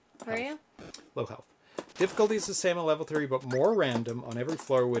Were health. you? Low health. Difficulty is the same on level 3, but more random on every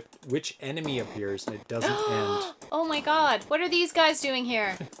floor with which enemy appears, and it doesn't end. Oh my God! What are these guys doing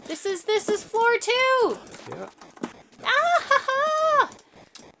here? This is floor 2. Yeah. Ah!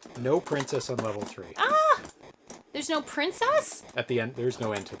 No princess on level 3. Ah! There's no princess? At the end, there's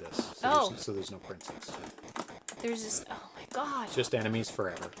no end to this. So there's no princess. There's just... Oh my God. It's just enemies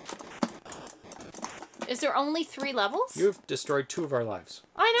forever. Is there only 3 levels? You've destroyed 2 of our lives.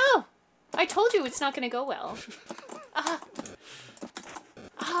 I know. I told you it's not going to go well. Oh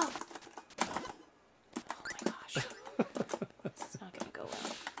my gosh. This is not going to go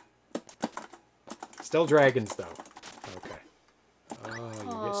well. Still dragons, though. Okay. Oh,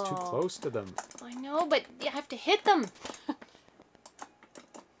 you're just too close to them. I know, but you have to hit them.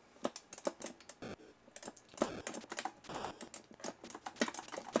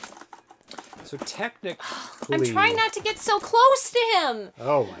 So technically... I'm trying not to get so close to him.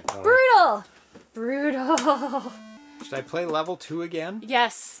 Oh my God. Brutal. Brutal. Should I play level 2 again?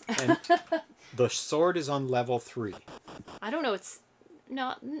 Yes. And the sword is on level 3. I don't know. It's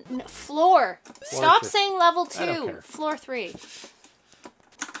not... floor. Stop saying level 2. Floor 3.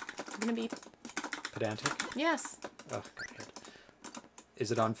 I'm going to be... Pedantic? Yes. Oh, go ahead.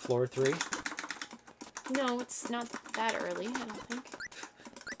 Is it on floor 3? No, it's not that early, I don't think.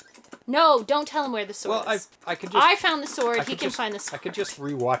 No, don't tell him where the sword is. I could just... I found the sword. He can find the sword. I could just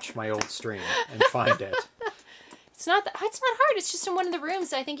rewatch my old stream and find it. It's not hard. It's just in one of the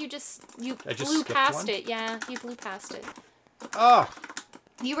rooms. I think you blew past it. Yeah, you blew past it. Oh.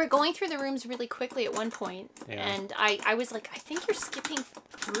 You were going through the rooms really quickly at one point, and I was like, I think you're skipping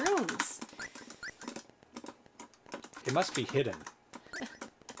rooms. It must be hidden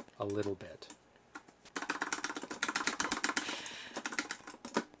a little bit.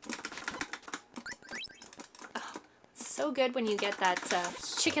 Oh, so good when you get that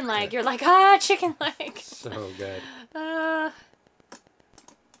chicken leg. Good. You're like, ah, chicken leg. So good.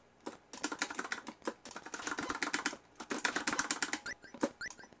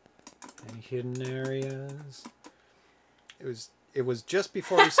 Any hidden areas? It was just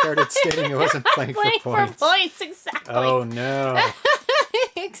before we started stating it wasn't playing for points. Playing for points, exactly. Oh no.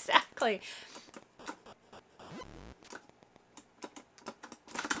 Exactly.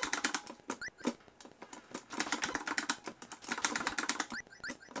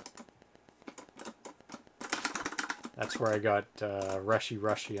 That's where I got rushy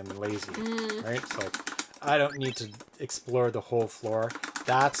and lazy, right? So I don't need to explore the whole floor.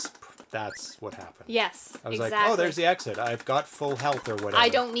 That's what happened. Yes, I was like, oh, there's the exit. I've got full health or whatever. I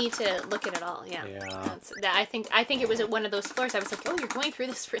don't need to look at it all. Yeah. Yeah. I think it was at one of those floors. I was like, oh, you're going through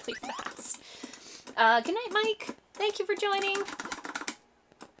this really fast. Good night, Mike. Thank you for joining.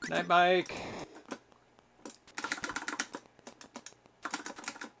 Good night, Mike.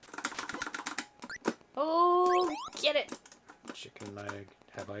 Oh, get it. Chicken leg.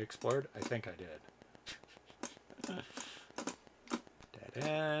 Have I explored? I think I did. Dead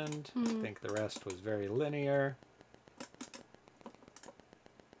end. I think the rest was very linear.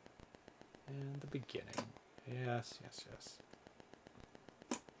 And the beginning. Yes.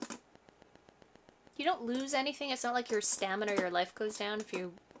 You don't lose anything. It's not like your stamina or your life goes down if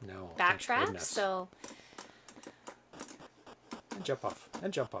you backtrack. So. And jump off.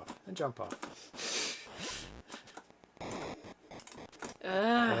 And jump off. And jump off.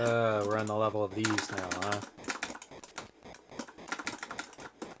 We're on the level of these now, huh?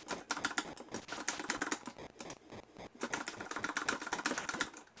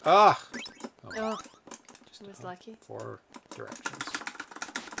 Ah! Oh. Just was lucky. 4 directions.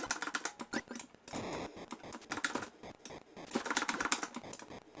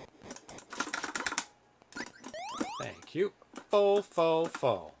 Thank you. Full.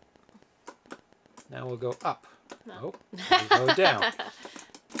 Now we'll go up. No. Oh, we'll go down.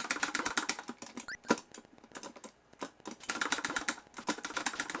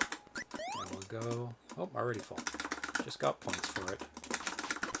 And we'll go... Oh, already full. Just got points for it.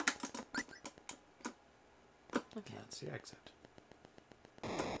 Okay. That's the exit.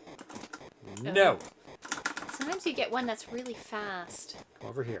 No! Sometimes you get one that's really fast. Come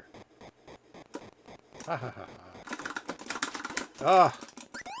over here. Ha ha ha. Ah!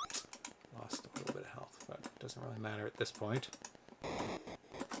 Lost a little bit of health, but it doesn't really matter at this point.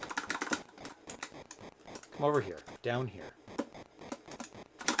 Come over here. Down here.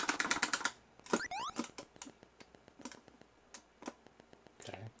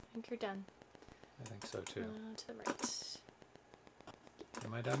 Okay. I think you're done. I think so too. To the right.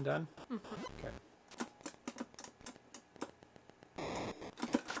 Am I done? Mm-hmm. Okay.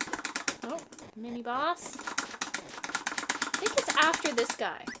 Oh, mini boss. I think it's after this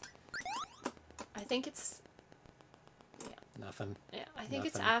guy. I think it's... Yeah. Nothing. Yeah, I think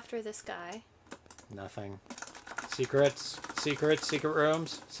it's after this guy. Nothing. Secrets. Secret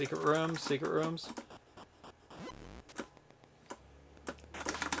rooms. Secret rooms.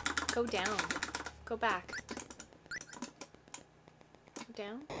 Go down. Go back. Go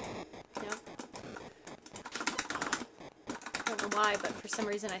down? Nope. I don't know why, but for some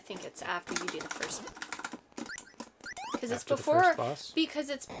reason I think it's after you do the first one. Because it's before. Because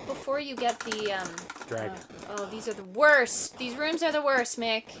it's before you get the dragon. Oh, these are the worst. These rooms are the worst,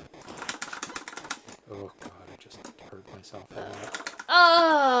 Mick. Oh god, I just hurt myself a lot.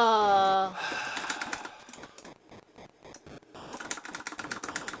 Oh.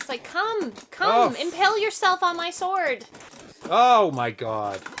 It's like, come, impale yourself on my sword. Oh my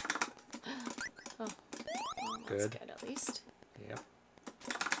god. Oh, good. That's good at least. Yep.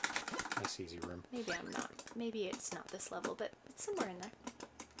 Nice easy room. Maybe I'm not. Maybe it's not this level, but it's somewhere in there.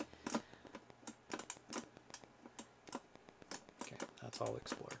 Okay, that's all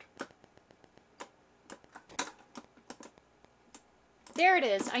explored. There it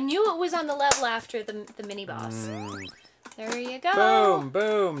is. I knew it was on the level after the mini boss. There you go. Boom,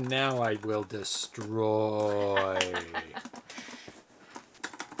 boom. Now I will destroy.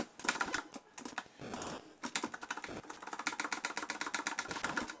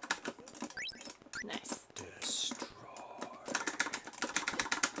 Nice. Destroy.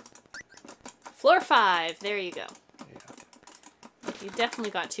 Floor 5. There you go. You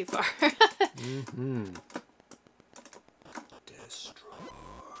definitely got too far. Destroy.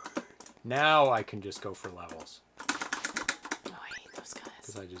 Now I can just go for levels. Oh, I hate those guys.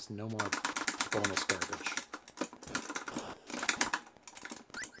 Because I just no more bonus garbage.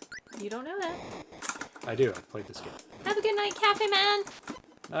 You don't know that. I do. I've played this game. Have a good night, Cafe Man.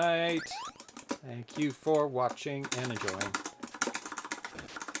 Night. Thank you for watching and enjoying.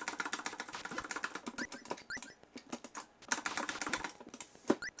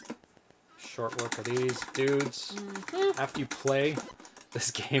 Short look at these dudes. After you play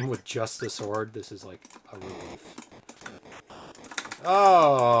this game with just the sword, this is like a relief.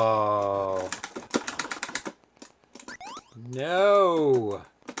 Oh. No.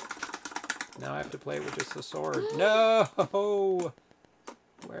 Now I have to play it with just the sword. No.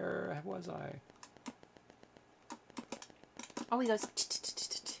 Where was I? Oh, he goes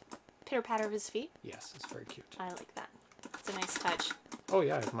pitter patter of his feet. Yes, it's very cute. I like that. It's a nice touch. Oh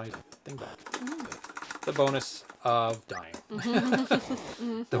yeah, I have my thing back. The bonus of dying.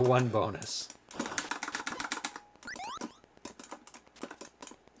 The one bonus.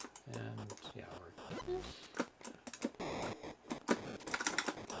 And yeah, we're...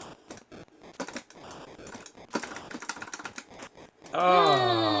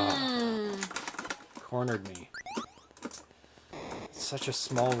 Oh! Cornered me. It's such a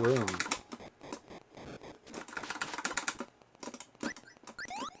small room.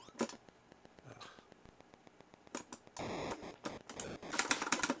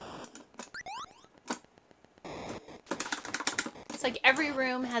 It's like every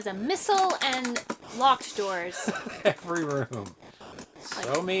room has a missile and locked doors. Every room.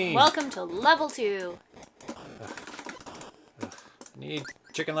 So like, mean. Welcome to level 2. Need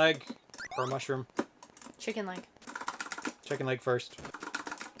chicken leg or a mushroom? Chicken leg. Chicken leg first.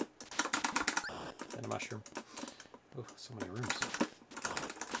 Then a mushroom. Oh, so many rooms.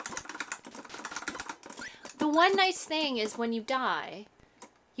 The one nice thing is when you die,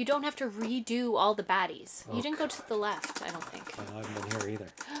 you don't have to redo all the baddies. Oh, you didn't go to the left, I don't think. I haven't been here either.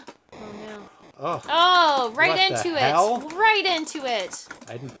 Oh no. Oh. Oh, right What into the it. hell? Right into it.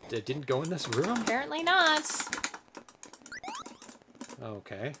 It didn't go in this room? Apparently not.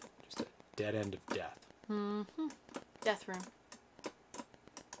 Okay. Just a dead end of death. Death room.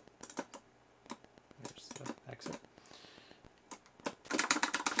 There's the exit.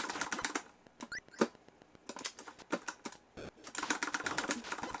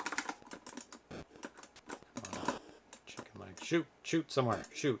 Come on. Chicken leg. Shoot. Shoot somewhere.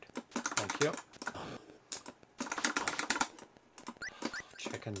 Shoot. Thank you.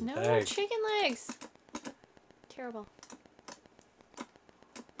 Chicken No leg. chicken legs. Terrible.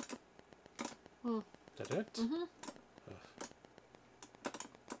 Is that it?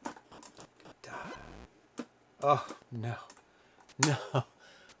 Oh, no. No.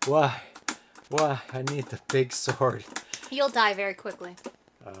 Why? Why? I need the big sword. You'll die very quickly.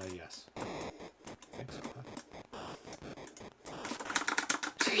 Yes. Thanks.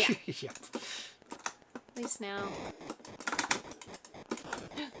 Yeah. Yep. At least now.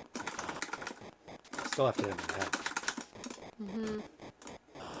 Still have to hit him in the head.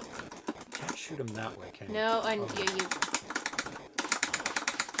 Can't shoot him that way, can you? No, and you.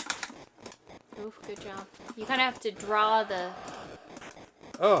 Oof, good job. You kind of have to draw the...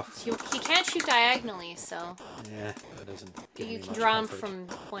 Oh! He can't shoot diagonally, so... Yeah, that doesn't give me You can much draw him comfort. from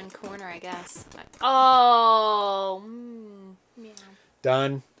one corner, I guess. Oh! Yeah.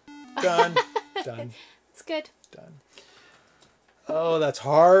 Done. Done. Done. It's good. Done. Oh, that's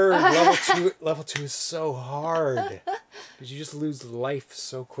hard. Level two is so hard. Did you just lose life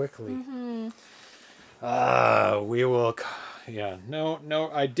so quickly? We will... Yeah,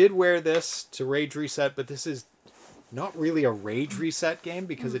 no, I did wear this to Rage Reset, but this is not really a Rage Reset game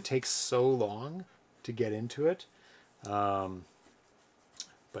because it takes so long to get into it. But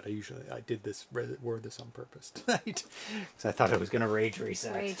I did this, wore this on purpose tonight because I thought I was going to Rage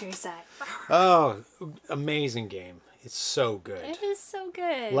Reset. Rage Reset. Oh, amazing game. It's so good. It is so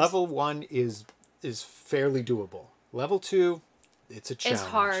good. Level 1 is fairly doable. Level 2, it's a challenge. It's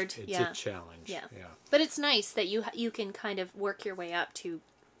hard. It's a challenge. Yeah. But it's nice that you can kind of work your way up to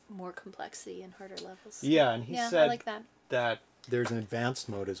more complexity and harder levels. Yeah, and he said I like that there's an advanced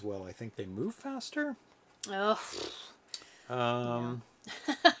mode as well. I think they move faster. Oh.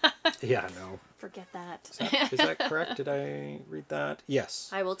 Yeah, no. Forget that. Is that correct? Did I read that? Yes.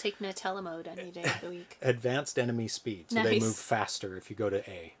 I will take Nutella mode any day of the week. Advanced enemy speed. So they move faster if you go to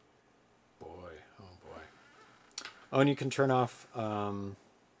A. Boy. Oh, and you can turn off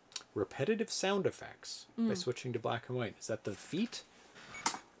repetitive sound effects by switching to black and white. Is that the feet?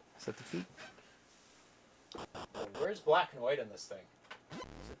 Where's black and white on this thing?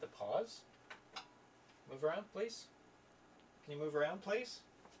 Is it the pause? Move around, please. Can you move around, please?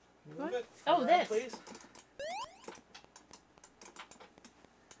 Can you move it? Oh, around, this. Please.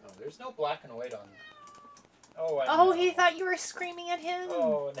 Oh, there's no black and white on. Oh, I know. He thought you were screaming at him.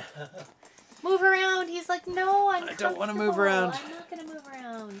 Oh, no. Move around. He's like, no, I don't want to move around. I'm not going to move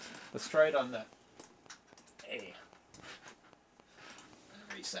around. Let's try it on the A.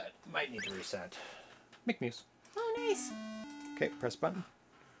 Reset. Might need to reset. Mick Muse. Oh, nice. Okay, press button.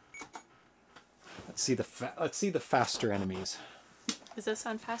 Let's see the faster enemies. Is this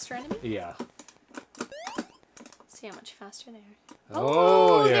on faster enemy? Yeah. See how much faster they are.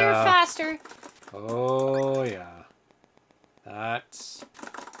 Oh, yeah. They're faster. Oh, yeah. That's...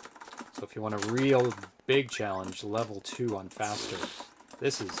 So if you want a real big challenge, level 2 on faster.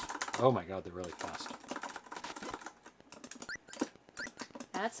 This is... Oh my god, they're really fast.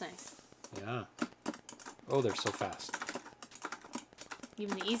 That's nice. Yeah. Oh, they're so fast.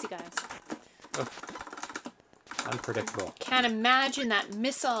 Even the easy guys. Oh. Unpredictable. Can't imagine that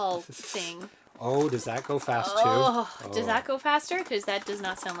missile thing. Oh, does that go fast too? Oh, does that go faster? Because that does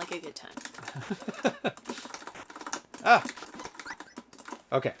not sound like a good time. Ah.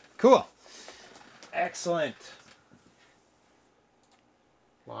 Okay, cool. Excellent.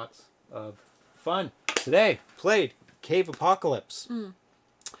 Lots of fun. Today, played C.A.V.E. Apocalypse,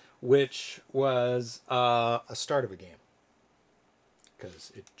 which was a start of a game.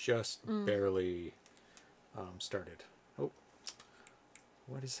 Because it just barely started. Oh,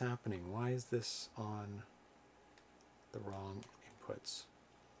 what is happening? Why is this on the wrong inputs?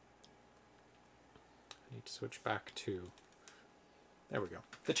 I need to switch back to... There we go.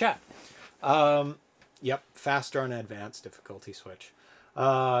 The chat. Yep, faster on advanced difficulty switch.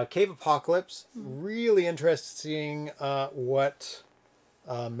 C.A.V.E. Apocalypse. Really interesting what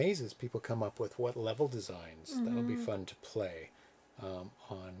mazes people come up with, what level designs. That'll be fun to play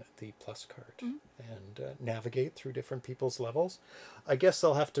on the Plus card and navigate through different people's levels. I guess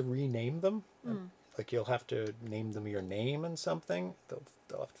they'll have to rename them. Like you'll have to name them your name and something. They'll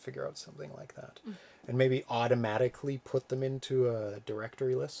have to figure out something like that. And maybe automatically put them into a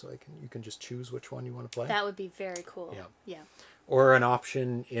directory list so you can just choose which one you want to play. That would be very cool. Yeah. Yeah. Or an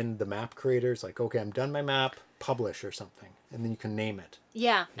option in the map creators, like, okay, I'm done my map, publish or something. And then you can name it.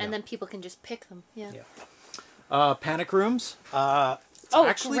 Yeah, and then people can just pick them. Yeah. Panic Rooms. It's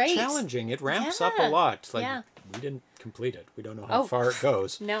actually great. challenging. It ramps up a lot. Like, we didn't complete it. We don't know how far it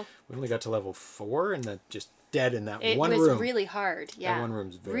goes. No. We only got to level 4 and then just dead in that one room. It was really hard. Yeah. That one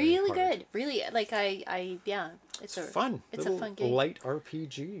room's very really hard. Good. Really, like it's fun. It's a fun game. Light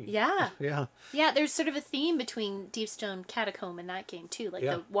RPG. Yeah. Yeah. Yeah, there's sort of a theme between Deepstone Catacomb and that game too, like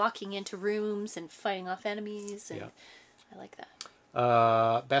the walking into rooms and fighting off enemies, and I like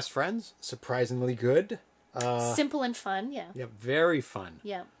that. Best Friends, surprisingly good. Simple and fun, yeah. Yeah, very fun.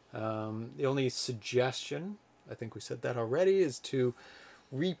 Yeah. The only suggestion, I think we said that already, is to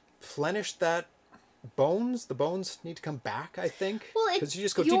replenish that bones. The bones need to come back, I think. Well, because you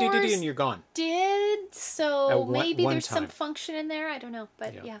just go dee and you're gone. So maybe one there's time. some function in there. I don't know,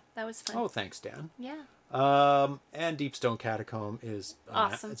 but yeah, that was fun. Oh, thanks, Dan. Yeah. And Deepstone Catacomb is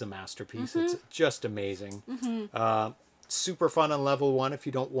awesome. It's a masterpiece. It's just amazing. Super fun on level 1 if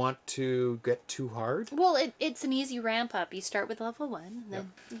you don't want to get too hard. Well, it's an easy ramp up. You start with level 1, and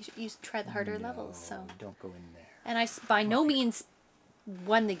then you try the harder levels. So don't go in there. And I by no means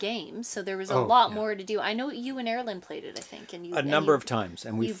won the game, so there was a lot more to do. I know you and Erlen played it, I think, and a number of times,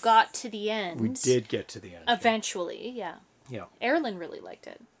 and you got to the end. We did get to the end eventually. Yeah. Erlen really liked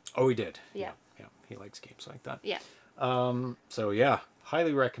it. Oh, he did. Yeah. He likes games like that. Yeah. So yeah,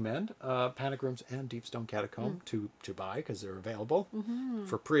 highly recommend Panic Rooms and Deepstone Catacomb to buy because they're available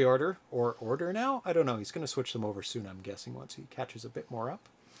for pre-order or order now. I don't know. He's going to switch them over soon, I'm guessing, once he catches a bit more up.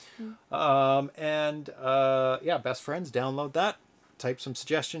 Best Friends, download that. Type some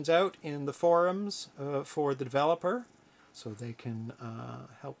suggestions out in the forums for the developer so they can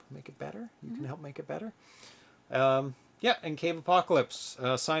help make it better. You can help make it better. And C.A.V.E. Apocalypse.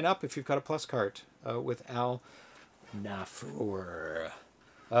 Sign up if you've got a Plus card with Al Nafur.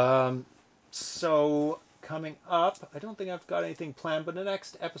 So coming up, I don't think I've got anything planned, but the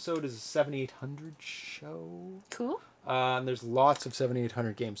next episode is a 7800 show. Cool. And there's lots of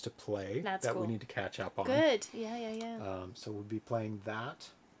 7800 games to play that we need to catch up on. Good. Yeah. So we'll be playing that.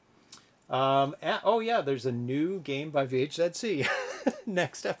 There's a new game by VHZC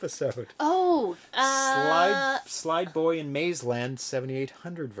next episode. Oh, Slide Boy in Mazeland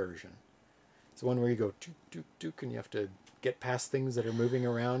 7800 version. It's the one where you go dook, dook, dook, and you have to get past things that are moving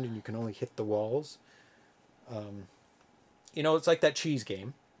around, and you can only hit the walls. It's like that cheese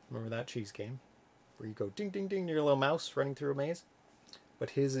game. Remember that cheese game? where you go ding, ding, ding, your little mouse running through a maze.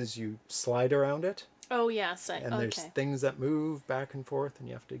 But his is you slide around it. Oh, yes. And there's things that move back and forth, and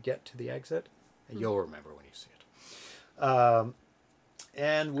you have to get to the exit. And you'll remember when you see it.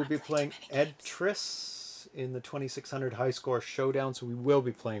 And we'll be playing Edtris in the 2600 high score showdown, so we will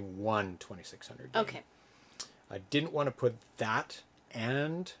be playing one 2600 game. Okay. I didn't want to put that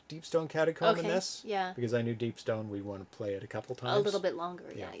and Deepstone Catacomb in this. Yeah. Because I knew Deepstone, we'd want to play it a couple times. A little bit longer.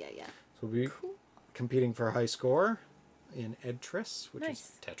 Yeah. So we'll be competing for a high score in Edtris, which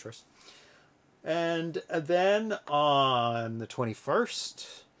is Tetris. And then on the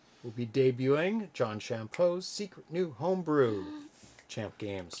 21st, we'll be debuting John Champeau's Secret New Homebrew Champ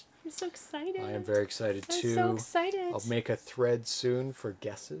Games. I'm so excited. I am very excited too. I'm so excited. I'll make a thread soon for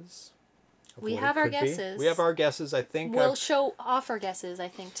guesses. We have our guesses. We have our guesses, I think. We'll show off our guesses, I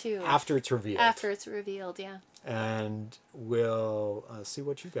think, too. After it's revealed. After it's revealed, yeah. And we'll see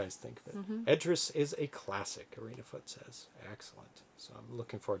what you guys think of it. Edtris is a classic, ArenaFoot says. Excellent. So I'm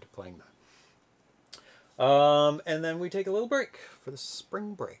looking forward to playing that. And then we take a little break for the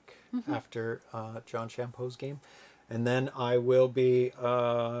spring break after John Champeau's game. And then I will be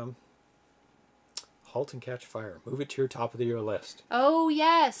Halt and Catch Fire. Move it to your top of your list. Oh,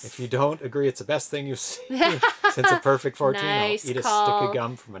 yes. If you don't agree it's the best thing you've seen since A Perfect 14, nice I'll eat call. a stick of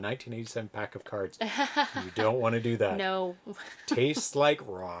gum from a 1987 pack of cards. You don't want to do that. No. Tastes like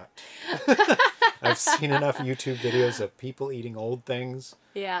rot. I've seen enough YouTube videos of people eating old things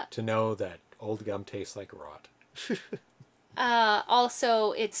to know that old gum tastes like rot.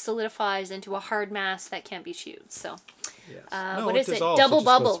 Also, it solidifies into a hard mass that can't be chewed. So, yes. What is it? Double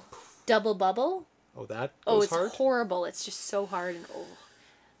bubble. Double bubble? Oh, that goes hard? It's horrible. It's just so hard and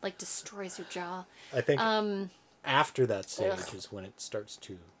like destroys your jaw. I think after that stage is when it starts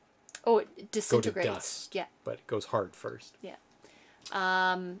to it disintegrates. Go to dust, yeah. But it goes hard first. Yeah.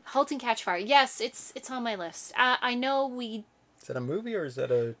 Halt and Catch Fire. Yes, it's on my list. I know we... Is that a movie or is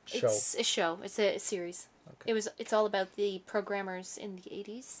that a show? It's a show. It's a series. Okay. It's all about the programmers in the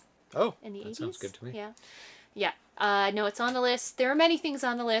 80s. Oh, in the 80s. Sounds good to me. Yeah. Yeah. No, it's on the list. There are many things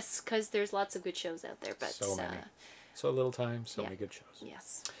on the list because there's lots of good shows out there. But so many. So little time, so many good shows.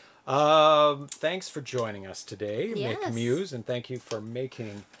 Yes. Thanks for joining us today, Mick Muse, and thank you for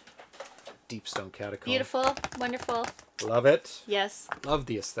making Deepstone Catacomb. Beautiful. Wonderful. Love it. Yes. Love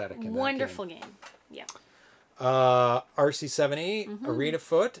the aesthetic in wonderful game. Yeah. RC7E,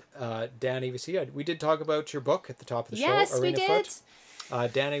 ArenaFoot, Dan AVC. We did talk about your book at the top of the show, ArenaFoot. We did.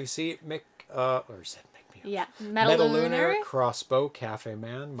 Dan AVC, Mick, or is it Mick Muse? Yeah. Metal Lunar, Crossbow, Cafe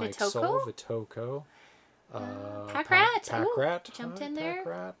Man, Mike Soul, Vitoko, Packrat. Jumped in there.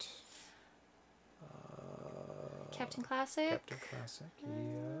 Packrat. Captain Classic.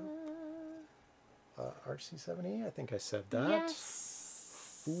 Yeah. RC7E, I think I said that.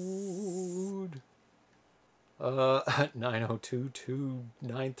 Yes. Food.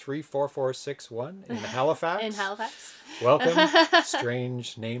 902-293-4461 in Halifax. In Halifax. Welcome,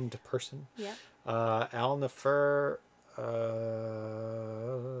 strange named person. Yeah. Al Nefer. A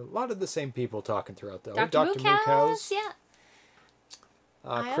lot of the same people talking throughout the Dr. Mookhouse, yeah.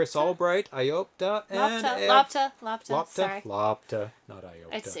 Chris Albright, Iopta, and Lopta, not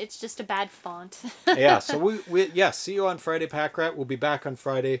Iopta. It's just a bad font. Yeah, so we see you on Friday, Packrat. We'll be back on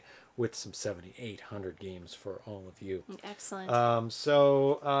Friday with some 7,800 games for all of you. Excellent.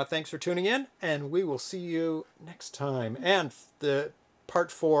 So thanks for tuning in, and we will see you next time. And the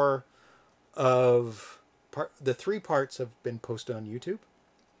part 4 of the 3 parts have been posted on YouTube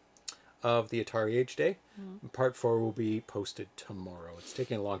of the Atari Age Day. Part 4 will be posted tomorrow. It's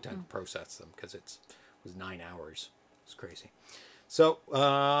taking a long time to process them because it was 9 hours. It's crazy. So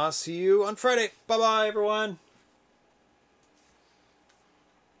see you on Friday. Bye-bye, everyone.